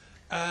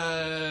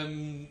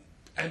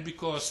 and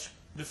because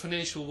the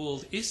financial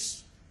world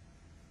is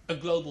a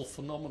global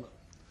phenomenon,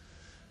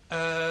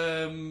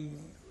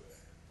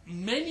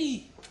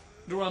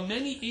 there are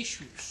many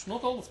issues,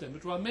 not all of them,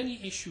 but there are many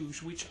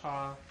issues which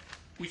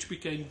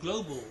became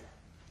global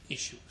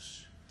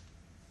issues.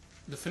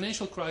 The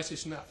financial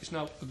crisis is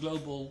now a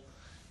global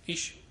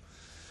issue.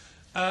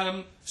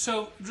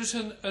 So there's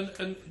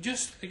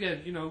just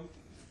again,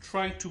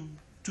 trying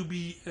to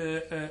be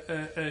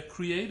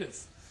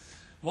creative.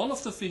 One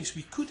of the things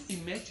we could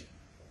imagine,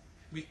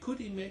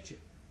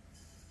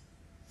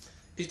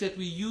 is that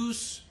we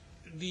use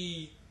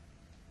the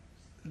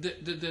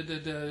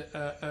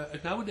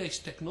nowadays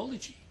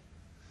technology,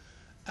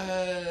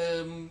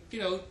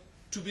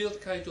 to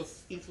build kind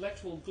of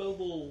intellectual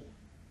global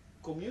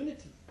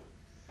community,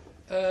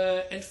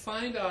 and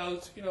find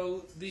out,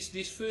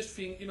 this first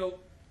thing,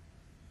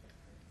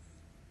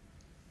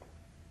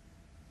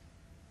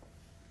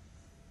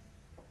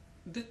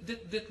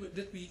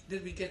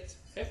 that we get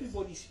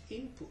everybody's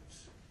input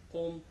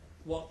on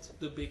what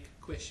the big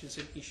questions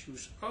and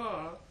issues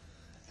are,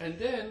 and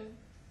then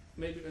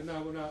maybe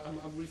now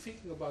I'm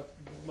rethinking about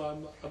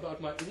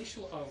my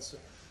initial answer.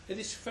 It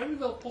is very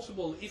well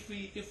possible if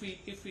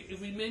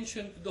we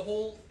mention the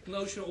whole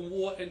notion of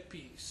war and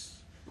peace.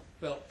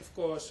 Well, of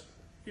course,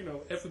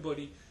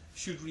 everybody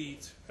should read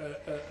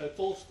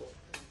Tolstoy.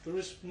 There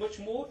is much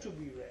more to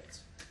be read.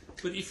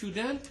 But if you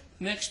then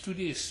next to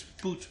this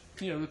put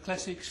the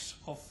classics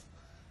of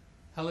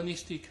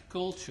Hellenistic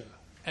culture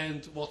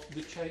and what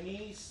the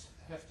Chinese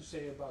have to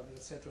say about it,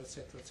 etc.,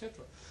 etc.,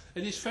 etc.,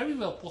 it is very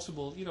well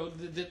possible,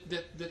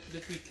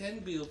 that we can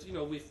build,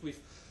 with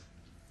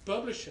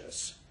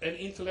publishers and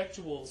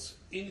intellectuals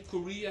in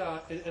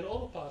Korea and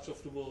other parts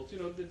of the world,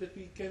 that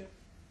we can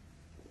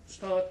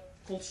start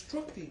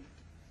constructing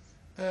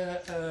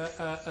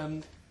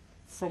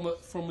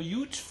from a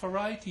huge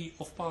variety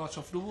of parts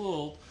of the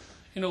world,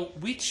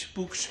 which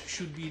books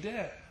should be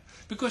there.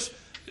 Because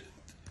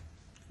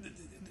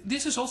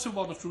this is also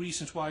one of the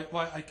reasons why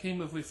I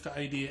came up with the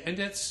idea, and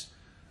that's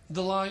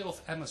the lie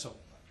of Amazon.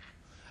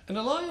 And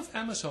the lie of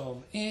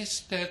Amazon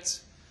is that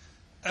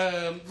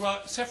there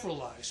are several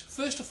lies.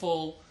 First of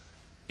all,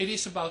 it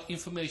is about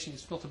information,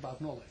 it's not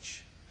about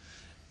knowledge.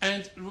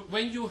 And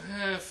when you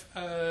have,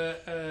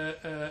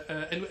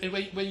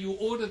 when you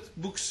ordered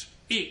books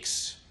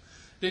X,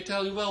 they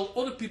tell you, well,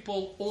 other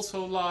people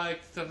also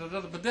like da, da,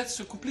 da, but that's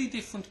a completely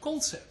different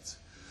concept.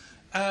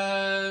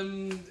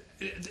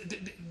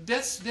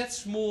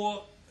 That's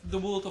more the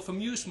world of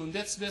amusement.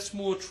 That's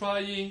more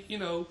trying,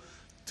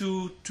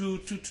 to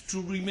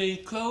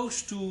remain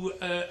close to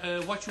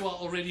what you are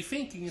already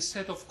thinking,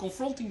 instead of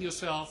confronting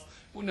yourself,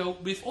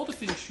 with other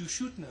things you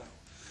should know.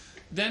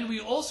 Then we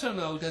also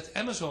know that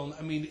Amazon,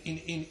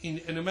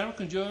 in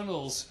American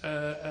journals,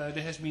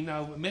 there has been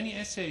now many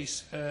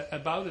essays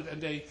about it, and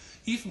they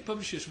even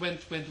publishers went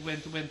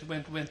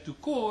to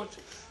court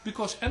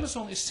because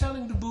Amazon is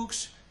selling the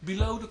books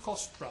below the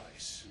cost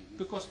price,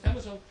 because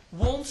Amazon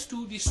wants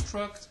to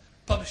destruct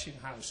publishing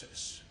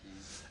houses.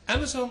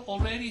 Amazon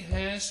already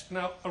has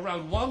now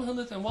around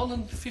 100 and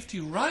 150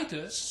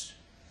 writers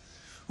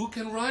who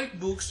can write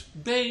books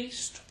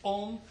based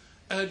on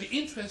the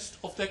interest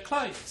of their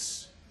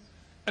clients.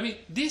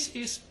 This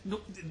is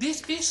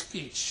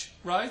kitsch,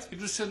 right?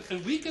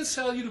 And we can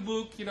sell you the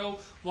book,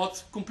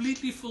 what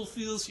completely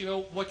fulfills,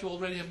 what you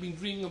already have been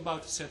dreaming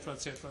about, etc.,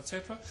 etc.,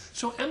 etc.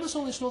 So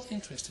Amazon is not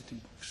interested in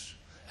books.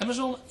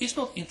 Amazon is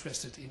not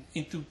interested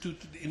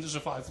in the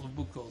survival of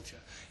book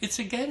culture. It's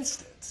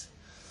against it.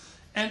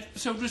 And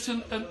so there's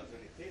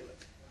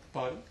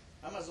pardon?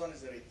 Amazon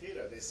is a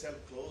retailer. They sell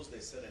clothes, they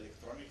sell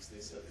electronics,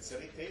 it's a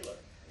retailer.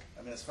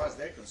 As far as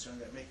they're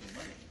concerned, they're making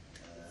money.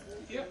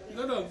 Yeah,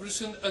 no,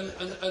 listen,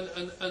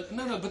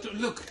 but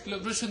look,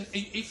 listen,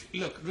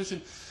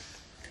 listen.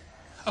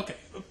 Okay,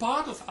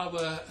 part of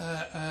our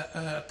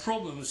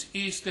problems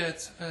is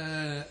that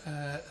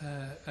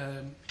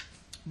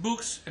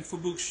books, and for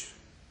books,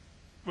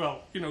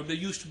 well, they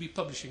used to be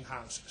publishing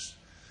houses,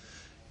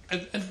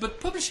 but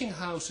publishing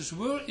houses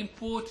were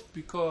important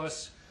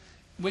because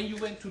when you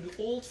went to the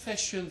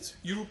old-fashioned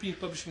European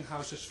publishing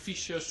houses,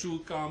 Fischer,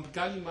 Suhrkamp,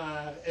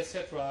 Gallimard,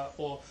 etc.,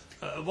 or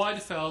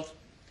Waideveld,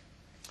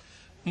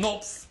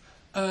 Knopf,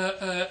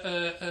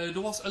 there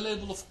was a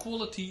label of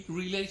quality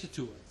related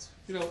to it.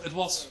 You know, it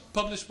was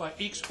published by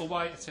X or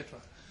Y, etc.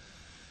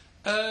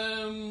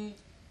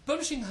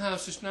 Publishing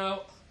houses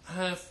now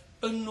have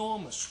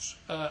enormous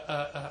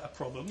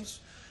problems.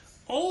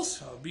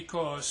 Also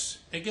because,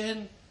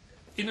 again,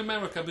 in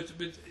America, but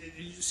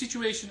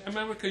situation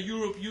America,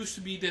 Europe used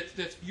to be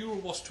that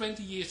Europe was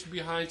 20 years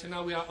behind and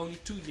now we are only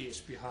 2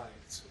 years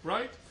behind,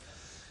 right?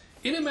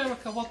 In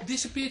America, what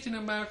disappeared in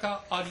America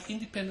are the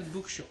independent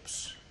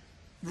bookshops.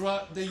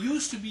 There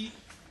used to be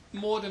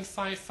more than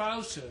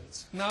 5,000.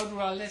 Now there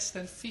are less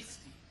than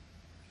 50.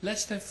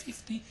 Less than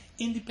 50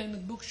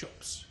 independent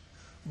bookshops.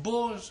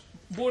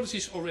 Borders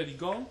is already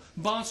gone.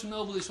 Barnes &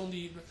 Noble is on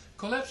the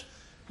collapse.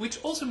 Which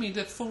also means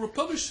that for a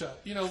publisher,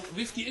 you know,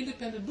 with the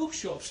independent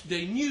bookshops,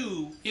 they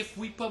knew if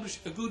we publish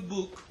a good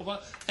book,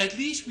 at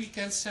least we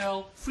can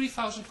sell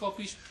 3,000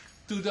 copies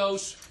to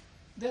those.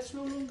 That's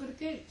no longer the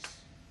case.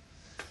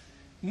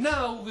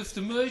 Now, with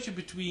the merger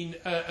between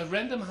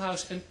Random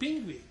House and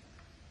Penguin,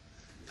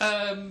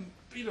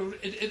 you know,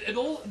 it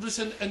was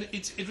a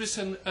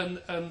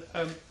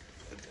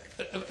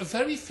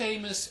very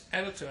famous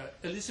editor,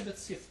 Elizabeth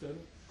Sifton,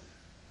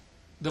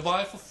 the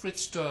wife of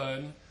Fritz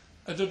Stern,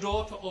 the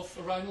daughter of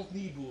Reinhold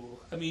Niebuhr.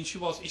 I mean,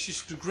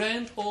 she's the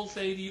grand old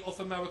lady of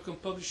American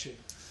publishing.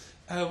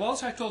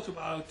 Once I talked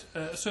about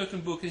a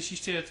certain book, and she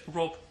said,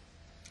 "Rob,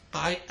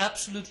 I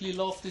absolutely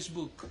love this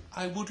book.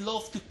 I would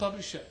love to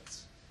publish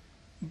it.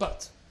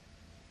 But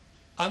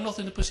I'm not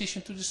in a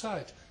position to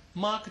decide.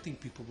 Marketing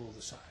people will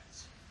decide."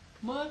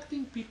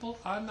 Marketing people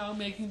are now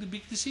making the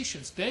big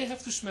decisions. They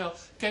have to smell,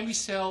 can we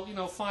sell, you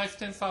know, 5,000,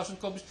 10,000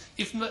 copies?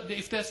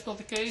 If that's not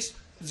the case,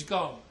 it's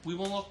gone. We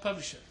will not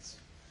publish it.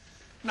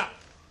 Now,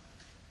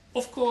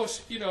 of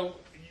course, you know,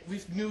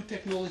 with new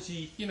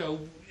technology, you know,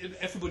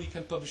 everybody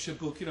can publish a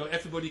book. You know,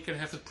 everybody can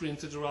have it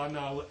printed. There are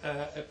now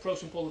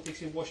Pros and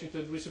Politics in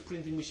Washington. There is a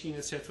printing machine,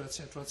 etc.,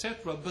 etc.,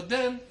 etc. But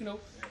then, you know,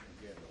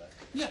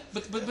 yeah.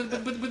 But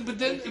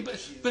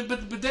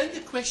then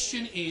the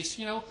question is,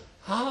 you know,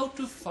 how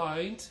to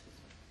find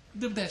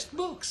the best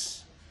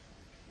books.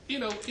 You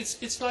know,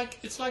 it's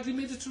like the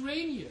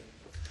Mediterranean.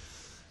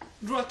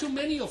 There are too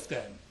many of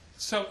them.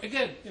 So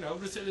again, you know,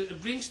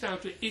 it brings down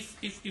to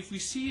if we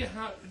see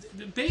how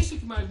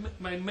basically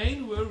my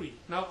main worry,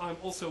 now I'm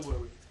also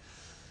worried,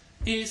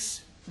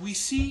 is we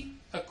see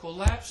a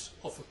collapse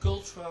of a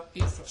cultural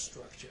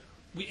infrastructure.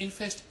 We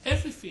invest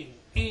everything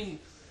in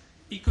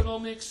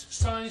economics,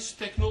 science,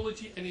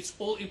 technology, and it's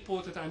all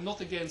important. I'm not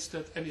against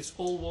it, and it's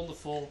all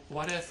wonderful,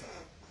 whatever.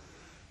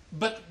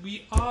 But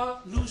we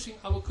are losing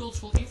our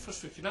cultural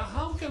infrastructure. Now,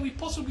 how can we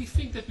possibly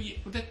think that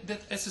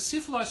that as a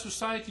civilized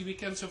society we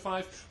can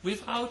survive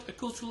without a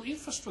cultural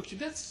infrastructure?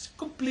 That's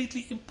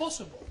completely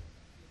impossible.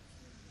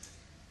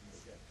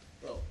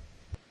 Well,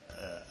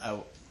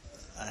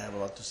 I have a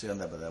lot to say on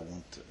that, but I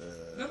won't.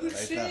 No, but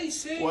say.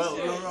 Well,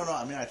 no.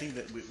 I mean, I think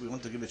that we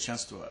want to give a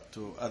chance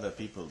to other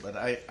people. But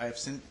I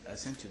sent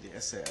you the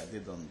essay I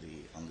did on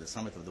the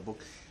summit of the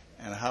book,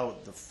 and how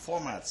the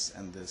formats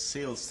and the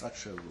sales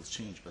structure will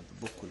change, but the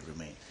book will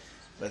remain.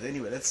 But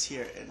anyway, let's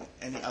hear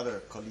any other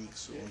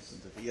colleagues who want to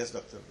intervene. Yes,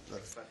 Dr.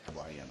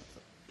 Wayan.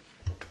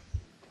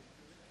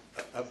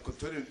 I'm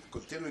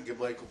continuing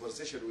my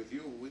conversation with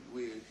you.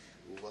 We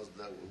were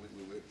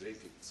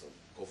drinking some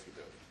coffee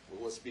now. We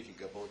were speaking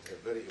about a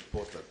very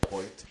important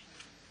point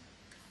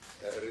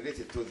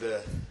related to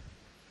the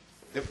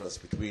difference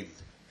between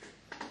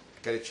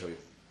culture in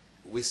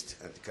West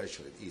and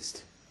culture in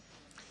East.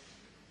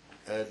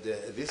 And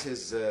this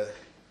is a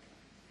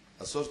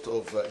sort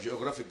of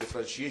geographic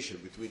differentiation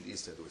between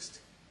East and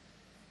West.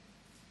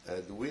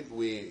 And when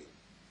we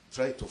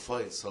try to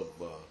find some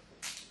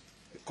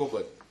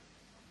common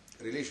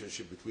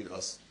relationship between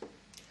us,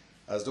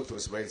 as Dr.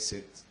 Ismail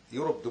said,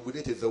 Europe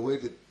dominated the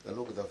world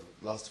along the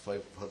last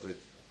 500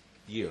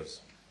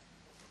 years.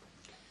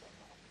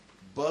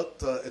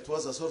 But it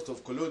was a sort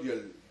of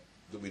colonial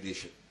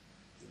domination.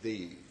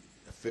 They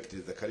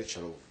affected the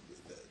culture of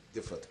the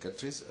different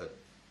countries, and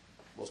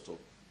most of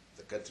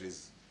the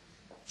countries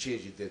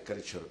changed their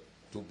culture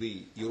to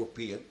be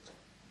European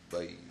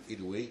by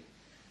any way.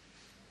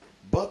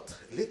 But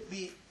let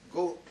me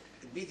go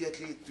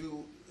immediately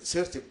to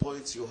certain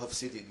points you have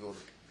said in your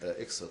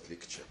excellent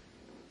lecture.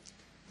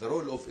 The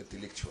role of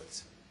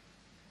intellectuals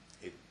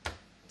in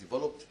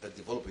developed and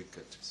developing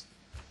countries.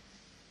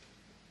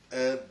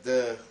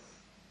 And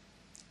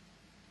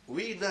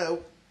we now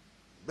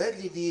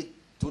badly need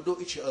to know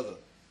each other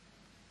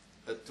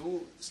and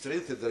to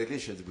strengthen the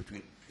relations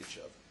between each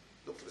other.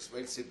 Dr.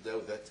 Ismail said now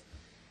that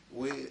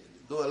we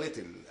know a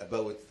little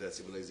about the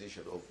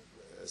civilization of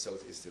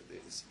Southeastern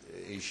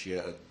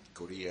Asia and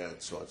Korea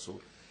and so on. So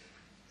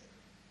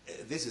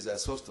this is a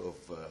sort of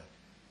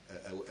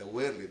a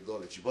worldly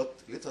knowledge,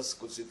 but let us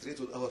concentrate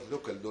on our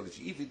local knowledge.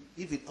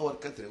 Even our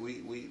country,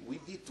 we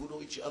need to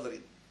know each other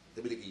in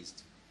the Middle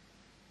East.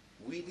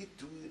 We need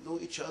to know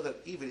each other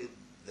even in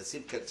the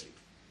same country.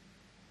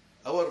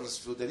 Our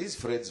Sudanese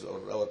friends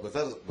or our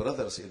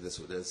brothers in the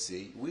Sudan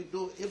say, we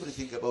know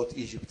everything about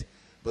Egypt,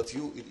 but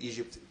you in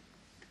Egypt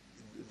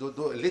don't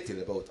know a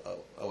little about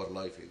our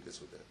life in the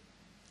Sudan.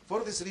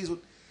 For this reason,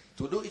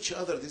 to know each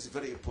other, this is a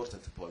very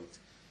important point.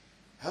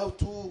 How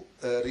to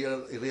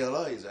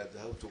realize and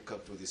how to come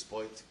to this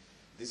point,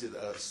 this is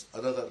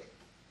another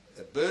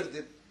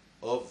burden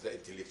of the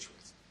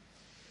intellectuals.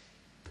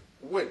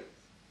 When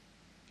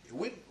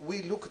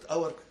we look at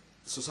our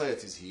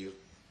societies here,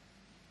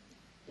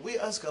 we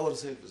ask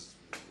ourselves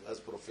as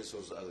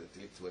professors, as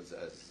intellectuals,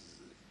 as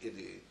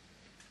any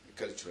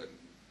cultural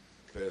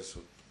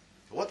person,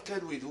 what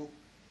can we do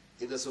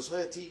in a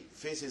society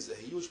faces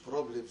huge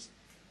problems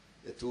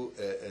to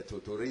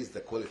raise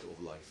the quality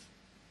of life?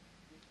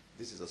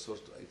 This is a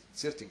sort of, in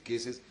certain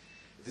cases,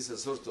 this is a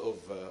sort of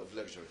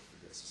luxury.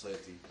 The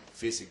society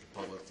facing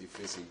poverty,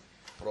 facing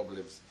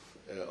problems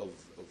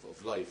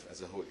of life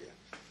as a whole. Yeah.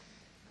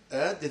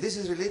 And this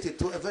is related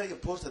to a very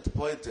important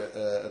point,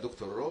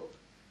 Dr. Rob,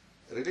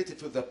 related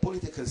to the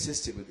political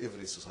system in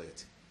every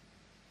society.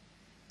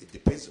 It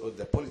depends on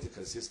the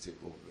political system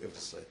of every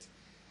society.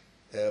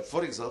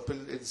 For example,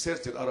 in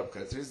certain Arab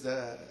countries,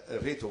 the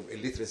rate of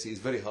illiteracy is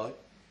very high.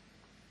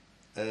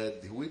 And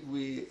when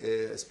we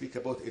speak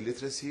about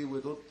illiteracy, we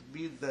don't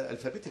mean the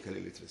alphabetical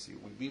illiteracy.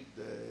 We mean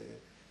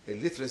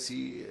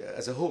illiteracy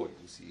as a whole.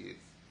 You see,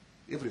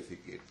 everything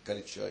in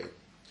culture,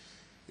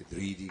 in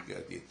reading,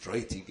 and in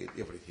writing, and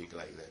everything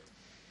like that.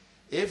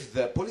 If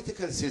the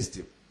political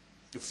system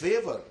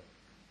favor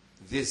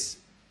this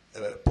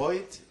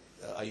point,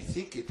 I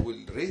think it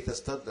will raise the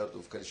standard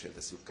of culture in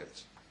the same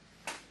country.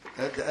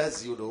 And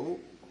as you know,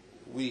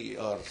 we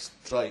are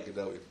trying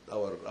now in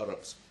our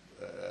Arab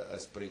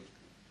Spring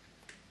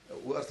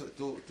we are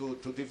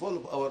to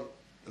develop our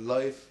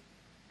life,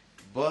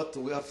 but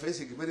we are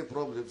facing many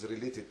problems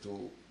related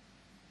to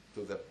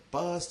the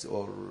past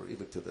or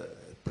even to the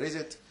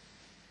present.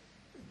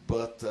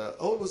 But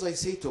always I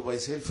say to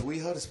myself, we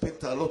have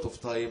spent a lot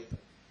of time,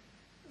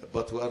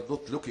 but we are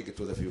not looking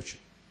into the future.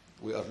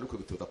 We are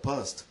looking to the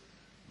past,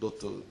 not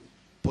to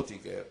putting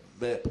a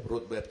map,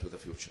 road map to the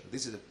future.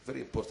 This is a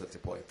very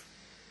important point.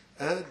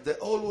 And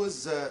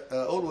always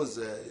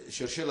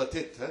chercher la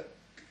tête,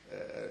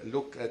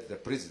 look at the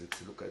president,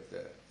 look at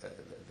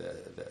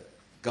the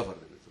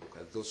government, look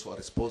at those who are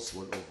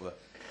responsible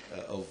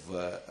of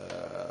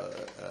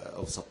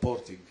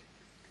supporting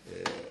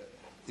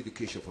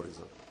education, for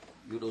example.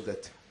 You know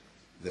that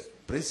the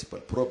principal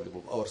problem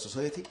of our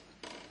society,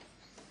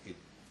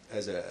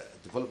 as a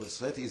development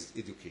society, is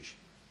education.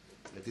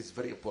 And this is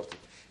very important.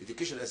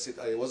 Education, as I said,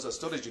 I was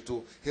astonished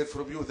to hear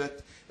from you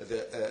that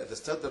the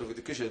standard of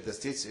education in the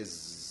States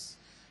is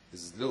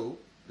low,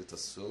 let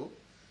us so.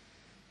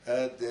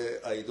 And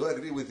I do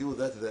agree with you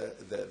that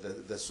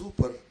the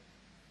super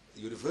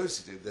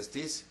university in the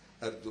States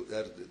are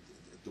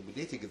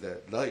dominating the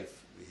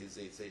life.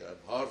 They say, I'm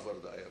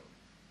Harvard, I am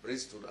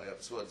Princeton, I am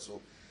so and so.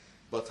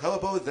 But how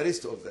about the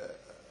rest of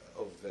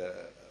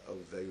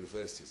the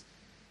universities?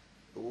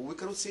 We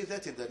cannot say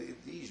that in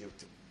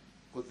Egypt,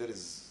 because there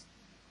is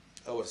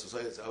our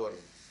society, our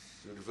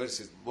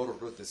universities more or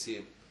less the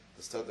same,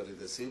 the standard is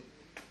the same.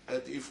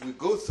 And if we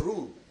go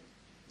through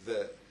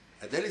the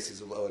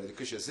analysis of our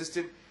education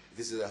system,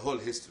 this is a whole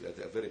history and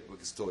a very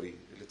big story.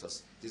 It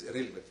is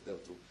irrelevant now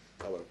to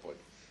our point.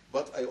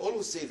 But I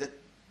always say that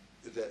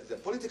the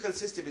political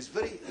system is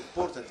very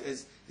important,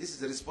 as this is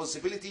the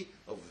responsibility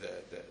of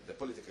the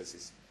political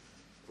system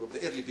from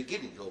the early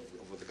beginning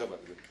of the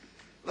government.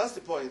 Last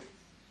point,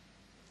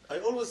 I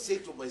always say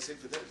to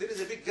myself that there is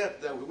a big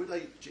gap now. When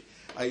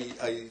I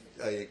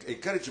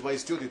encourage my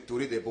student to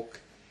read a book,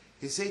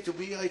 he say to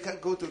me, I can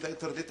go to the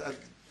internet and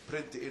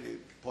print any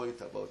point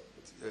about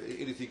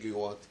anything you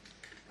want.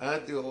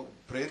 And you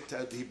print,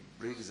 and he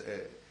brings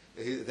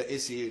the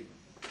essay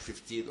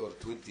 15 or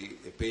 20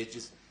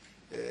 pages.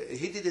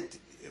 He didn't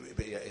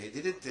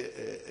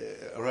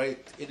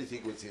write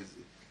anything with his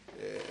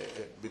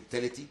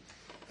mentality,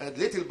 and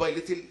little by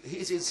little he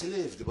is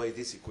enslaved by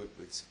these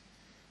equipments,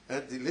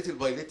 and little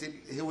by little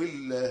he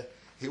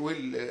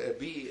will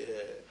be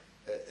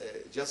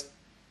just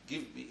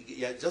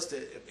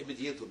a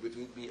mediator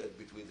between me and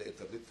between the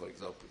internet, for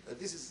example. And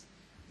this is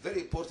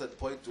very important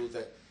point to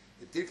the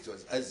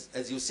intellectuals.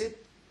 As you said,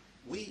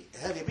 we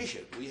have a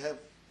mission.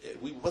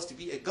 We must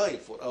be a guide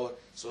for our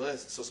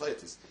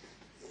societies.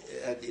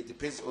 And it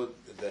depends on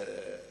the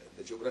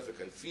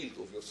geographical field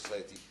of your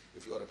society,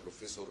 if you are a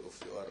professor,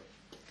 if you are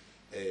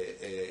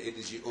an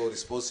NGO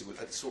responsible,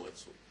 and so and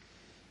so.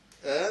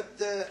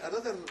 And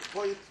another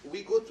point,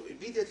 we go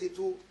immediately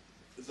to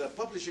the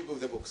publishing of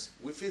the books.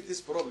 We face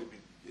this problem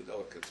in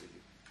our country.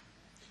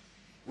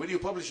 When you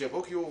publish a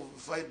book, you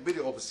find many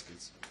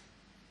obstacles.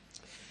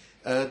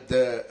 And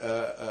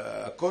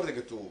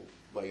according to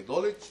my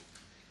knowledge,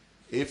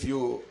 if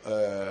you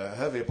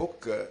have a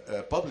book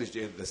published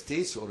in the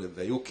States or in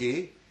the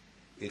UK,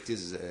 it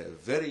is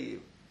very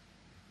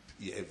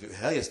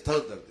high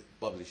standard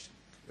published,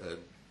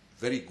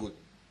 very good,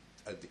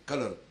 and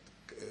colored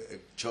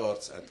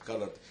charts and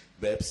colored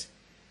maps.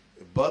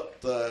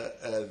 But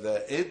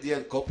the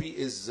Indian copy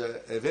is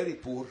a very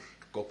poor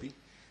copy,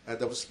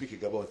 and I was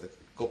speaking about the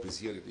copies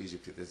here in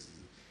Egypt.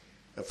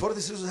 For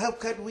this reason, how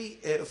can we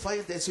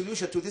find a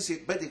solution to this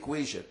bad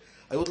equation?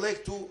 I would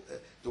like to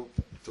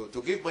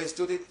give my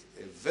student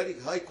a very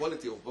high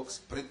quality of books,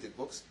 printed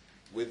books,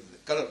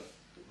 with color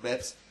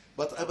maps,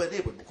 but I'm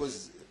unable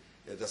because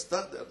the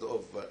standard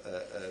of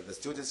the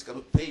students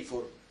cannot pay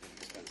for,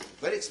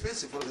 very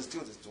expensive for the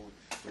students to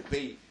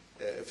pay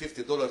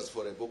 $50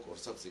 for a book or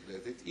something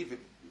like that. Even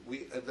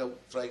we are now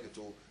trying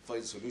to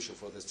find solution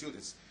for the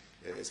students,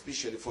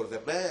 especially for the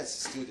math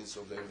students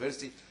of the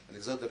university,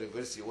 Alexander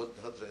University,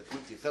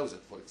 120,000,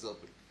 for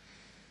example.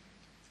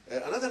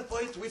 Another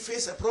point, we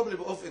face a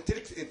problem of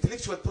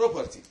intellectual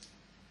property.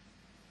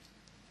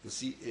 You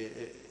see,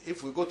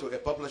 if we go to a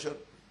publisher,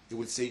 he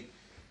will say,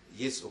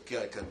 yes,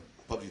 okay, I can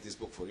publish this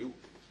book for you.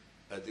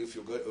 And if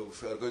you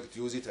are going to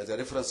use it as a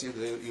reference in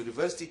the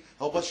university,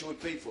 how much you will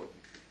pay for me?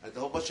 And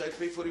how much I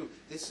pay for you?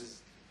 This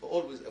is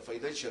always a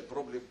financial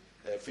problem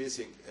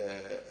facing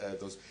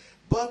those.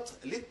 But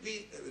let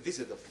me, this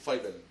is the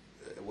final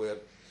word,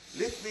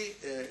 let me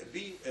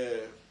be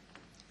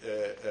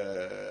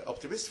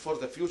optimistic for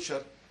the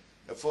future,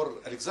 for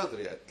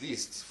Alexandria, at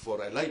least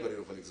for a library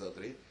of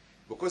Alexandria,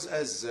 because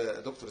as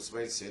Dr.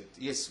 Ismail said,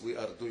 yes, we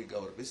are doing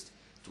our best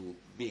to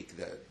make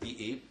the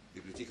BA,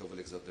 Bibliotheca of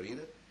Alexandria,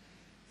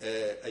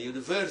 a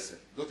universal,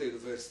 not a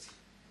university,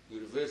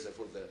 universal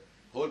for the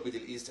whole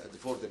Middle East and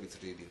for the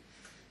Mediterranean.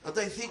 And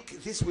I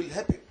think this will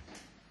happen.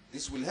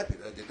 This will happen.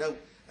 And now,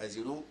 as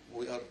you know,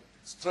 we are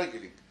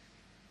struggling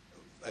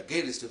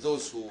against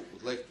those who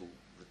would like to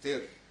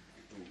return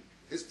to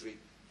history,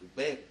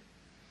 to man.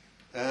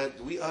 And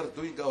we are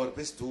doing our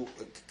best to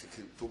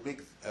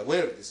make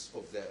awareness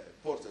of the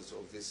importance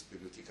of this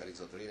Bibliotheca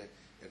Alexandrina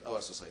in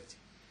our society.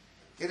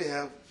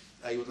 Anyhow,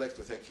 I would like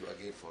to thank you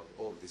again for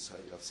all this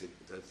I have said,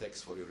 and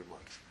thanks for your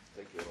remarks.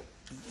 Thank you, Rob.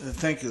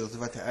 Thank you, Dr.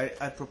 Fateh.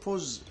 I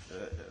propose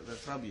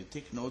that Rob, you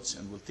take notes,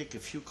 and we'll take a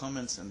few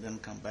comments and then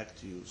come back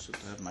to you so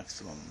to have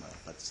maximum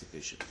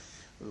participation.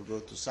 We'll go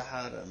to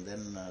Sahar, and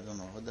then, I don't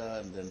know,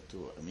 Huda, and then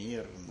to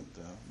Amir, and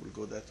we'll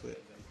go that way.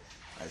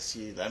 I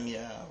see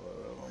Lamia.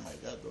 Oh my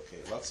God, okay,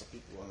 lots of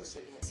people want to say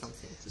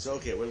something. So,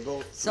 okay, we'll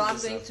go. So I'm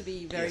going to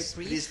be very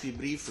brief. Please be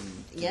brief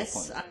and to yes,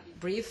 the point. I'll be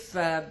brief,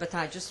 but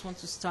I just want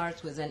to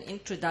start with an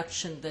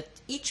introduction that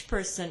each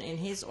person in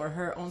his or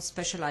her own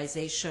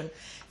specialization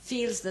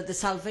feels that the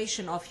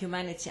salvation of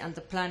humanity and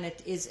the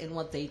planet is in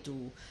what they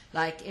do.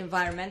 Like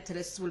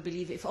environmentalists will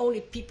believe if only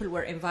people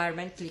were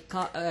environmentally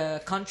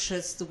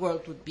conscious, the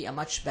world would be a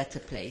much better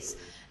place.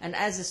 And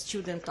as a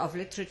student of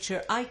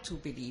literature, I too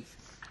believe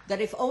that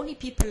if only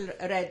people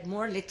read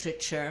more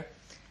literature,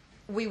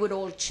 we would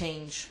all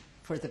change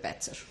for the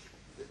better.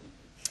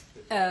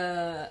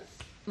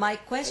 My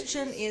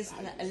question is,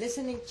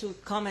 listening to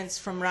comments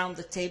from around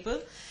the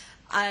table,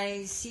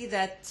 I see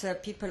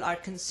that people are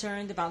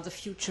concerned about the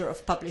future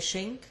of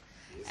publishing,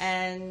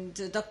 and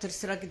Dr.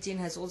 Serageldin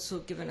has also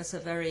given us a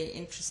very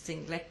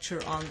interesting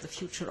lecture on the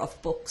future of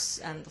books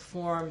and the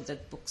form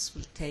that books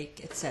will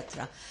take,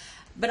 etc.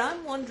 But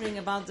I'm wondering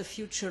about the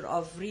future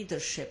of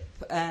readership,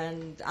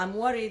 and I'm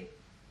worried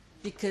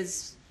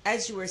because,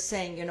 as you were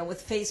saying, you know,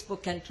 with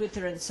Facebook and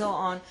Twitter and so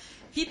on,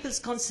 people's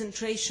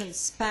concentration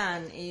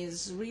span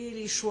is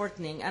really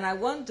shortening, and I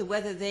wonder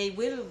whether they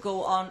will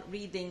go on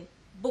reading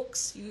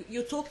books.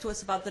 You talk to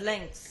us about the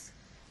length,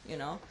 you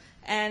know,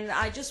 and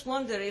I just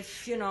wonder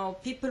if, you know,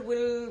 people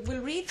will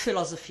read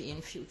philosophy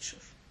in future,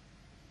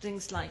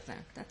 things like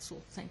that. That's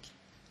all. Thank you.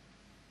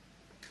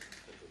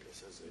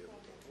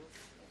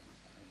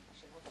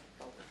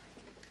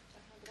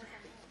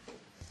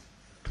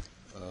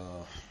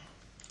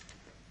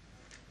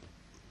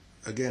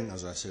 Again,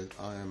 as I said,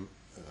 I am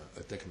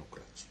a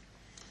technocrat.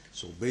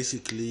 So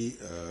basically,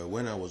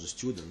 when I was a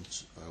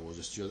student,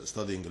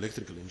 studying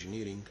electrical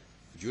engineering.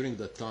 During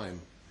that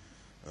time,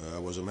 I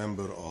was a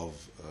member of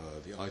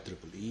the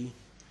IEEE,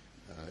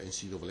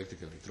 Institute of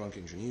Electrical and Electronic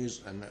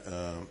Engineers, and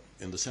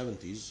in the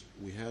 70s,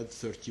 we had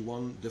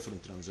 31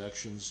 different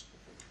transactions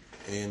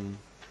in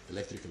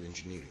electrical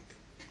engineering.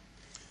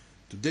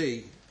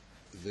 Today,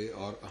 they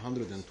are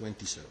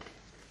 127,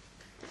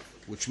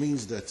 which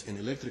means that in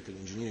electrical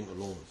engineering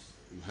alone,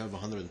 you have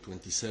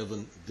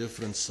 127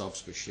 different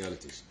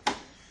subspecialties.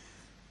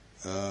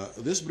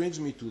 This brings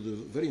me to the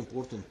very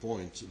important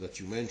point that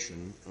you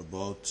mentioned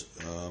about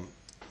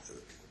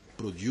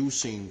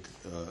producing,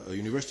 a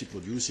university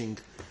producing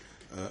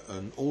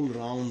an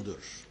all-rounder,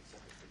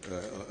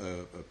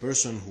 a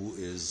person who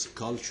is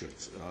cultured.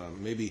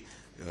 Maybe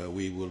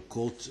we will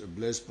quote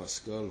Blaise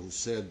Pascal, who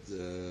said,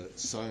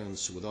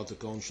 science without a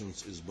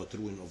conscience is but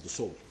ruin of the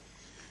soul.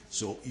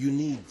 So you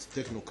need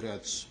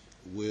technocrats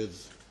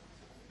with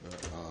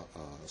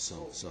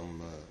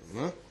some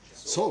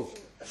soul.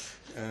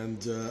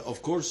 And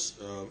of course,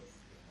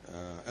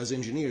 as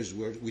engineers,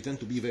 we tend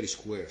to be very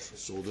square.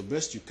 So the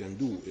best you can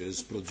do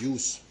is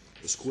produce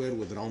a square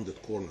with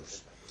rounded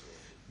corners.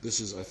 This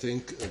is, I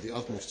think, the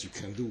utmost you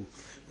can do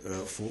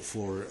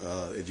for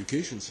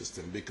education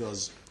system,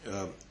 because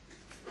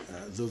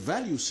the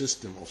value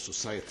system of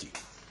society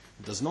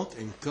does not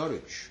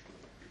encourage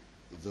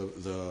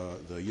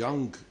the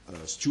young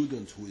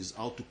student who is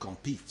out to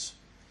compete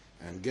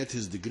and get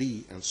his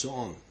degree and so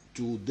on,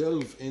 to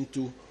delve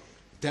into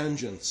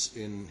tangents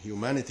in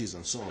humanities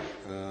and so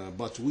on.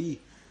 But we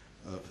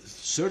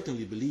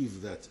certainly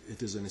believe that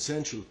it is an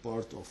essential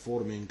part of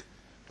forming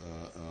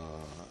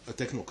a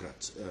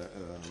technocrat.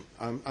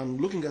 I'm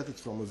looking at it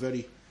from a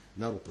very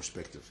narrow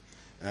perspective.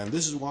 And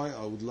this is why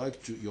I would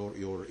like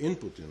your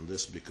input in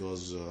this,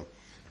 because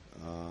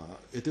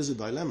it is a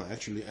dilemma,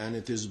 actually, and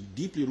it is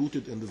deeply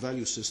rooted in the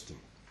value system.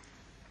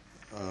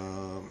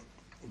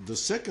 The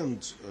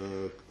second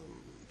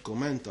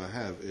comment I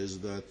have is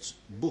that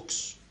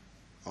books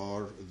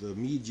are the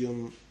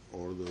medium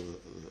or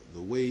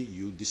the way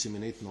you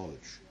disseminate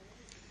knowledge,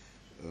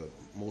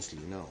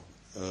 mostly now.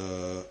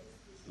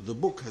 The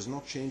book has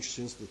not changed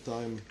since the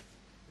time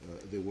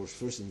they were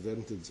first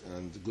invented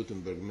and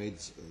Gutenberg made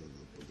the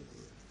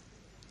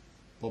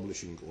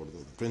publishing or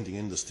the printing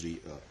industry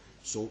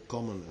so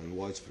common and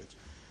widespread.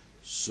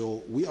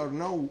 So we have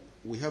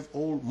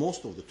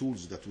most of the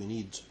tools that we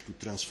need to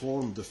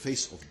transform the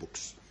face of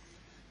books.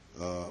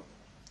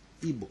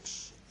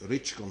 E-books,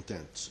 rich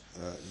content.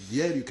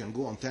 There you can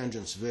go on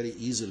tangents very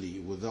easily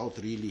without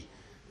really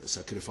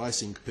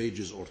sacrificing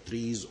pages or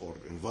trees or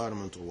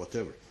environment or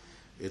whatever.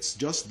 It's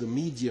just the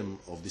medium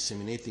of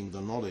disseminating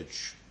the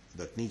knowledge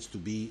that needs to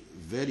be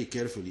very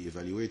carefully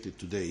evaluated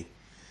today,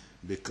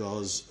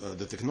 because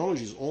the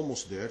technology is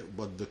almost there,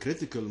 but the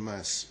critical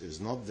mass is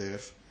not there,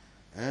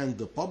 and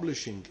the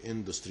publishing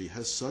industry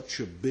has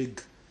such a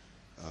big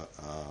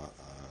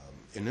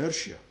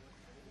inertia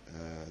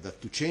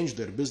that to change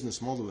their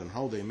business model and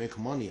how they make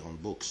money on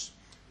books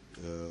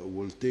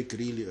will take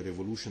really a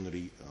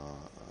revolutionary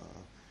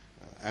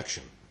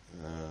action.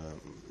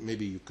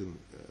 Maybe you can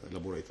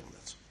elaborate on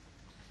that.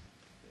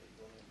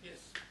 Yes,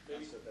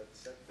 maybe.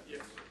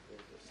 Yes.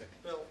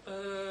 Well,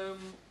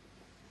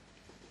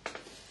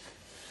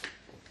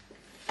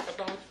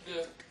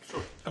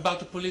 about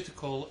the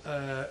political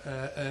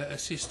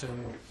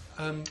system,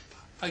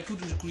 I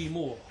couldn't agree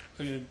more.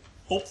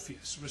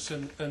 Obvious,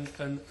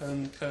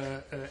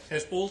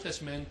 as old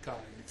as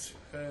mankind.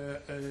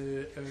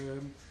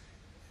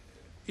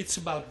 It's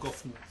about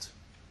government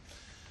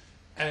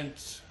and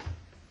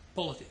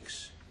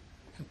politics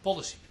and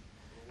policy.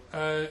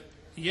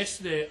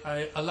 Yesterday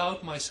I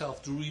allowed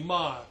myself to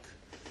remark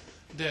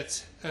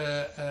that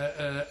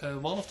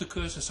one of the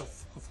curses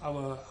of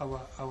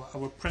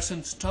our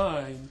present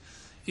time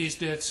is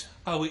that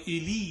our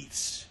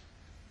elites,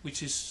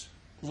 which is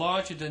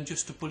larger than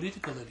just the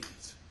political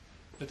elite,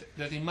 but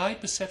that in my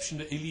perception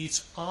the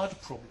elites are the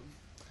problem,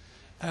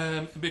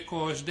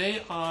 because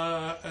they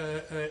are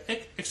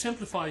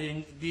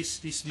exemplifying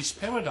this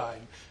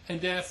paradigm, and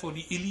therefore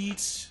the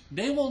elites,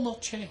 they will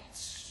not change.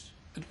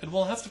 It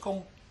will have to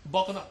come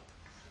bottom up.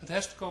 It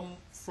has to come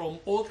from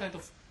all kinds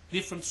of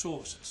different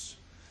sources.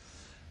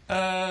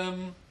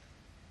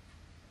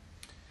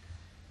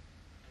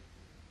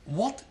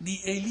 What the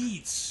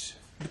elites,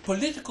 the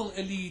political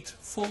elite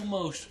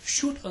foremost,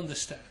 should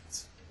understand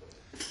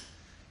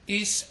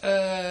is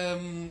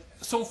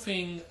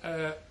something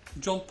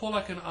John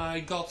Pollock and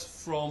I got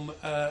from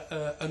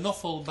a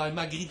novel by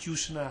Marguerite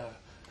Yourcenar,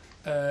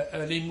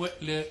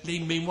 Les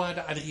Mémoires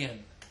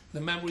d'Adrien,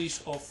 The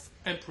Memories of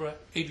Emperor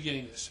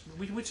Adrianus,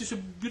 which is a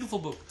beautiful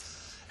book.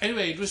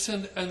 Anyway, it was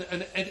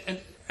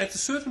at a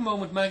certain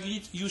moment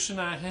Marguerite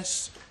Yourcenar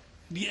has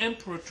the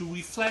emperor to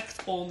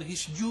reflect on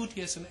his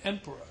duty as an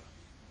emperor.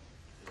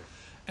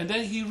 And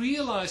then he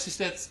realizes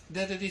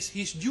that it is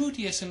his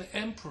duty as an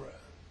emperor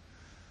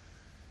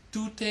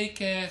to take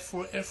care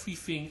for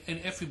everything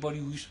and everybody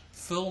who is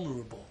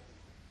vulnerable.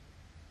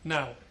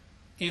 Now,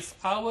 if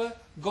our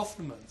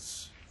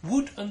governments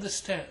would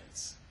understand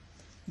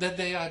that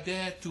they are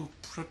there to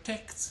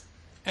protect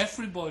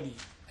everybody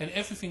and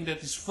everything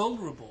that is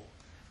vulnerable,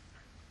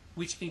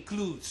 which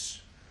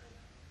includes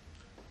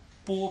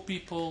poor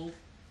people,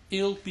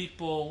 ill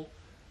people,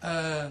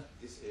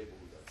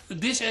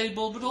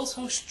 disabled, but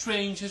also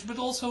strangers, but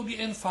also the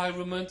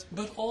environment,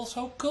 but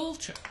also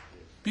culture,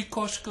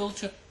 because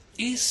culture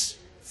is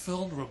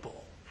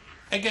vulnerable.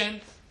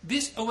 Again,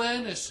 this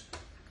awareness,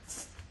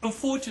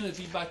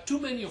 unfortunately, by too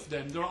many of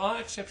them, there are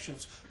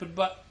exceptions, but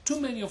by too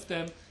many of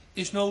them,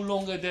 is no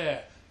longer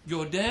there.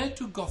 You're there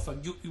to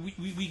govern.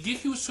 We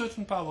give you a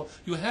certain power.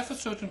 You have a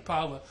certain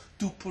power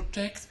to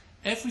protect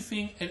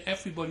everything and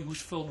everybody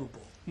who's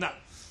vulnerable. Now,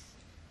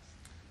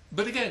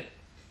 but again,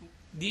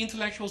 the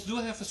intellectuals do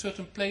have a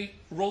certain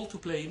role to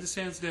play, in the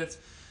sense that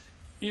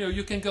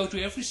you can go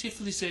to every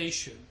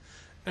civilization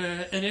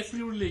and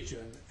every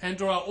religion, and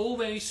there are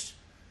always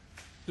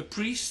the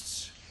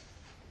priests,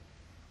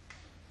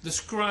 the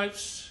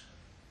scribes,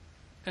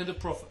 and the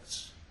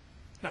prophets.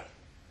 Now,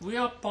 we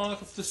are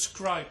part of the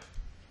scribe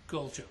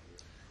culture.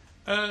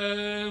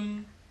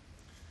 And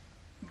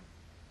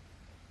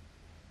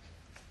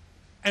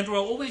there are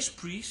always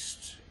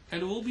priests,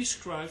 and there will be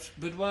scribes,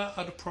 but where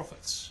are the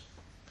prophets?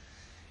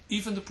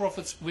 Even the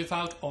prophets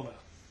without honor.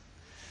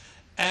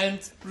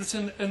 And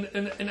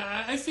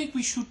I think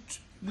we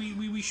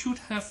should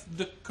have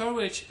the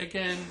courage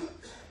again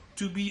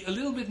to be a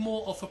little bit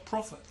more of a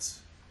prophet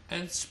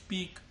and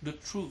speak the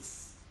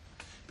truth.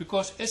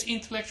 Because as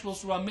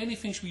intellectuals, there are many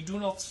things we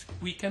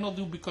cannot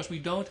do because we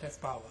don't have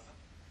power.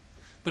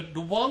 But the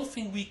one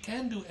thing we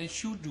can do and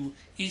should do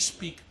is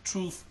speak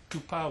truth to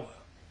power.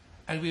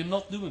 And we're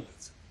not doing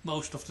it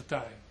most of the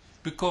time.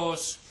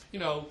 Because, you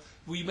know,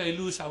 we may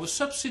lose our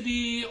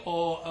subsidy,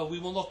 or we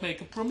will not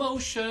make a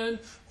promotion,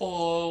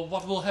 or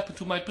what will happen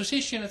to my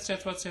position,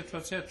 etc., etc.,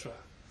 etc.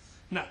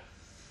 Now,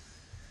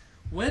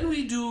 when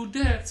we do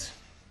that,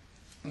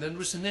 then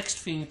there is the next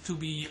thing to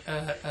be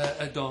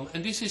done,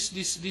 and this is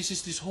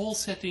this whole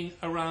setting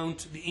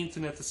around the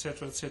internet,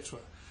 etc., etc.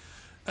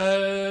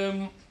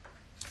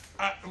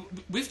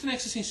 With the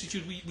Nexus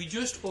Institute, we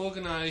just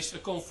organized a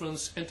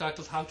conference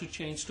entitled "How to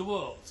Change the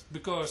World,"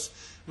 because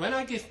when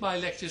I give my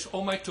lectures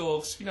or my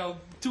talks, you know,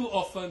 too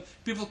often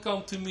people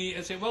come to me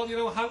and say, well, you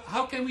know,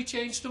 how can we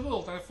change the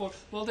world? And I thought,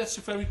 well, that's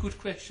a very good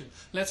question.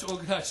 Let's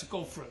organize a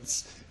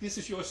conference. This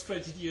is your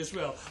strategy as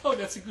well. Oh,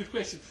 that's a good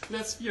question.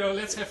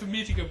 Let's have a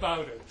meeting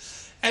about it.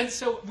 And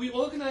so we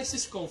organized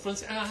this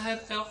conference, and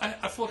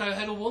I thought I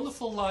had a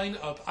wonderful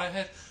lineup. I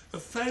had a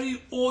very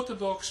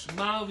orthodox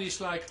Maoist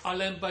like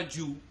Alain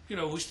Badiou, you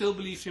know, who still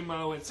believes in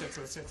Mao,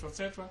 etc., etc.,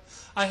 etc.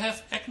 I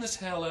have Agnes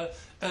Heller,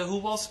 who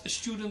was a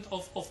student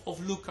of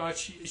Lukács.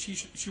 She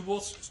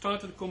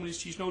started a communist.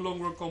 She's no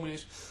longer a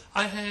communist.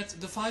 I had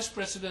the vice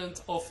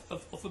president of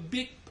a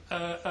big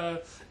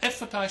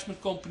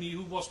advertisement company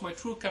who was my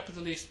true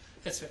capitalist,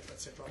 etc.,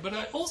 etc. But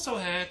I also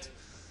had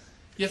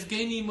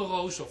Yevgeny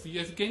Morozov.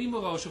 Yevgeny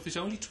Morozov is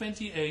only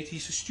 28.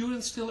 He's a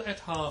student still at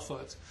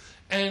Harvard.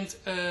 And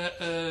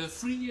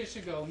 3 years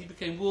ago, he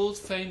became world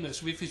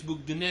famous with his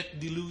book, The Net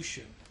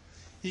Delusion.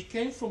 He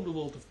came from the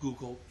world of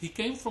Google. He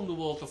came from the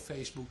world of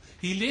Facebook.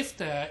 He lived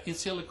there in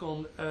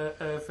Silicon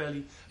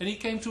Valley. And he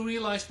came to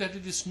realize that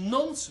it is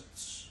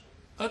nonsense,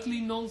 utterly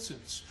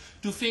nonsense,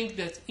 to think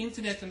that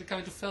internet and the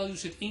kind of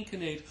values it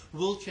incarnate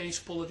will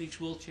change politics,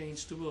 will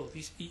change the world.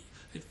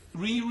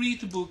 Reread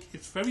the book.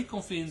 It's very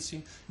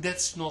convincing.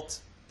 That's not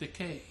the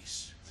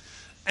case.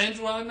 And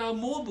there are now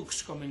more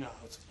books coming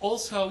out.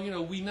 Also, you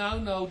know, we now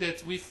know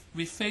that with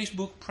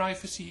Facebook,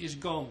 privacy is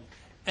gone.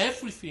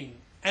 Everything,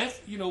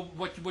 you know,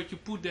 what you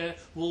put there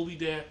will be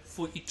there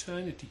for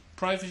eternity.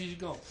 Privacy is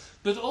gone.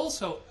 But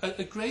also,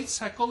 a great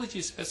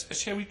psychologist, as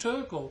Sherry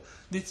Turkle,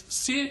 did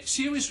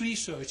serious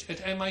research at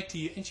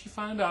MIT, and she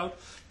found out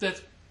that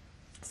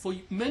for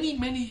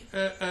many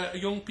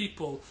young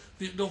people,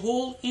 the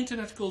whole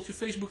internet culture,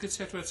 Facebook,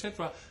 etc.,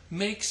 etc.,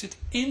 makes it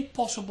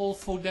impossible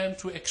for them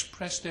to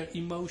express their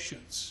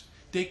emotions.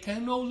 They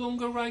can no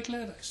longer write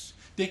letters.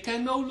 They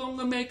can no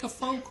longer make a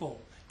phone call.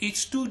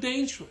 It's too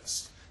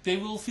dangerous. They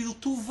will feel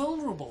too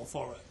vulnerable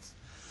for it.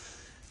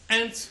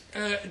 And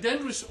then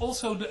there is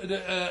also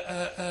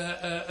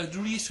the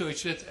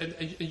research that,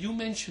 and you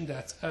mentioned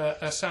that,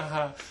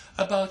 Saha,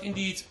 about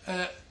indeed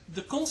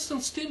the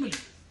constant stimuli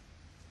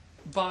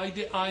by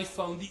the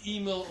iPhone, the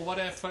email, or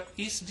whatever,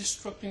 is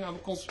destructing our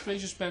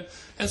concentration span.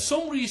 And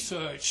some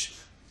research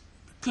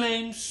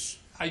claims,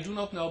 I do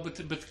not know,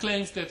 but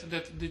claims that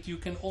you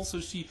can also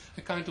see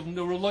a kind of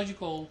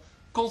neurological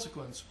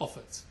consequence of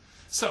it.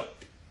 So,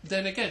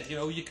 then again, you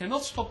know, you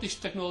cannot stop this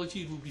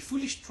technology. It would be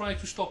foolish to try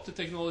to stop the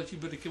technology,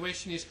 but the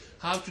question is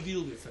how to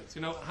deal with it.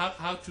 You know,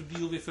 how to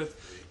deal with it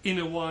in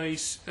a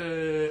wise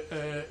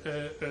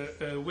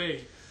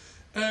way.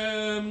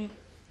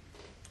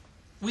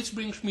 Which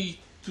brings me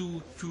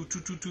to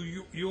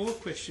your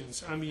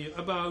questions, Amir,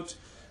 about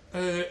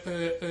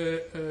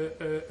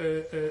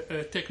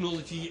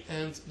technology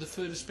and the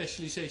further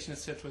specialization,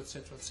 etc.,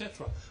 etc.,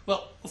 etc.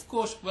 Well, of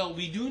course,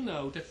 we do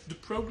know that the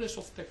progress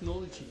of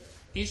technology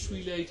is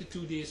related to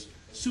this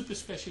super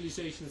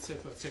specialization,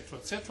 etc., etc.,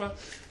 etc.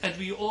 And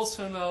we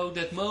also know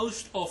that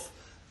most of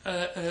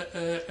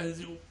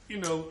you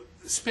know,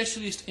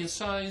 specialists in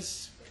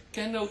science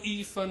cannot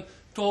even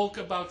talk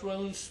about their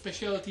own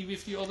specialty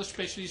with the other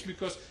specialists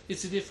because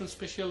it's a different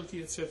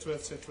specialty, etc.,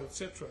 etc.,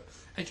 etc.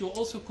 And you're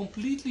also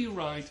completely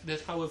right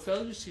that our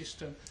value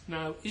system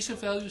now is a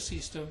value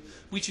system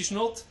which is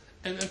not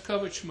an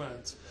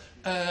encouragement,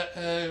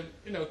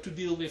 you know, to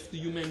deal with the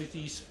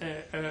humanities,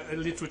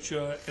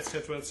 literature,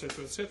 etc.,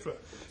 etc., etc.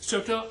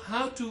 So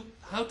how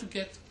to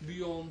get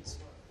beyond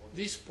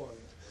this point?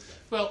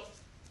 Well,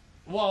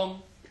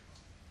 one,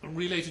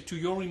 related to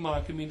your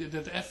remark, I mean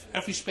that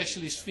every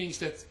specialist thinks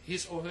that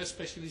his or her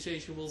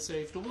specialization will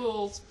save the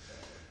world.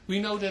 We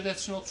know that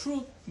that's not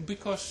true,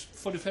 because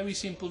for the very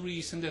simple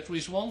reason that there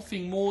is one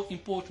thing more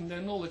important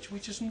than knowledge,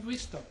 which is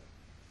wisdom.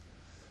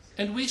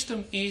 And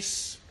wisdom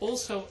is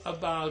also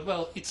about,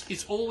 well,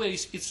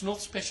 it's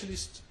not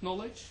specialist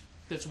knowledge,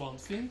 that's one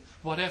thing,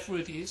 whatever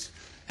it is,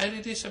 and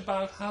it is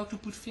about how to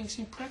put things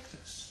in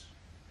practice.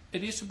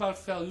 It is about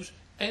values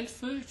and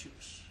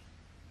virtues.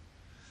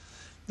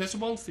 That's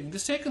one thing. The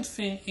second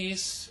thing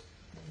is,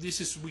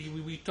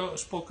 we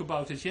spoke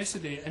about it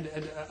yesterday,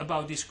 and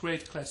about this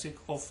great classic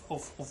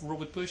of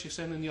Robert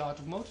Persson and the Art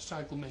of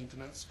Motorcycle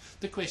Maintenance.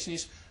 The question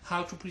is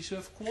how to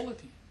preserve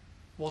quality.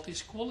 What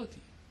is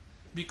quality?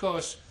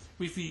 Because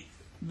with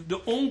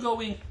the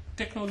ongoing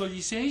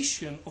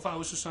technologization of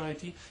our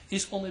society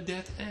is on a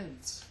dead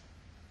end.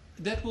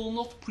 that will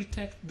not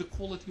protect the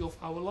quality of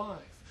our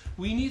life.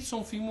 We need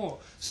something more.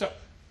 So,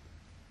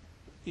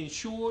 in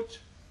short,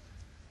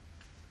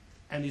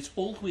 and it's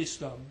old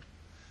wisdom,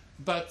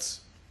 but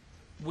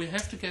we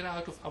have to get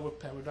out of our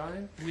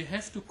paradigm. We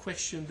have to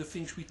question the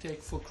things we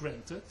take for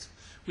granted.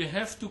 We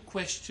have to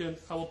question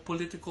our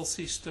political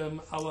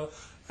system, our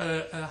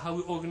how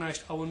we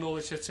organize our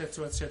knowledge,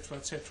 etc., etc.,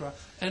 etc.,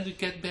 and to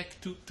get back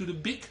to the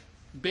big,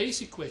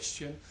 basic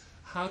question: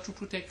 how to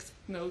protect,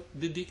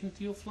 the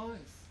dignity of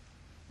life.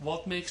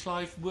 What makes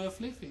life worth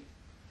living?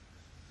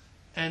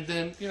 And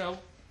then,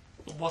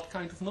 what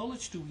kind of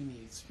knowledge do we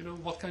need?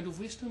 What kind of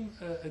wisdom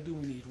do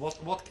we need?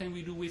 What can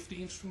we do with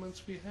the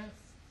instruments we have?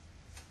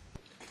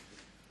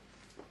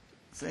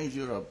 Thank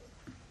you, Rob.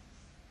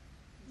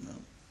 No.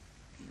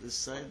 This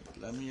side,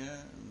 Lamia,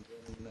 and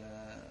then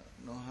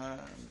Noha,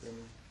 and then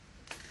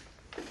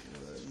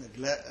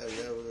Nagla.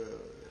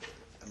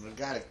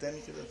 نرجع لك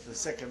تاني كده في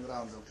second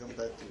round. We'll come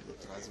back to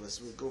Dr.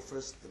 Azbas. We'll go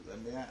first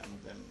Lamia and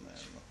then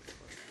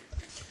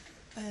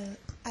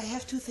I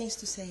have two things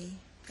to say,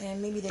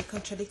 and maybe they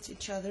contradict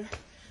each other.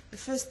 The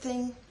first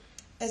thing,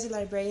 as a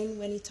librarian,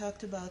 when you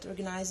talked about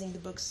organizing the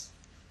books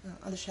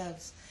on the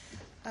shelves,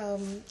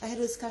 I had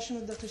a discussion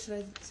with Dr.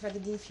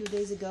 Serageldin a few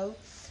days ago.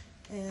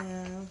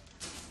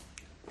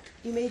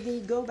 You made me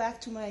go back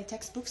to my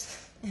textbooks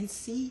and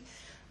see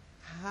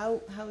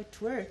how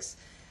it works.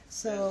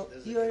 So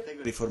there's a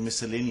category for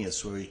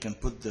miscellaneous where you can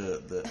put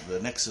the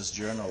Nexus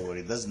journal where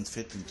it doesn't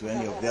fit into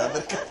any of the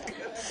other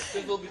categories.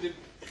 That will be the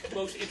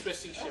most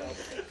interesting shelf.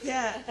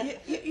 Yeah,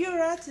 you're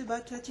right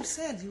about what you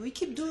said. We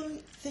keep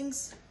doing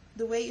things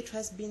the way it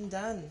has been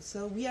done.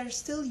 So we are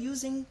still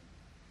using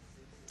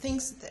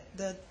things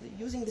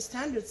using the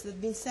standards that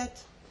have been set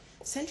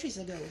centuries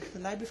ago, the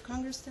Library of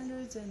Congress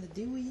standards and the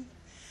Dewey.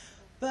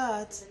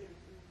 But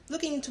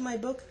looking into my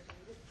book,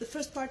 the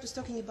first part was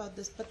talking about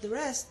this, but the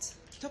rest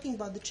talking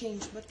about the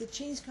change. But the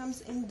change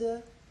comes in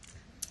the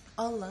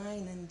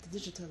online and the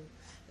digital.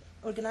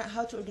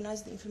 How to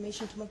organize the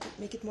information to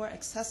make it more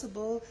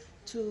accessible,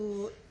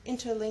 to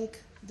interlink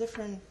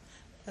different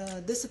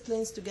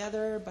disciplines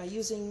together by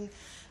using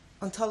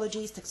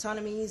ontologies,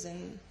 taxonomies,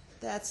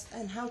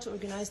 and how to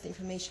organize the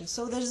information.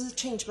 So there's a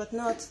change, but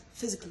not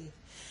physically.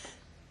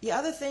 The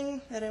other thing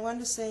that I want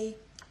to say,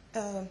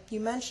 you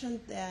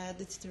mentioned the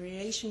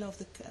deterioration of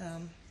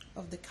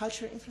the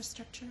culture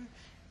infrastructure,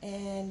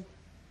 and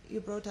you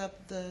brought up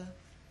the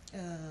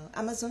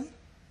Amazon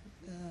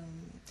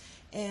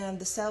and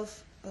the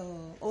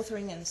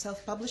self-authoring and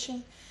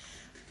self-publishing.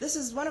 This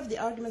is one of the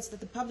arguments that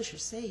the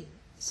publishers say.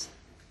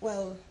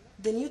 Well,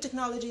 the new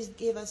technologies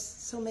gave us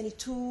so many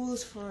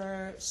tools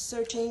for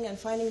searching and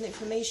finding the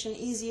information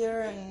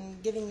easier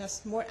and giving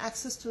us more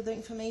access to the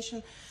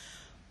information.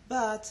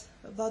 But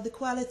about the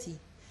quality,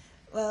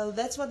 well,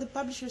 that's what the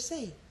publishers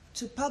say.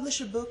 To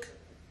publish a book,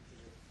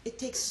 it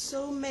takes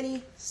so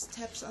many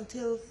steps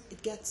until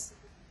it gets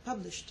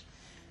published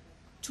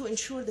to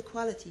ensure the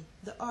quality,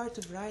 the art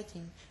of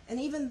writing. And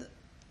even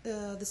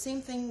the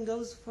same thing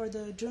goes for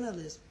the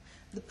journalism,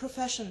 the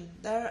profession.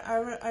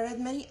 I read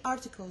many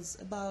articles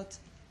about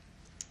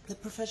the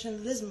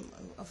professionalism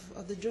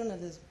of the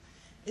journalism.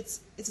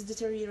 It's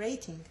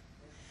deteriorating.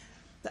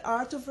 The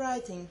art of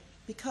writing,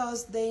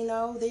 because they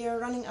now they are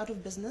running out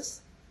of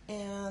business,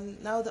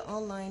 and now the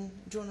online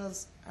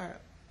journals are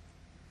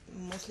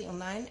mostly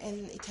online,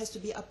 and it has to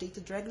be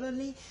updated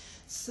regularly.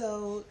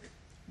 So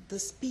the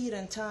speed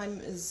and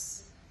time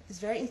is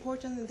very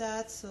important in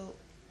that. So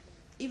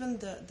even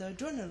the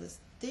journalists,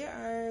 they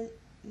are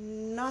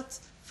not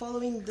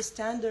following the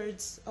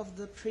standards of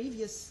the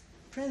previous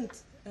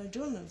print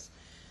journals.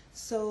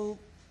 So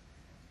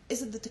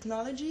is it the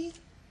technology?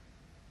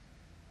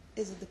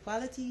 Is it the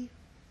quality?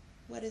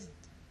 What is it?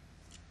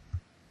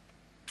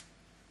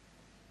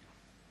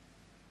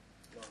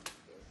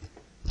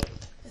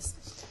 Yes.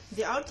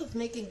 The art of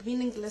making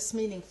meaningless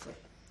meaningful.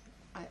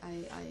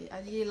 I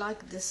really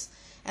like this.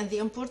 And the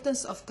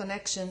importance of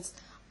connections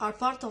are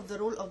part of the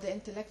role of the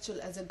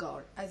intellectual as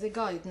a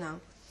guide now.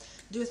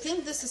 Do you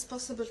think this is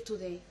possible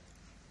today?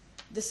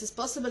 This is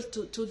possible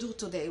to do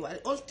today. Well,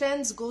 all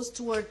trends goes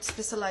toward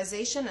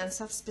specialization and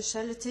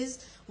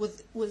subspecialties.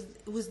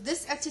 With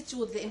this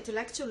attitude, the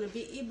intellectual will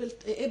be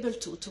able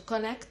to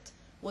connect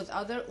with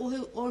others,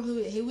 or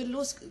he will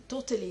lose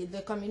totally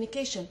the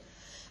communication.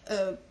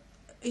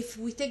 If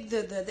we take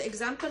the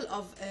example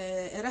of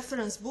a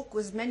reference book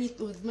with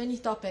many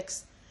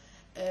topics,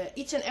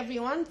 each and every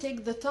one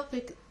take the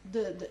topic,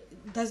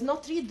 does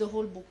not read the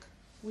whole book.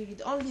 We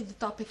read only the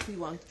topic we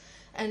want.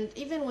 And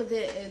even with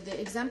the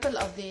example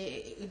of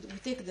we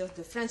take the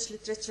French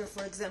literature,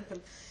 for example,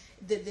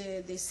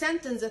 the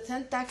sentence, the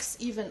syntax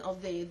even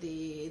of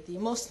the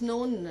most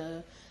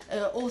known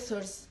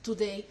authors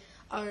today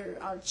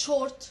are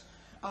short,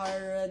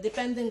 are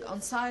depending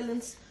on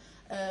silence,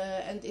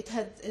 and it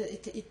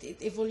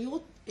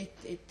evolved,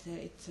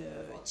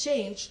 it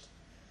changed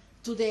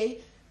today.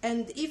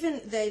 And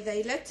even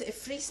they let a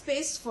free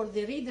space for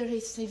the reader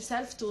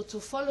himself to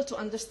follow, to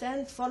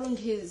understand, following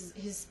his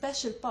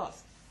special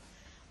path.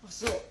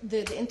 So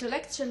the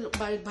intellectual,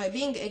 by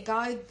being a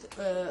guide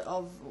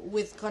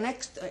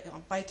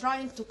by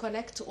trying to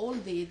connect all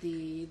the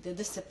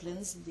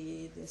disciplines,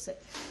 I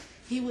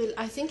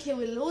think he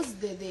will lose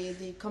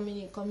the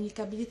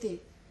communicability.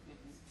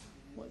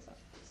 What's that?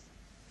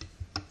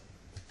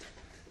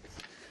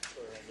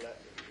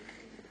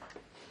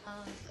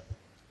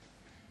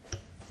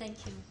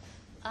 Thank you.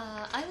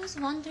 I was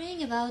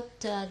wondering about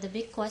the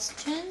big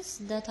questions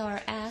that are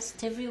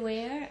asked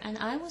everywhere, and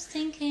I was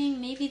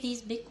thinking maybe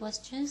these big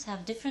questions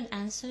have different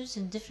answers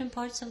in different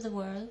parts of the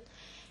world.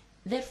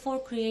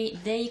 Therefore,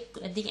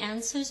 the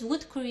answers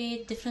would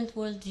create different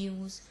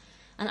worldviews.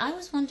 And I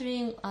was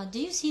wondering, do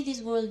you see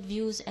these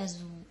worldviews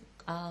as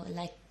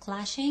like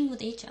clashing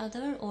with each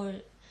other, or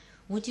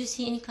would you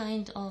see any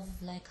kind of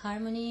like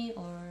harmony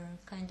or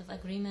kind of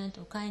agreement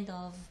or kind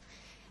of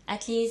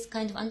at least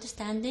kind of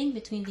understanding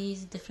between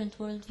these different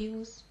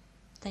worldviews?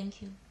 Thank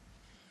you.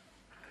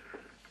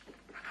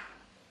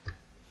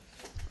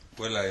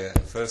 Well,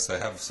 first I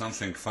have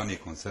something funny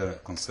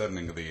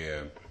concerning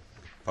the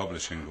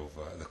publishing of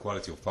the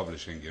quality of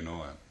publishing. You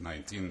know,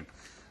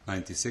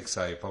 1996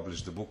 I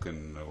published a book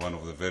in one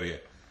of the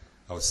very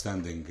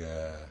outstanding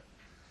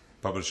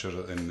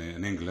publishers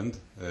in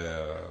England,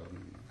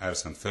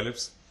 Harris and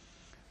Phillips.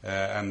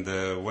 And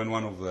when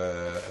one of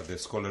the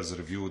scholars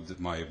reviewed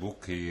my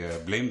book, he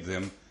blamed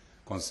them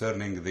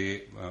concerning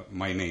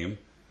my name,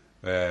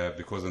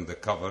 because on the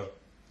cover,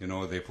 you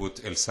know, they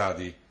put El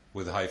Sadi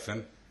with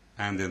hyphen,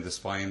 and in the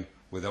spine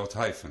without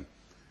hyphen.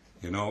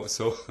 You know,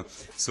 so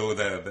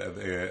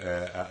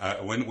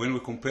when we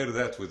compare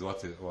that with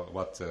what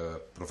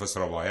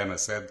Professor Abayana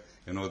said,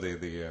 you know,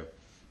 the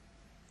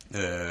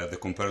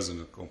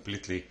comparison is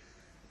completely,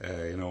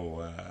 you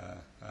know,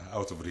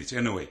 out of reach.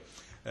 Anyway.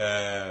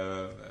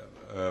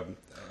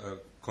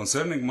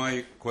 Concerning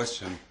my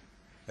question,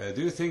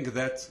 do you think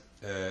that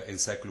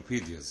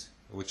encyclopedias,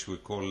 which we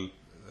call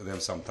them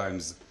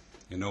sometimes,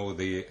 you know,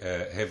 the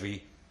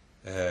heavy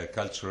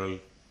cultural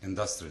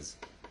industries,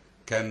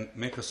 can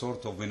make a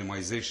sort of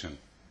minimization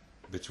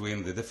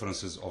between the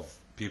differences of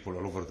people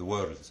all over the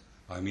world?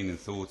 I mean, in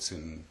thoughts,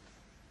 in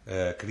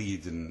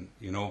creed, and,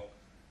 you know,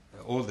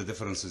 all the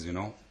differences, you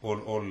know,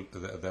 all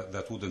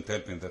that wouldn't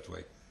help in that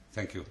way.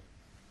 Thank you.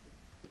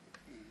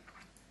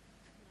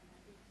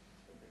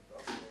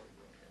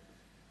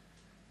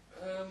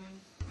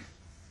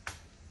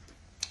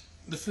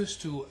 The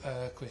first two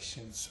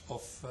questions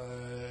of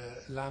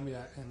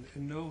Lamia and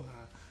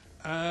Noha.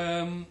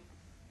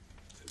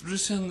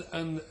 Listen,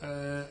 and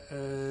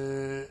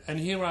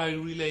here I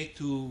relate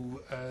to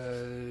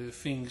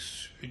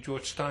things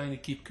George Steiner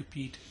keep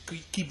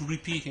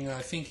repeating, and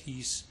I think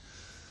he's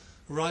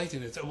right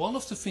in it. One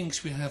of the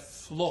things we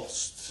have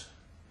lost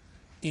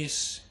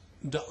is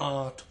the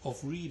art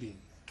of reading.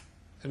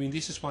 I mean,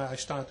 this is why I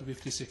started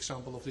with this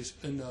example of this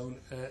unknown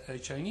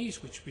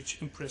Chinese, which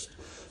impressed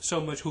so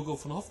much Hugo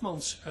von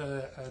Hofmann's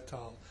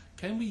tale.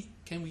 Can we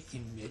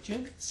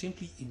imagine,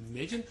 simply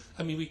imagine?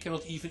 I mean, we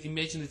cannot even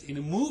imagine it in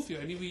a movie.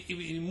 I mean,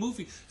 in a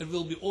movie it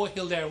will be all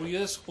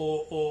hilarious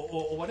or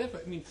whatever.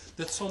 I mean,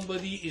 that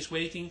somebody is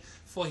waiting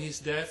for his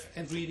death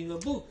and reading a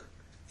book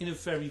in a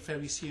very,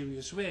 very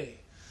serious way.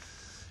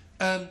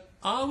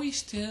 Are we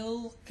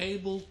still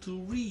able to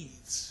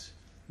read?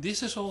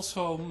 This is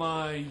also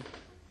my...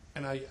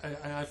 And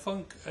I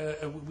think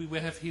we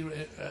have here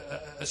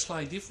a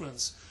slight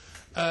difference.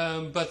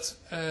 But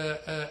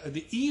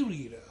the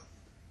e-reader,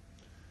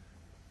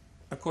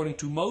 according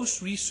to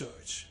most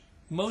research,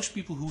 most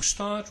people who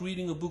start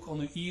reading a book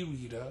on an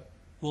e-reader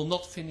will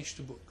not finish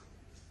the book.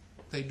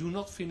 They do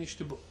not finish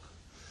the book.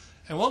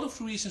 And one of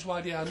the reasons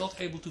why they are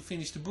not able to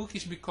finish the book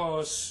is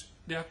because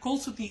they are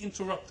constantly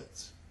interrupted.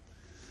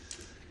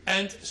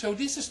 And so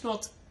this is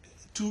not...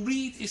 To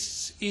read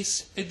is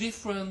a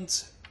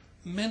different...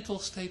 mental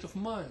state of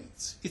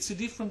mind. It's a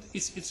different,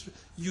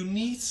 you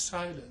need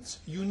silence,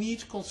 you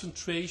need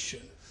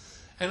concentration.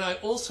 And I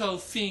also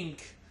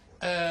think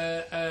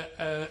the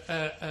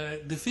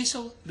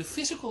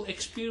physical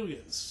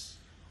experience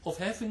of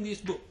having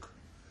this book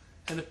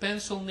and a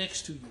pencil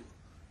next to you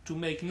to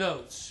make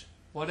notes,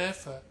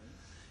 whatever,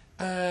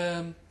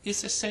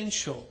 is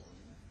essential,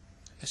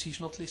 as he's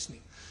not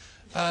listening.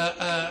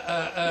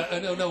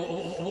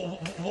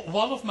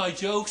 One of my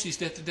jokes is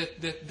that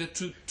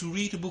to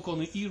read a book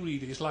on an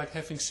e-reader is like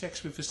having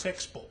sex with a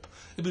sex pop.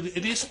 I mean,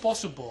 it is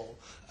possible,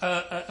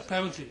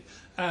 apparently,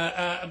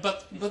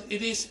 but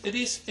it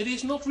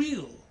is not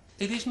real.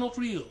 It is not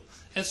real.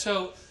 And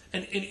so,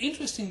 and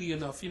interestingly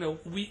enough, you know,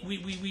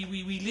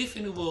 we live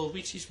in a world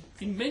which is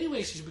in many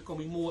ways is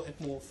becoming more and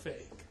more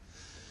fake.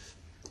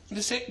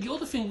 The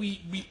other thing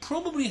we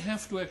probably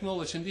have to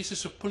acknowledge, and this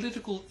is a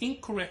political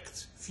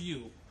incorrect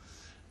view.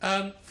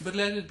 But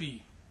let it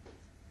be,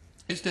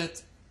 is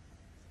that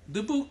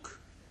the book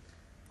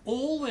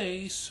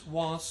always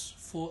was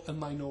for a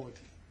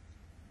minority.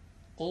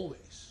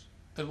 Always.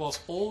 It was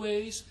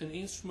always an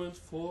instrument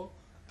for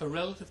a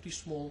relatively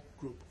small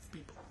group of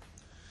people.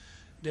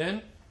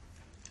 Then,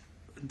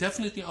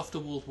 definitely after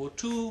World War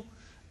II,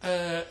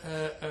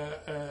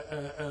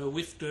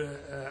 with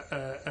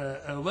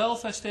the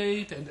welfare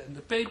state and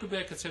the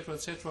paperback, etc.,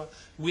 etc.,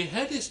 we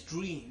had this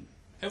dream.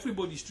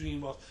 Everybody's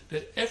dream was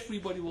that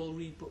everybody will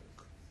read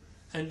book,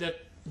 and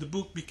that the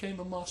book became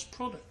a mass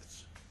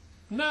product.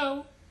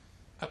 Now,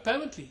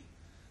 apparently,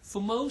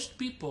 for most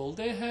people,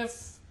 they have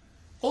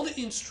other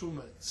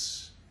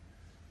instruments,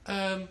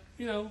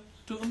 you know,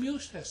 to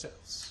amuse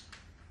themselves,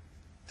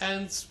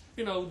 and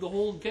you know, the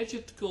whole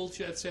gadget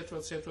culture, etc.,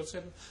 etc.,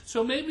 etc.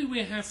 So maybe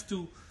we have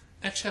to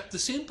accept the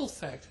simple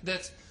fact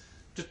that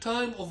the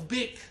time of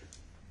big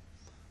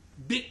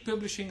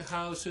publishing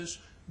houses,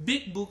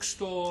 big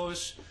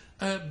bookstores,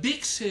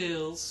 big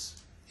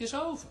sales is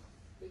over.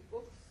 Big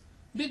books?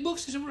 Big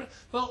books is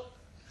well,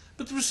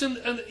 but there is and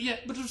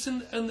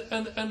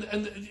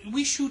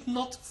we should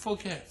not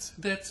forget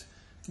that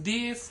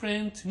dear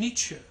friend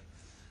Nietzsche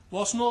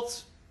was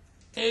not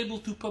able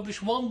to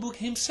publish one book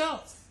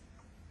himself.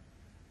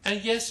 And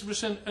yes,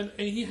 and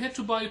he had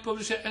to buy a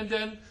publisher, and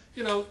then,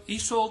 you know, he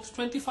sold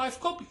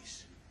 25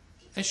 copies.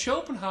 And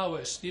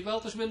Schopenhauer's Die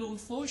Welt als Wille und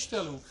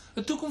Vorstellung.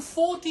 It took him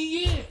 40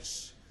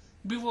 years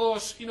before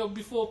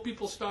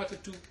people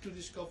started to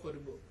discover the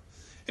book.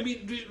 I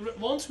mean,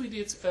 once we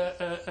did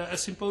a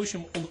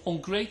symposium on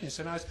greatness,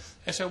 and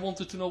as I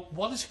wanted to know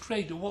what is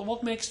great,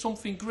 what makes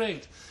something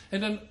great,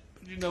 and then,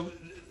 you know,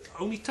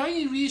 only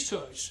tiny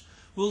research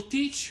will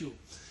teach you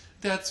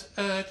that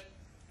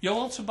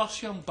Johann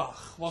Sebastian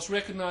Bach was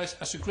recognized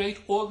as a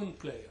great organ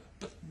player,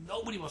 but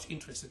nobody was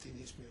interested in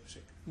his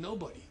music.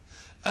 Nobody.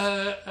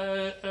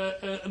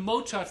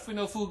 Mozart, you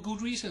know, for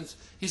good reasons,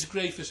 his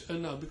grave is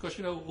unknown, because,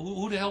 you know,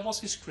 who the hell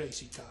was this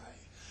crazy guy?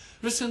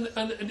 Listen,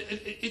 and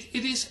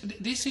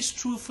this is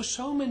true for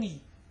so many.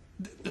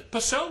 The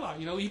Pessoa,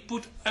 you know, he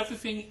put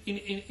everything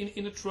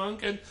in a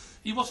trunk, and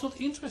he was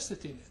not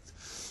interested in it.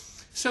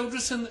 So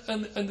listen,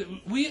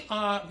 and we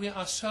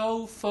are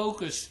so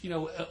focused, you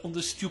know, on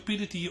the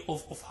stupidity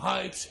of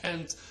hypes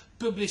and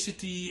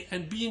publicity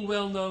and being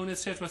well known,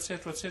 etc.,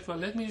 etc., etc.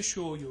 Let me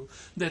assure you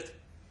that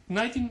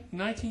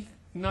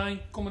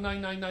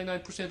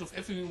 99.99999% of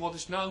everything what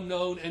is now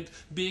known and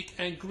big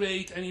and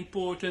great and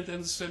important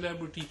and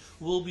celebrity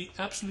will be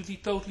absolutely,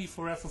 totally,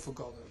 forever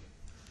forgotten.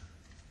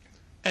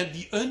 And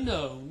the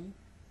unknown,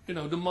 you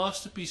know, the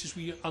masterpieces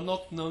we are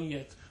not known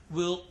yet,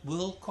 will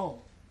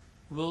come.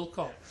 Will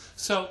come.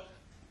 So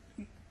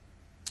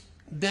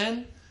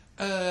then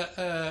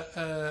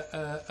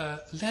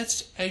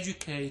let's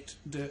educate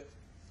the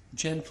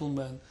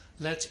gentlemen.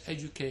 Let's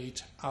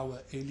educate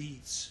our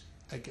elites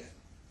again,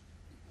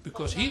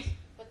 because but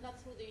not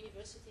through the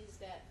universities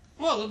that.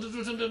 Well,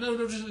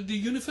 the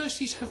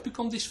universities have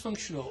become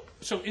dysfunctional.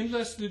 So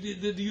unless the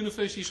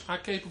universities are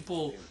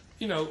capable,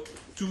 you know,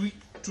 to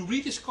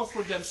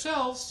rediscover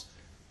themselves,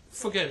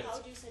 forget it. How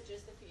do you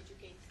suggest that we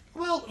educate?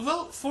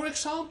 Well, for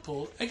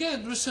example,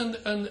 again, there's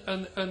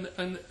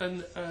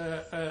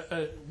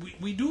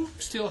we do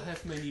still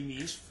have many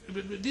means.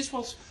 This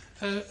was,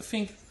 I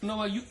think,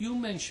 Noah, you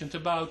mentioned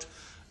about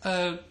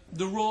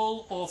the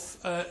role of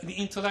the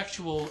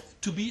intellectual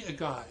to be a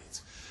guide.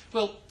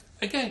 Well,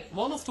 again,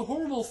 one of the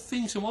horrible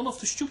things and one of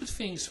the stupid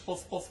things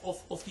of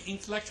the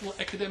intellectual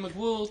academic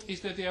world is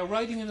that they are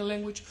writing in a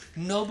language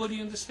nobody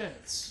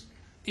understands.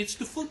 It's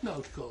the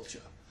footnote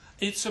culture.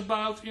 It's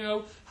about, you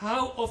know,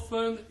 how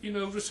often, you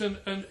know,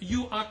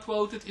 you are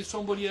quoted in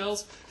somebody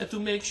else, and to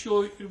make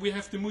sure we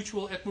have the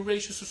mutual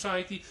admiration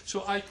society,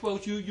 so I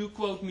quote you, you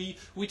quote me,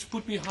 which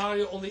put me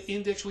higher on the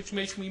index, which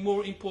makes me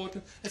more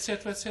important,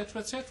 etc.,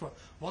 etc., etc.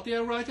 What they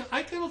are writing,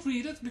 I cannot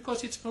read it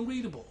because it's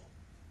unreadable.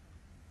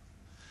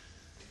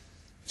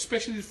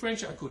 Especially the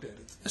French are good at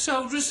it.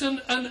 So,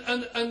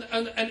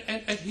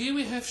 and here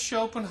we have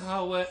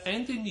Schopenhauer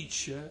and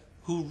Nietzsche,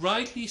 who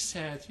rightly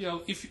said, you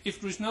know, if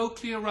there is no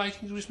clear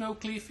writing, there is no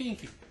clear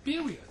thinking.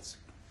 Period.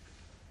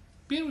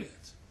 Period.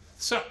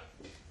 So,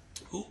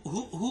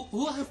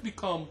 who have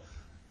become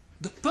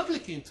the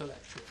public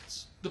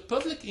intellectuals? The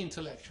public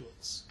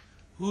intellectuals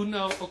who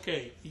know,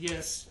 okay,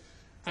 yes,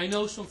 I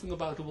know something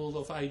about the world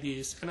of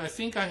ideas, and I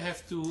think I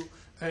have to,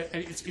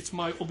 it's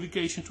my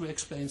obligation to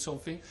explain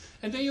something.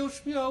 And then you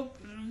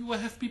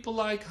have people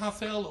like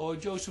Havel or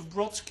Joseph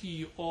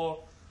Brodsky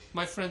or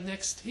my friend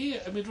next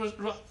here. I mean, there was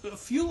a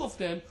few of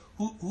them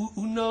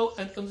who know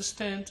and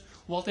understand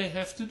what they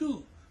have to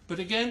do. But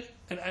again,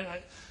 and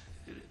I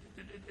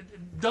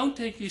don't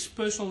take this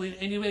personal in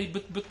any way,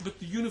 but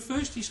the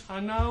universities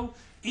are now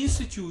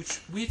institutes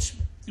which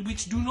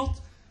do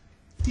not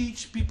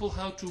teach people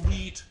how to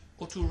read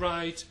or to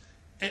write,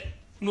 and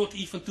not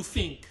even to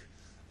think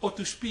or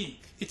to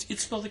speak.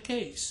 It's not the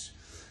case.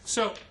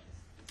 So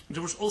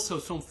there was also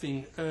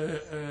something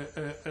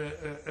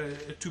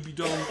to be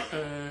done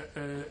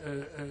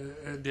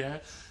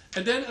there.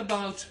 And then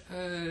about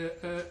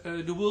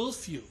the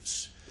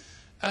worldviews.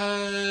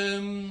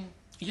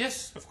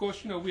 Yes, of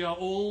course, you know, we are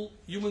all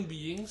human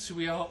beings.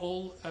 We are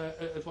all,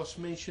 it was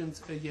mentioned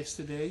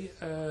yesterday,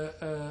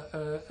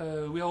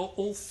 we are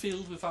all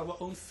filled with our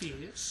own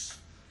fears.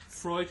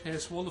 Freud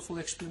has wonderful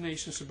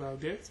explanations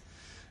about that.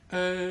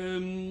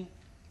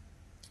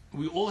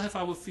 We all have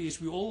our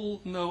fears. We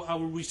all know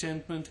our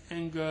resentment,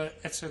 anger,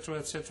 etc.,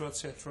 etc.,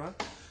 etc.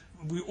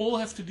 We all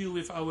have to deal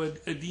with our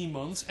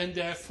demons, and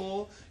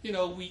therefore, you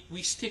know,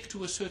 we stick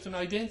to a certain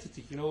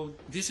identity. You know,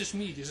 this is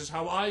me. This is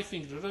how I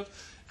think.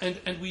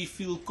 And we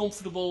feel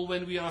comfortable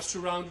when we are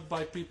surrounded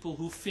by people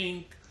who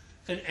think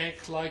and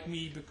act like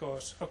me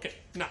because, okay,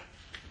 now.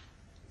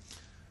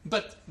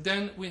 But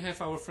then we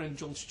have our friend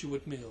John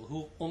Stuart Mill,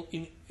 who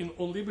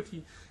on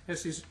Liberty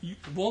has this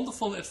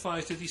wonderful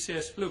advice that he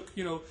says, look,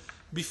 you know,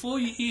 before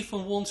you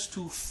even want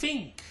to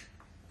think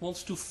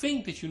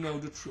that you know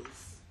the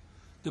truth,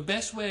 the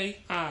best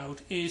way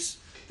out is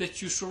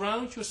that you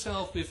surround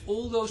yourself with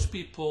all those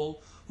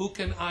people who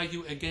can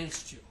argue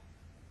against you.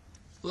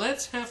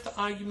 Let's have the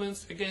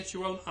arguments against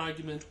your own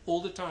argument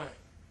all the time.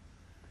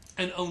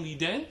 And only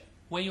then,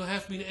 when you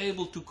have been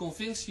able to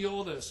convince the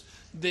others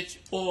that,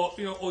 or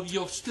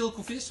you're still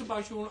convinced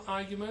about your own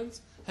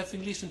argument,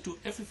 having listened to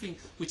everything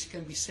which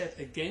can be said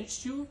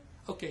against you,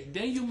 okay,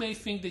 then you may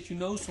think that you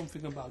know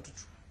something about the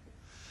truth.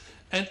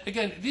 And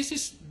again, this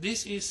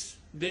is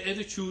the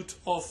attitude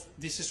of,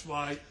 this is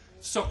why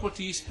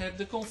Socrates had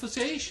the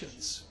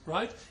conversations,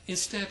 right?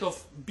 Instead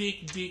of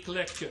big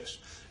lectures.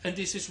 And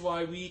this is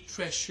why we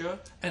treasure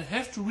and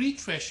have to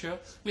re-treasure.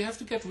 We have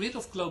to get rid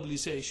of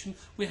globalization.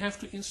 We have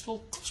to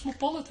install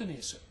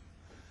cosmopolitanism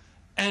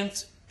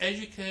and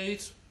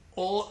educate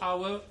all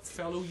our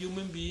fellow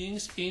human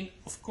beings in,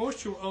 of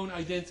course, your own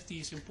identity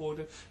is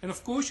important, and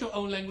of course your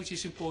own language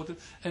is important,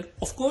 and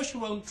of course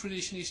your own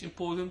tradition is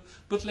important,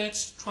 but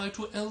let's try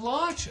to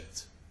enlarge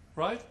it,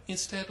 right?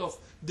 Instead of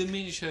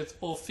diminish it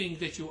or think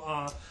that you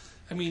are,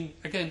 I mean,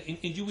 again,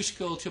 in Jewish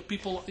culture,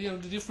 people, you know,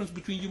 the difference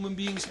between human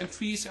beings and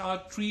trees are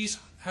trees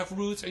have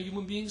roots and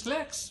human beings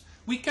legs.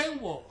 We can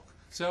walk,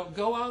 so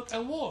go out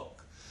and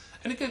walk.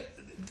 And again,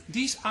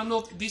 these are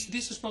not, this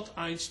is not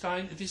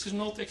Einstein, this is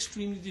not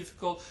extremely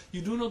difficult.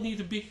 You do not need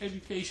a big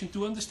education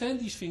to understand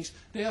these things.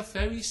 They are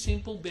very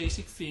simple,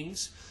 basic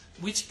things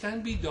which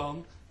can be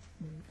done,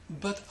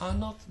 but are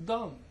not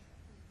done.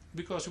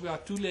 Because we are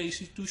too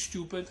lazy, too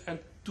stupid, and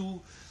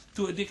too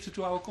addicted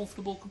to our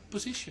comfortable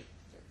position.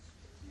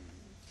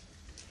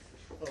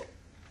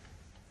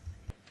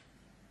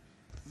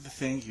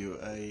 Thank you.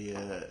 I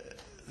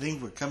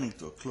think we're coming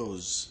to a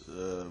close,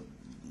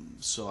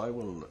 so I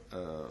will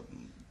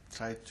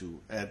try to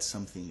add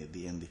something at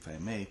the end, if I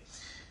may.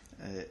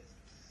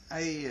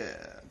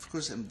 Of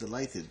course, am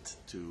delighted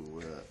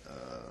to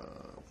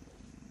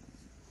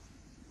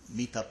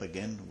meet up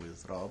again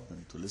with Rob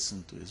and to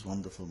listen to his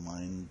wonderful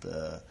mind,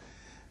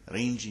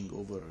 ranging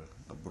over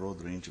a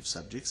broad range of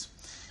subjects,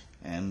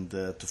 and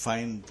to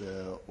find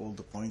all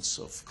the points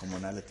of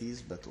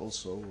commonalities, but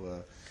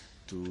also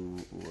to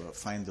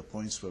find the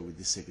points where we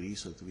disagree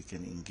so that we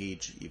can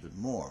engage even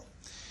more.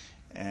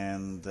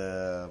 And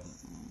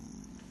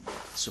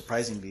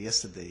surprisingly,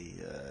 yesterday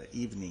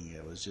evening,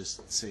 I was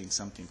just saying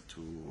something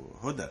to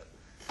Huda,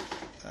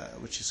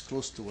 which is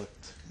close to what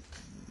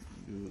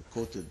you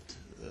quoted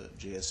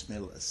J.S.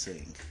 Mill as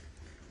saying,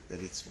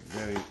 that it's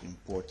very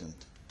important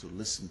to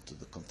listen to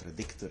the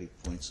contradictory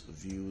points of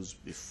views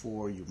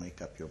before you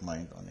make up your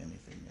mind on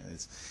anything. And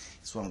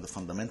it's one of the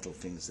fundamental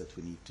things that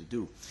we need to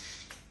do.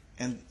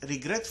 And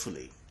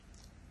regretfully,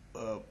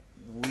 I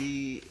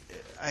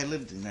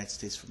lived in the United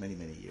States for many,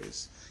 many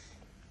years.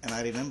 And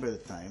I remember the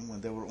time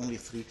when there were only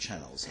 3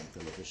 channels on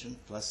television,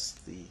 plus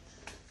the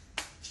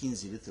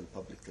teensy little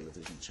public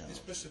television channel.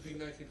 This must have been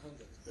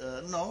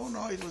 1900.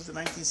 No, it was the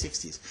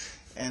 1960s.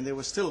 And there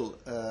were still,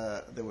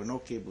 there were no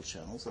cable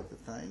channels at the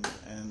time,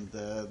 and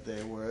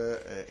there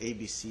were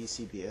ABC,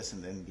 CBS,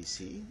 and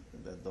NBC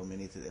that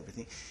dominated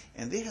everything.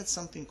 And they had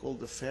something called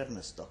the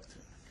fairness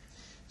doctrine.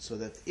 So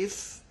that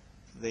if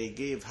they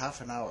gave half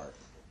an hour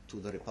to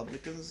the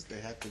Republicans, they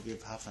had to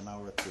give half an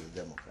hour to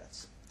the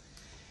Democrats.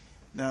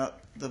 Now,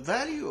 the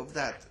value of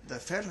that, the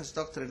fairness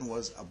doctrine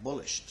was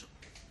abolished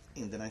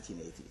in the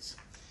 1980s,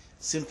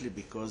 simply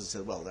because it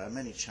said, well, there are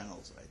many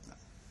channels right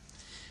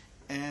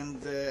now.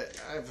 And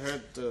I've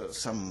heard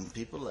some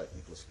people like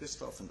Nicholas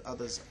Kristof and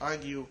others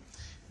argue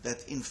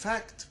that, in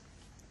fact,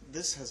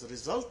 this has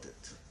resulted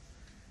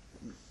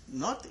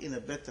not in a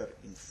better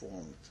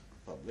informed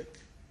public,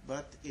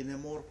 but in a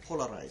more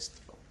polarized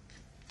public.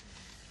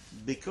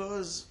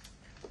 Because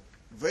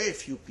very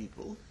few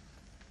people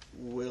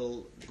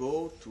will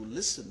go to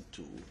listen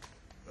to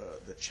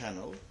the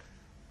channel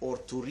or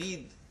to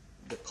read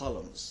the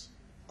columns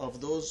of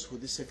those who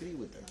disagree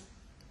with them.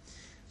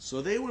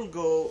 So they will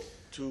go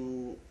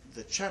to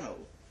the channel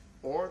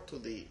or to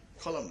the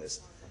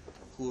columnist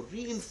who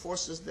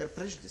reinforces their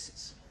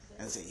prejudices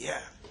and say,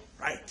 yeah,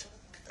 right,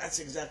 that's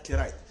exactly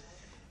right.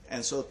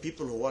 And so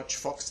people who watch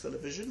Fox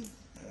television,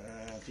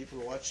 people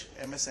who watch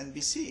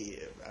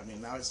MSNBC, I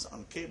mean, now it's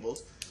on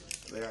cables,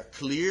 they are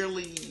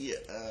clearly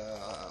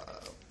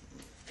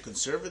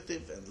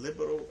conservative and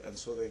liberal, and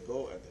so they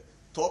go, and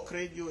talk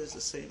radio is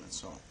the same, and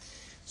so on.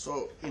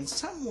 So in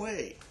some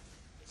way,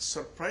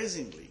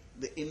 surprisingly,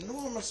 the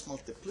enormous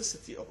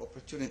multiplicity of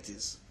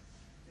opportunities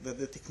that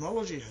the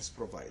technology has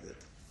provided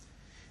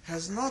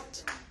has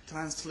not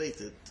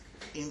translated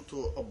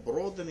into a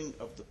broadening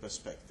of the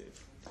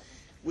perspective,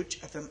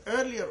 which at an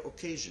earlier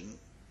occasion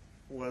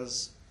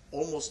was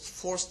almost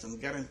forced and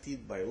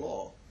guaranteed by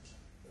law,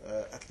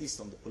 at least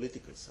on the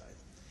political side.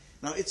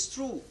 Now, it's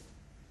true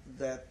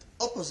that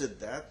opposite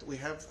that, we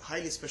have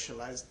highly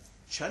specialized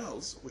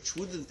channels which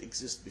wouldn't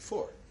exist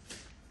before.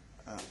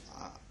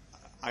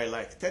 I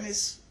like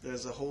tennis.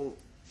 There's a whole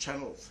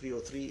channel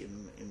 303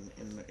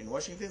 in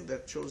Washington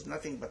that shows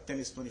nothing but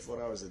tennis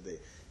 24 hours a day.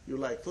 You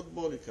like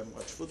football, you can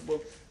watch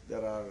football.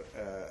 There are,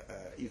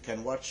 you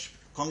can watch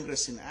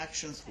Congress in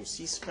action through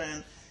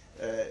C-SPAN,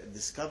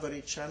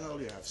 Discovery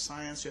Channel, you have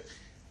science.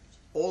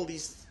 All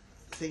these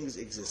things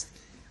exist.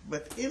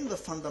 But in the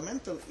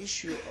fundamental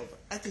issue of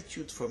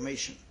attitude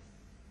formation,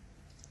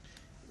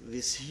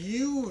 this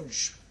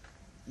huge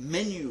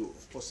menu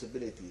of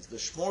possibilities, the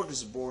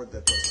smorgasbord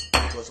that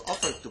was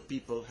offered to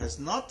people, has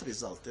not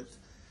resulted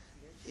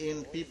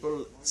in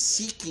people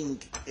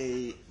seeking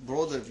a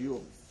broader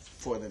view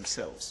for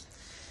themselves.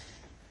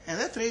 And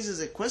that raises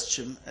a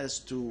question as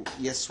to,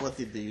 yes, what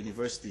did the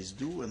universities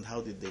do and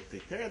how did they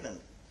prepare them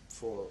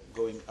for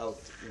going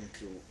out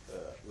into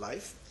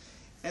life?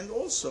 And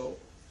also,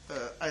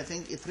 I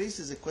think it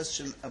raises a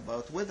question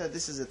about whether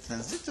this is a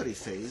transitory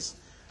phase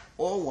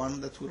or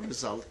one that will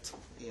result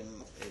in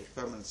a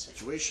permanent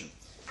situation,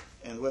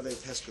 and whether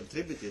it has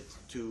contributed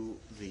to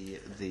the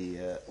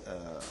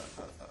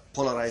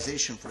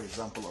polarization, for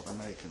example, of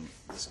American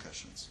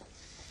discussions.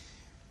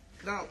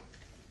 Now,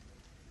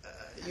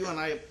 you and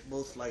I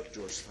both like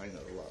George Steiner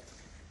a lot.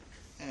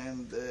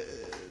 And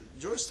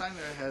George Steiner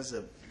has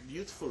a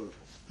beautiful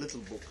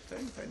little book,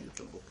 tiny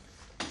little book,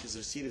 which is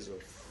a series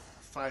of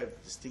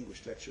 5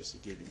 distinguished lectures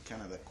he gave in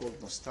Canada called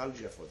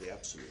Nostalgia for the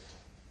Absolute.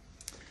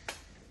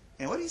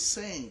 And what he's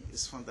saying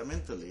is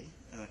fundamentally,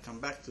 and I come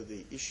back to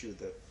the issue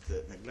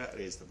that Nagla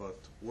raised about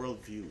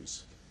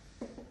worldviews,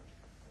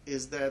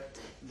 is that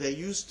there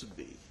used to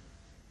be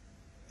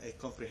a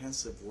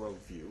comprehensive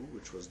worldview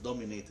which was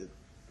dominated,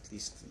 at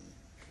least in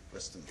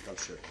Western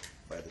culture,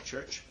 by the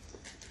church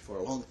for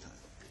a long time.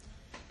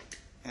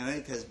 And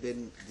it has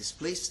been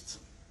displaced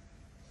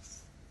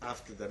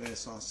after the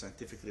Renaissance,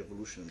 scientific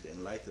revolution, and the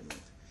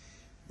Enlightenment.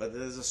 But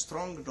there is a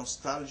strong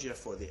nostalgia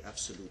for the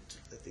absolute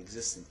that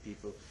exists in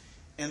people.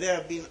 And there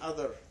have been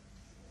other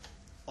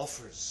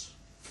offers,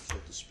 so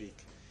to speak,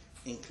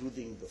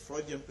 including the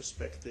Freudian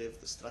perspective,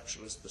 the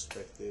structuralist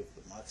perspective,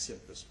 the Marxian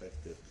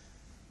perspective,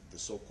 the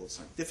so-called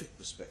scientific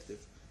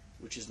perspective,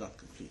 which is not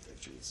complete,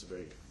 actually. It's a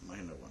very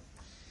minor one.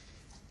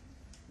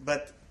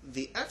 But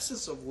the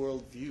absence of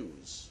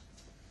worldviews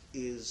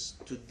is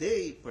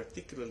today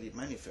particularly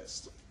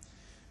manifest,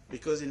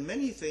 because in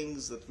many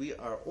things that we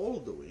are all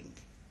doing,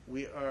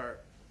 we are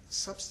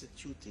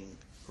substituting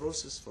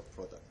process for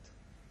product.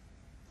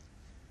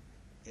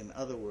 In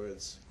other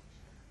words,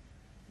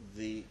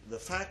 the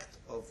fact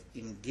of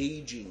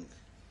engaging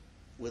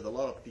with a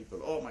lot of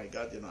people, oh my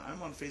God,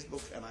 I'm on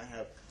Facebook and I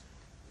have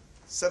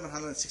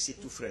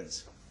 762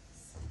 friends.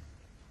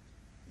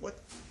 What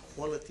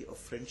quality of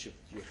friendship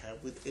do you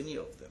have with any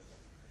of them?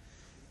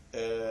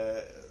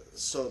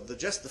 So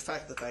just the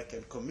fact that I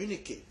can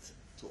communicate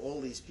to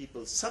all these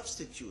people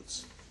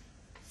substitutes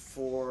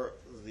for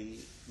the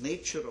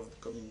nature of the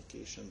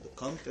communication, the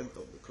content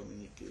of the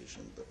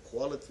communication, the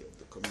quality of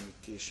the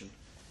communication,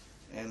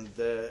 and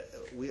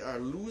we are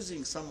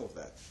losing some of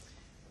that.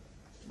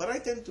 But I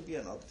tend to be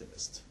an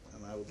optimist,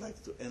 and I would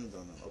like to end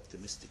on an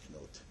optimistic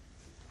note.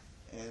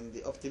 And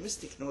the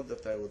optimistic note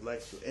that I would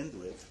like to end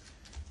with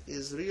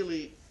is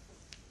really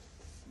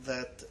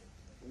that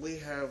we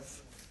have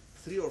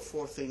 3 or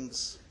 4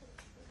 things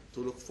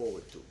to look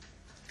forward to.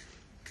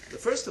 The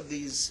first of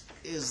these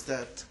is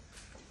that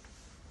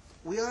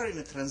we are in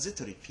a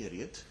transitory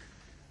period,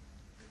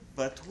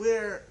 but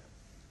where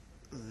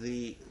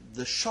the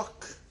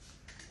shock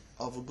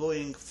of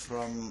going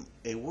from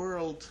a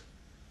world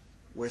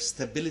where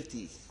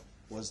stability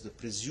was the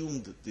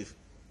presumed,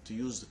 to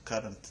use the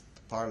current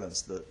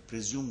parlance, the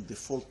presumed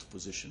default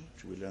position,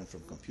 which we learned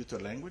from computer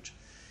language.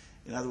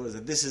 In other words,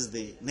 that this is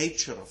the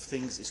nature of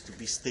things, is to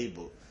be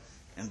stable,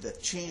 and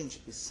that change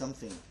is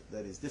something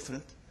that is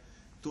different,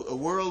 to a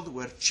world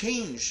where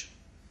change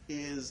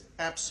is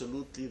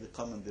absolutely the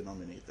common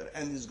denominator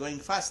and is going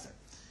faster.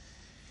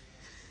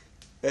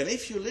 And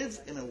if you live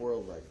in a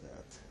world like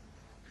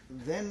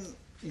that, then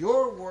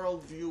your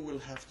worldview will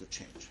have to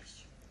change.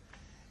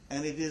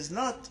 And it is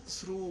not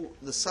through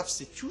the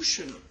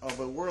substitution of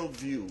a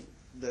worldview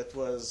that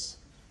was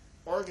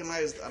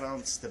organized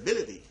around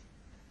stability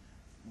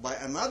by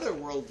another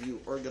worldview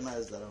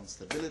organized around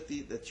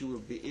stability that you will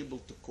be able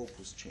to cope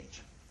with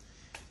change.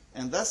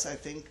 And thus I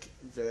think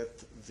that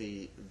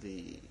the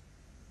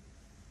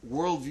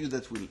worldview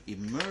that will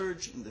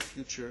emerge in the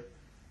future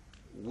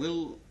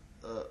will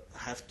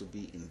have to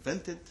be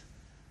invented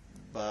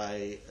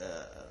by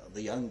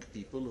the young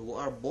people who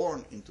are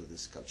born into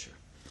this culture.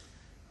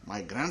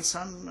 My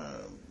grandson,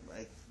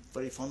 I'm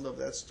very fond of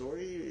that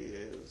story.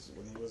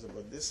 When he was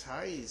about this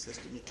high, he says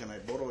to me, "Can I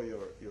borrow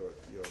your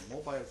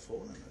mobile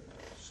phone?" And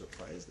I was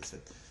surprised. I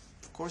said,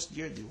 "Of course,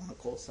 dear, do you want to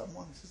call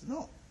someone?" He says,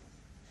 "No,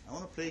 I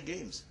want to play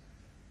games.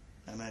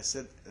 And I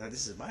said,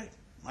 this is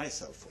my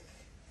cell phone.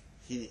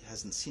 He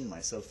hasn't seen my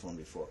cell phone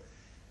before.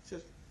 He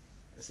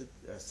said,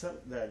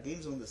 there are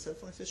games on the cell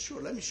phone? I said,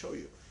 sure, let me show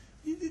you.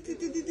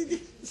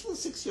 This little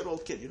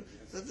 6-year-old kid, you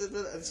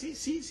know.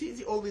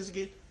 See all these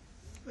games.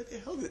 What the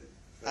hell?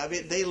 I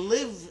mean, they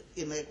live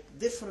in a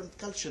different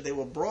culture. They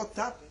were brought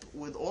up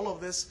with all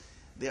of this.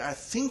 They are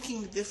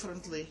thinking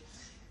differently.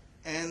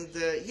 And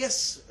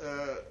yes,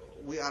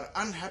 we are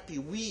unhappy.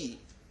 We,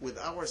 with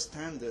our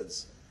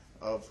standards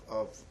of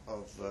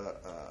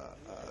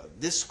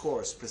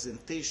discourse,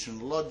 presentation,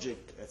 logic,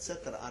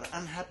 etc., are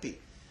unhappy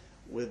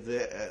with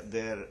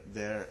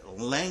their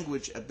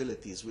language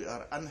abilities. We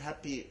are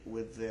unhappy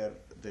with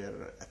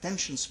their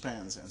attention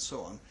spans and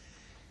so on.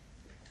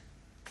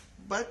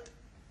 But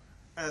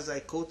as I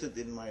quoted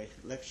in my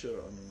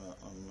lecture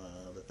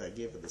that I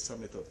gave at the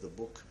summit of the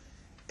book,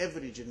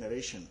 every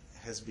generation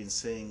has been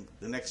saying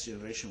the next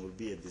generation will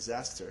be a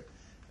disaster.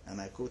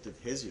 And I quoted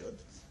Hesiod,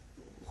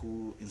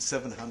 who in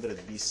 700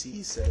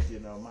 BC said, you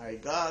know, my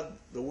God,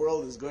 the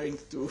world is going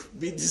to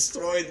be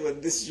destroyed when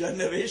this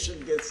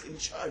generation gets in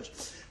charge.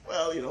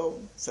 Well, you know,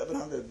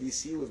 700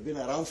 BC, we've been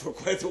around for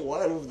quite a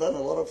while. We've done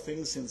a lot of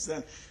things since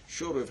then.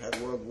 Sure, we've had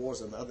world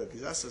wars and other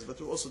disasters, but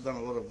we've also done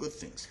a lot of good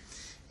things,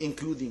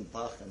 including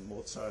Bach and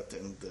Mozart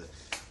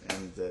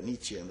and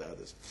Nietzsche and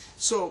others.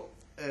 So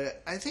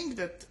I think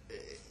that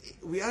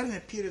we are in a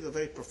period of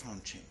very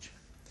profound change.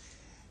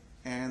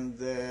 And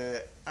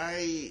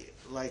I,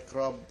 like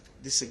Rob,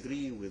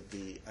 disagree with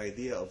the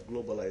idea of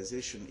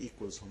globalization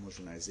equals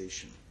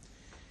homogenization.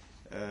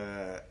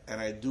 And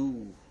I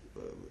do,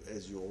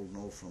 as you all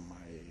know from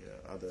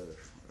my other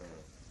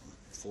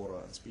fora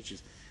and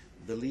speeches,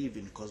 believe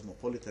in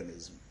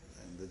cosmopolitanism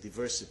and the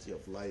diversity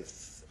of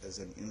life as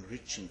an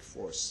enriching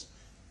force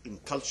in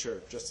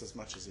culture just as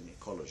much as in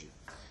ecology.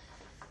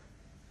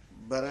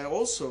 But I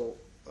also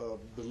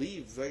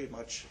believe very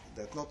much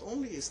that not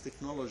only is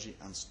technology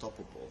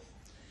unstoppable,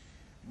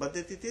 but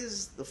that it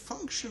is the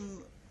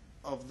function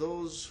of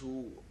those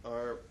who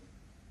are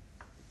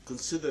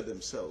consider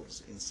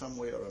themselves in some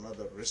way or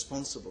another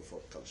responsible for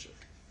culture,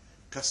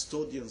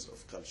 custodians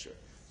of culture,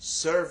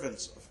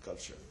 servants of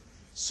culture,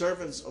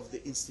 servants of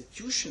the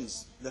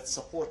institutions that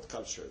support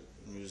culture,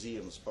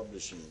 museums,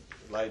 publishing,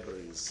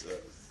 libraries,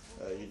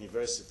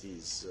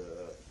 universities,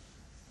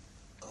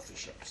 coffee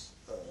shops,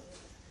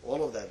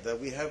 all of that, that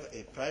we have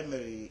a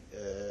primary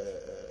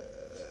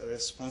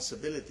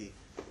responsibility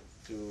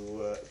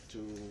to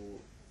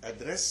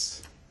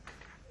address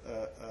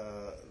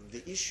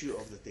the issue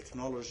of the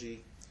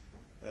technology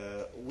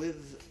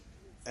with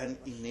an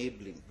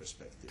enabling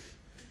perspective,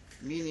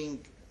 meaning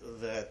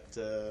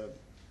that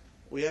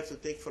we have to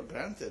take for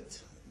granted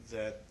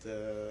that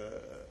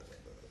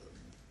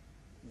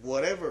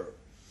whatever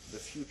the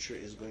future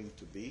is going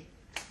to be,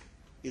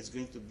 it's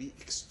going to be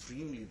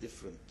extremely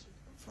different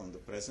from the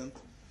present,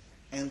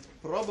 and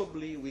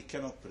probably we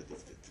cannot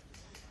predict it.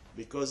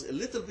 Because a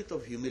little bit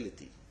of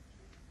humility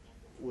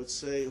would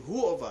say,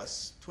 who of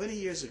us 20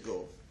 years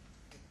ago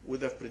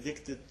would have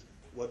predicted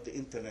what the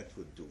internet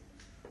would do?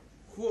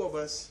 Who of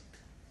us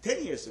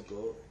 10 years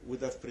ago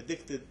would have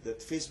predicted that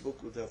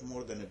Facebook would have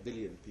more than 1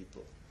 billion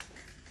people?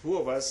 Who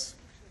of us,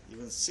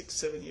 even 6,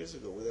 7 years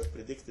ago, would have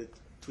predicted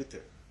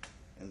Twitter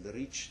and the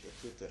reach that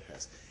Twitter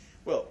has?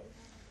 Well,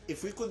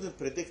 if we couldn't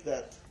predict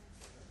that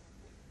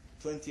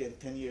 20 and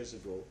 10 years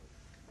ago,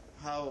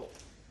 how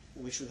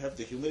we should have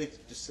the humility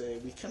to say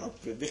we cannot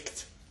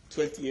predict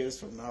 20 years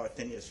from now or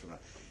 10 years from now.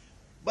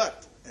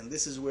 But, and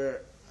this is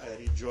where I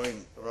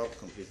rejoin Rob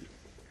completely,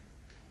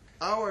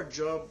 our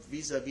job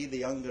vis-a-vis the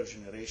younger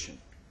generation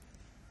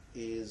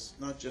is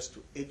not just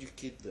to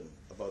educate them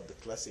about the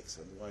classics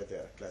and why they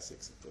are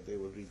classics, and they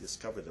will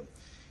rediscover them,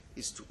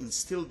 is to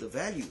instill the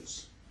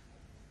values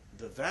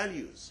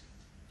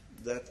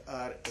that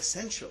are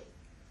essential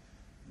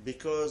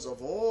because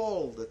of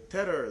all the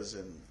terrors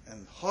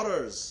and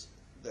horrors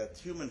that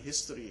human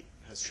history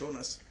has shown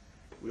us.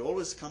 We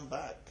always come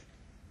back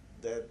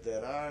that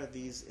there are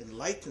these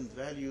enlightened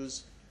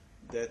values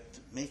that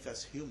make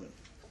us human,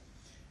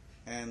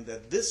 and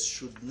that this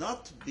should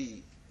not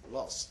be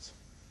lost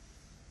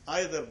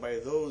either by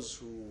those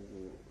who,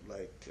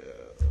 like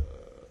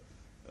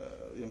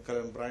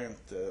Colin Bryant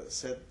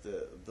said,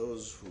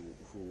 those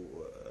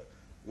who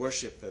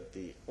worship at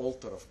the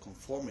altar of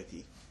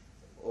conformity,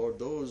 or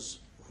those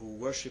who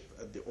worship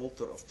at the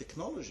altar of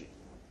technology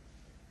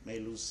may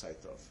lose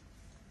sight of.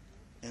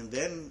 And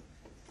then,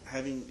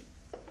 having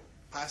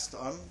passed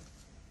on,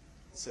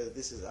 say,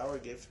 this is our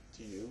gift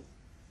to you,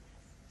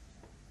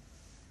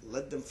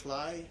 let them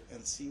fly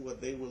and see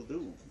what they will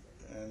do.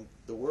 And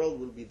the world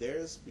will be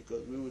theirs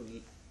because we will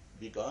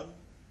be gone,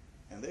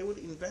 and they will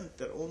invent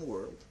their own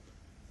world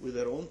with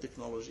their own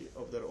technology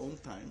of their own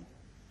time.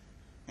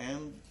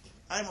 And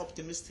I'm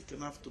optimistic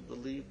enough to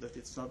believe that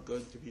it's not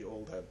going to be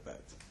all that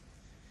bad.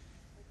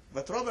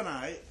 But Rob and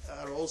I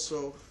are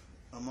also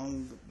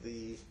among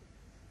the,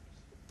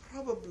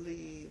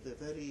 probably the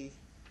very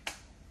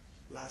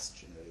last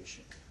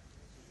generation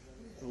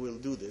who will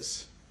do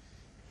this.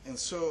 And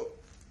so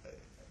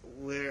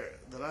where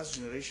the last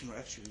generation who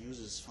actually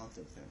uses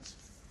fountain pens.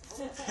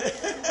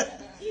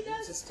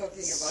 Just talking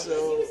about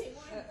So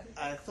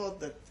I thought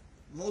that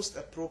most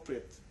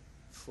appropriate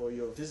for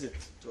your visit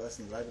to us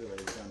in the Library of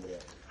Alexandria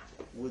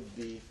would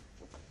be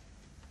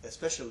a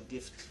special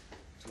gift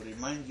to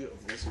remind you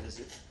of this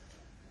visit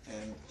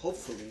and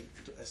hopefully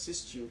to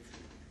assist you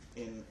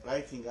in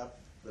writing up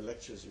the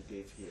lectures you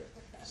gave here.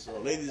 So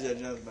ladies and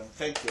gentlemen,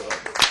 thank you all.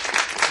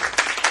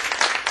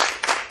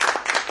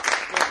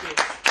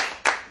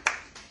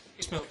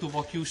 To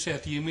what you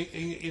said, in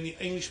the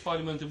English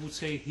Parliament, it would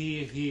say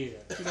 "here, here."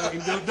 You know,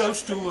 in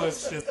those two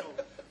words.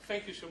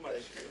 Thank you so much.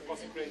 It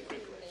was a great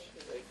privilege.